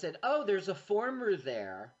docks, and I said, oh, there's a former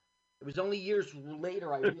there. It was only years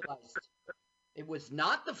later I realized it was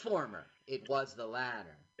not the former. It was the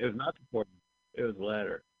ladder. It was not the foreman. It was the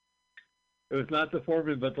ladder. It was not the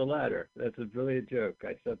foreman, but the ladder. That's a brilliant joke.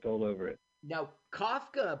 I stepped all over it. Now,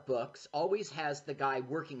 Kafka books always has the guy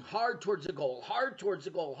working hard towards a goal, hard towards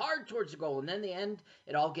a goal, hard towards a goal, and then in the end,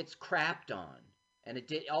 it all gets crapped on. And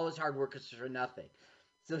all his hard work is for nothing.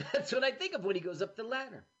 So that's what I think of when he goes up the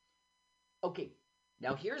ladder. Okay,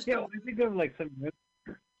 now here's... I think of like some...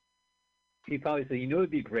 He probably said, it'd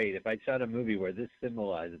be great if I shot a movie where this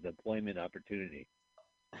symbolizes employment opportunity.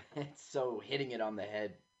 It's so hitting it on the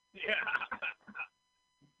head. Yeah.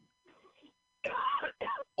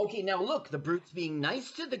 Okay, now look, the Brute's being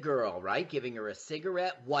nice to the girl, right? Giving her a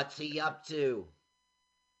cigarette. What's he up to?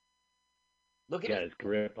 Look at his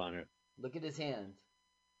grip on her. Look at his hands.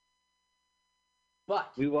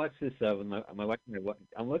 But we watched this with my wife.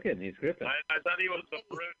 I'm looking, he's gripping. I thought he was the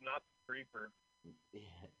Brute, not the creeper. Yeah.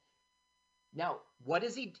 Now, what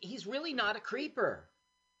is he? He's really not a creeper.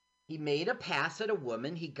 He made a pass at a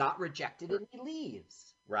woman, he got rejected, and he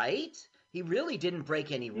leaves, right? He really didn't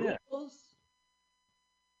break any rules.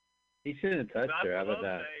 He shouldn't have touched her. How about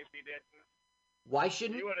that? Why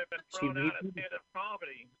shouldn't he? Would have been thrown out of pit of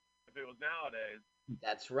comedy if it was nowadays.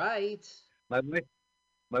 That's right.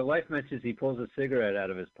 My wife mentions he pulls a cigarette out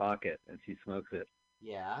of his pocket and she smokes it.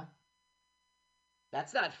 Yeah.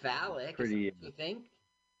 That's not phallic, pretty, you think?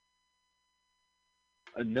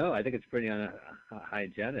 No, I think it's pretty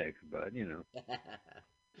hygienic, but, you know.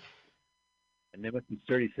 And they must be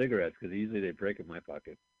sturdy cigarettes, because usually they break in my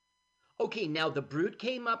pocket. Okay, now the Brute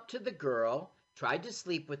came up to the girl, tried to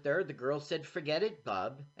sleep with her. The girl said, forget it,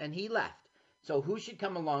 bub, and he left. So who should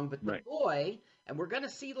come along but the boy? And we're going to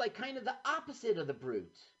see, like, kind of the opposite of the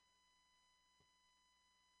Brute.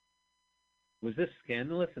 Was this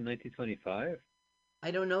scandalous in 1925? I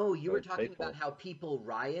don't know. You were talking about how people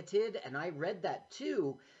rioted, and I read that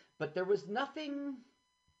too, but there was nothing...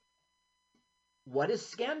 What is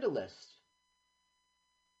scandalous?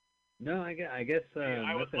 No, I guess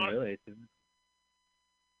nothing really.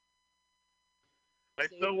 I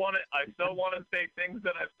still want to say things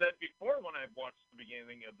that I've said before when I've watched the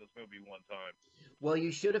beginning of this movie one time. Well,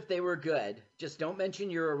 you should if they were good. Just don't mention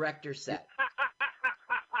your erector set.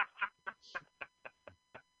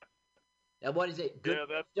 Now, what is it? Good, yeah,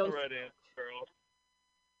 that's the right answer, girl.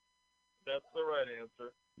 That's the right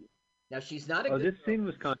answer. Now, she's not a good this scene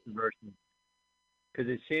was controversial because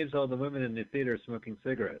it shaves all the women in the theater smoking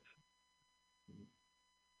cigarettes.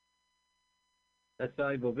 That's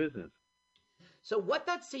valuable business. So what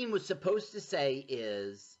that scene was supposed to say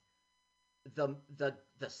is the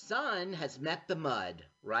sun has met the mud,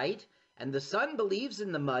 right? And the sun believes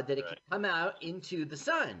in the mud that it can come out into the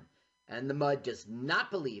sun. And the mud does not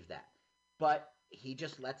believe that. But he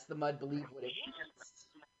just lets the mud believe what it wants.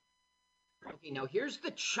 Okay, now here's the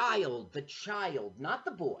child, not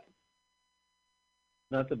the boy.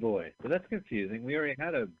 Not the boy. But that's confusing. We already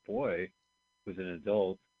had a boy who's an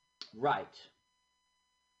adult. Right.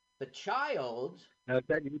 The child,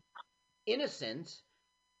 innocent,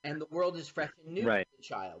 and the world is fresh and new to the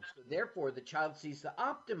child. So therefore, the child sees the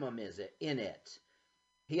optimum in it.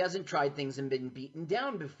 He hasn't tried things and been beaten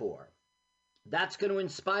down before. That's going to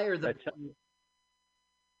inspire the...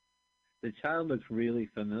 The child looks really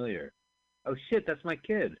familiar. Oh shit, that's my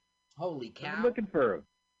kid. Holy cow! I'm looking for him.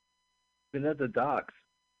 Been at the docks,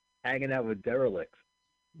 hanging out with derelicts.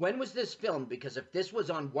 When was this filmed? Because if this was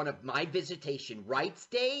on one of my visitation rights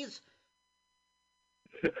days,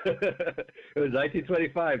 It was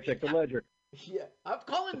 1925. Check the ledger. yeah, I'm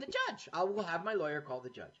calling the judge. I will have my lawyer call the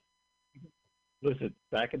judge. Listen,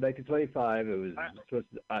 back in 1925, it was supposed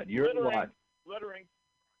to, you're watch. Littering.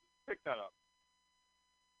 Pick that up.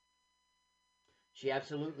 She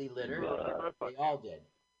absolutely littered. They all did.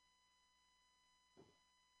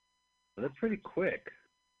 That's pretty quick.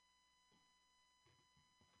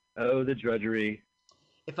 Oh, the drudgery.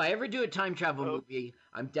 If I ever do a time travel movie,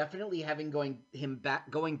 I'm definitely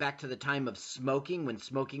going back to the time of smoking, when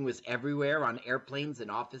smoking was everywhere on airplanes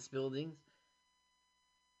and office buildings.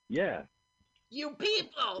 Yeah. You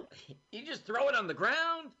people! You just throw it on the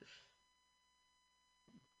ground?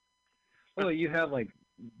 Well, you have like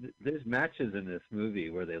there's matches in this movie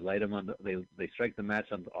where they light them on they strike the match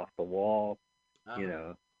off the wall. You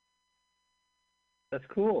know. That's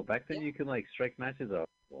cool. Back then you could like strike matches off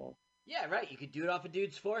the wall. Yeah, right. You could do it off a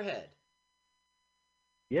dude's forehead.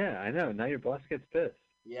 Yeah, I know. Now your boss gets pissed.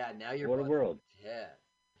 Yeah, now you're. What a world. Yeah.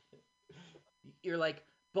 You're like,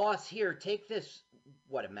 boss, here, take this.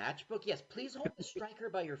 What, a matchbook? Yes, please hold the striker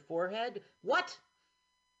by your forehead. What?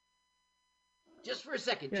 Just for a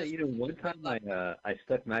second. Yeah, one time I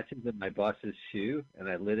stuck matches in my boss's shoe and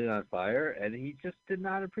I lit it on fire, and he just did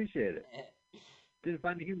not appreciate it. Didn't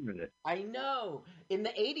find the humor in it. I know. In the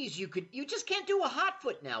 80s, you just can't do a hot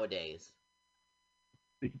foot nowadays.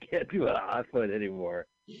 You can't do a hot foot anymore.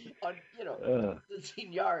 On,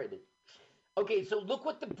 15 yard. Okay, so look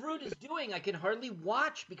what the brute is doing. I can hardly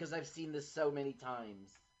watch because I've seen this so many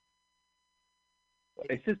times.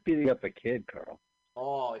 It's just beating up a kid, Carl.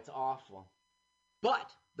 Oh, it's awful.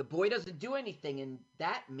 But the boy doesn't do anything, and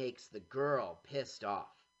that makes the girl pissed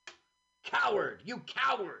off. Coward! You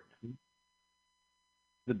coward!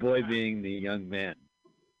 The boy being the young man.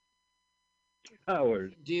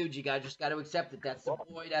 Coward. Dude, you just got to accept it. That's the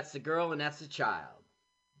boy, that's the girl, and that's the child.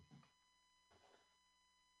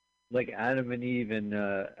 Like Adam and Eve and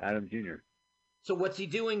Adam Jr. So what's he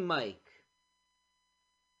doing, Mike?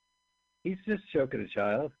 He's just choking a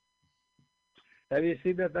child. Have you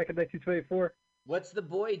seen that back in 1924? What's the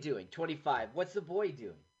boy doing? 25. What's the boy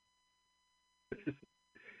doing?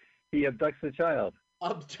 He abducts the child.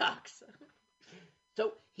 Abducts.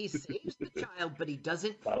 So he saves the child, but he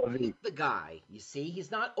doesn't hit the guy. You see, he's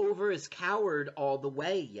not over as coward all the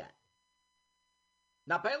way yet.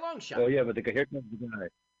 Not by a long shot. Oh, yeah, but here comes the guy.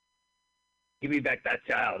 Give me back that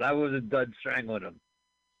child. I wasn't done strangling him.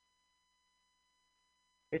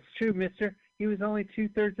 It's true, mister. He was only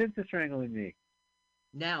 2/3 into strangling me.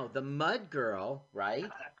 Now, the mud girl, right?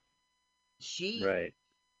 She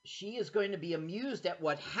is going to be amused at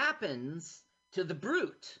what happens to the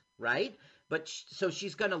brute, right? But so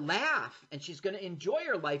she's going to laugh, and she's going to enjoy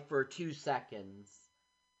her life for 2 seconds.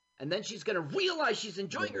 And then she's going to realize she's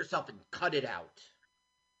enjoying herself and cut it out.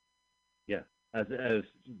 Yeah, as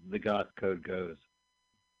the goth code goes.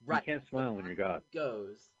 Right. You can't smile when you're goth.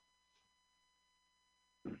 Goes.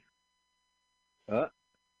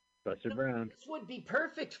 Buster Brown. This would be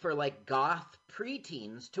perfect for like goth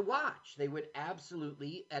preteens to watch. They would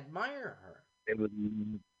absolutely admire her.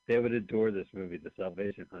 They would adore this movie, The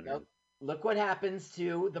Salvation Hunters. Nope. Look what happens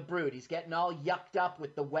to the brute. He's getting all yucked up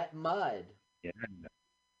with the wet mud. Yeah.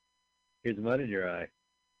 Here's mud in your eye.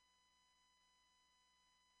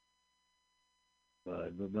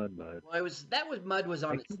 Mud. Well, mud was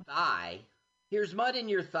on its thigh. Here's mud in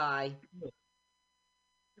your thigh.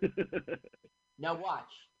 Now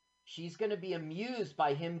watch. She's going to be amused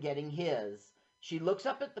by him getting his. She looks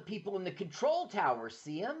up at the people in the control tower.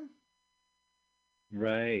 See him?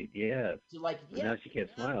 Right, yes. So like, yeah, now she can't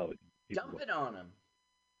smile. Dump it on him.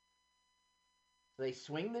 So they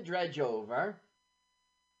swing the dredge over.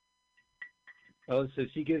 Oh, so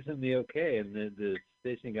she gives him the okay, and the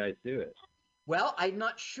station guys do it. Well, I'm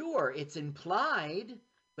not sure. It's implied,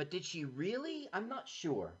 but did she really? I'm not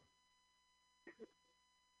sure.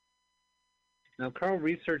 Now, Carl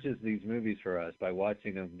researches these movies for us by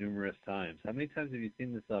watching them numerous times. How many times have you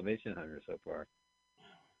seen The Salvation Hunter so far?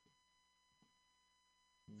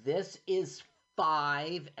 This is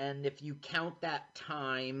 5, and if you count that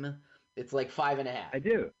time, it's like 5.5. I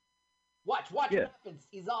do. Watch what happens.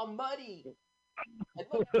 He's all muddy. And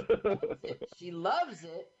look, she loves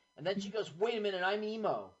it, and then she goes, wait a minute, I'm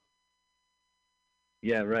emo.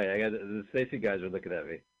 Yeah, right. I got the station guys are looking at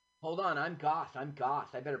me. Hold on, I'm goth.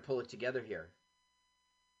 I better pull it together here.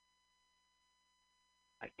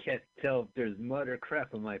 I can't tell if there's mud or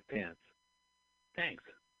crap in my pants. Thanks.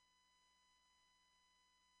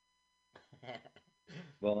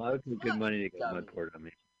 Well, I would pay good money to get Dummy. mud poured on me.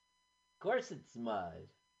 Of course it's mud.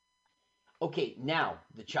 Okay, now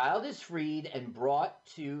the child is freed and brought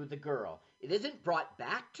to the girl. It isn't brought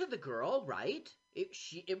back to the girl, right?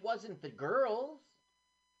 It wasn't the girl's.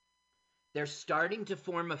 They're starting to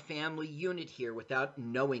form a family unit here without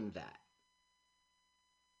knowing that.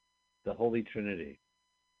 The Holy Trinity.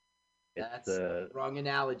 That's the wrong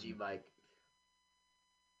analogy, Mike.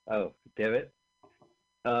 Oh, damn it.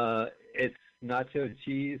 It's nacho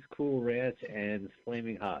cheese, Cool Ranch, and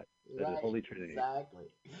Flaming Hot. The Holy Trinity. Exactly.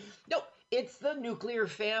 No, it's the nuclear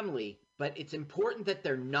family, but it's important that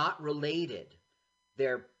they're not related.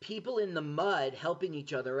 They're people in the mud helping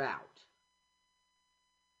each other out.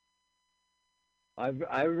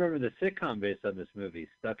 I remember the sitcom based on this movie,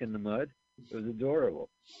 Stuck in the Mud. It was adorable.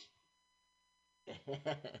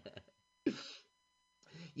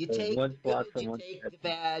 You take the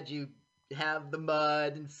bad, you have the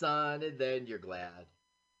mud and sun, and then you're glad.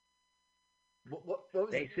 What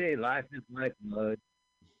was they say life is like mud.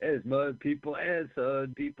 There's mud people and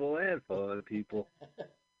sun people and fun people.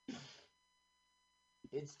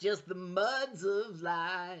 It's just the muds of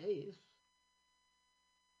life.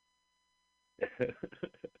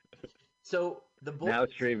 So the boy now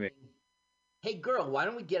streaming. Hey girl, why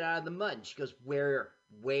don't we get out of the mud? And she goes, Where?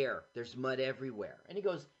 There's mud everywhere. And he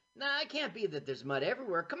goes, Nah, it can't be that there's mud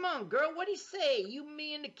everywhere. Come on, girl, what'd he say? You,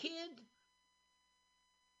 me, and the kid?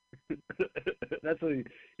 That's what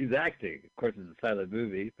he's acting. Of course, it's a silent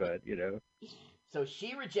movie, but you know. So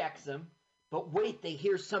she rejects him, but wait, they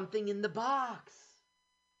hear something in the box.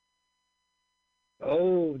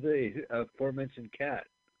 Oh, the aforementioned cat.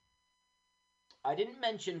 I didn't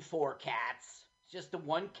mention 4 cats. It's just the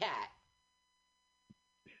one cat.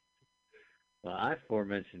 Well, I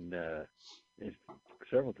aforementioned it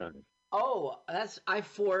several times. Oh, I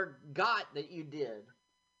forgot that you did.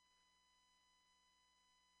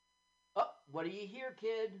 Oh, what do you hear,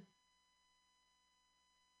 kid?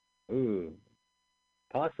 Ooh,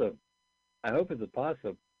 possum. I hope it's a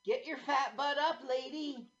possum. Get your fat butt up,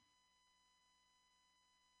 lady.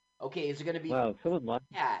 Okay, is it going to be someone lost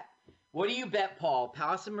cat? What do you bet, Paul?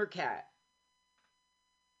 Possum or cat?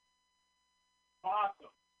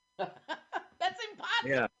 Possum. That's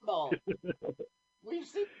impossible. Yeah. We've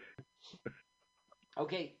seen.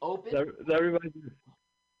 Okay, open. That reminds me.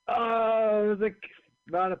 Oh, it was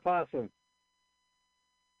not a possum.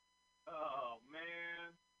 Oh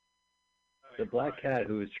man. The black cat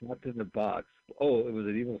who was trapped in the box. Oh, it was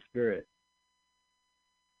an evil spirit.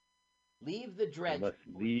 Leave the dredge. Must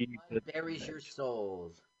leave the buries your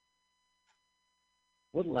souls.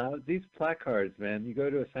 What loud these placards, man? You go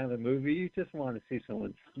to a silent movie, you just want to see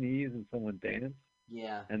someone sneeze and someone dance.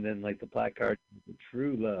 Yeah. And then like the placard, the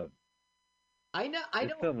true love. I know.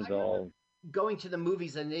 This film is all going to the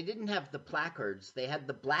movies, and they didn't have the placards. They had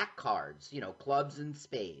the black cards. You know, clubs and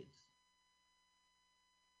spades.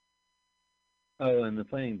 Oh, and the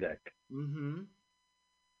playing deck. Mm-hmm.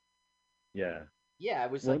 Yeah. Yeah,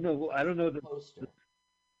 it was well, no, I don't know the poster.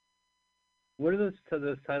 What are those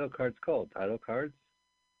title cards called? Title cards?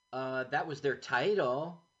 That was their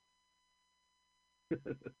title.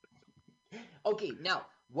 Okay, now,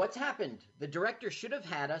 what's happened? The director should have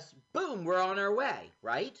had us, boom, we're on our way,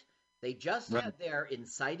 right? They just had their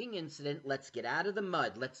inciting incident, let's get out of the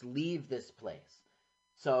mud, let's leave this place.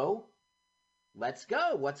 So, let's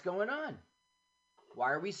go. What's going on?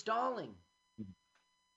 Why are we stalling?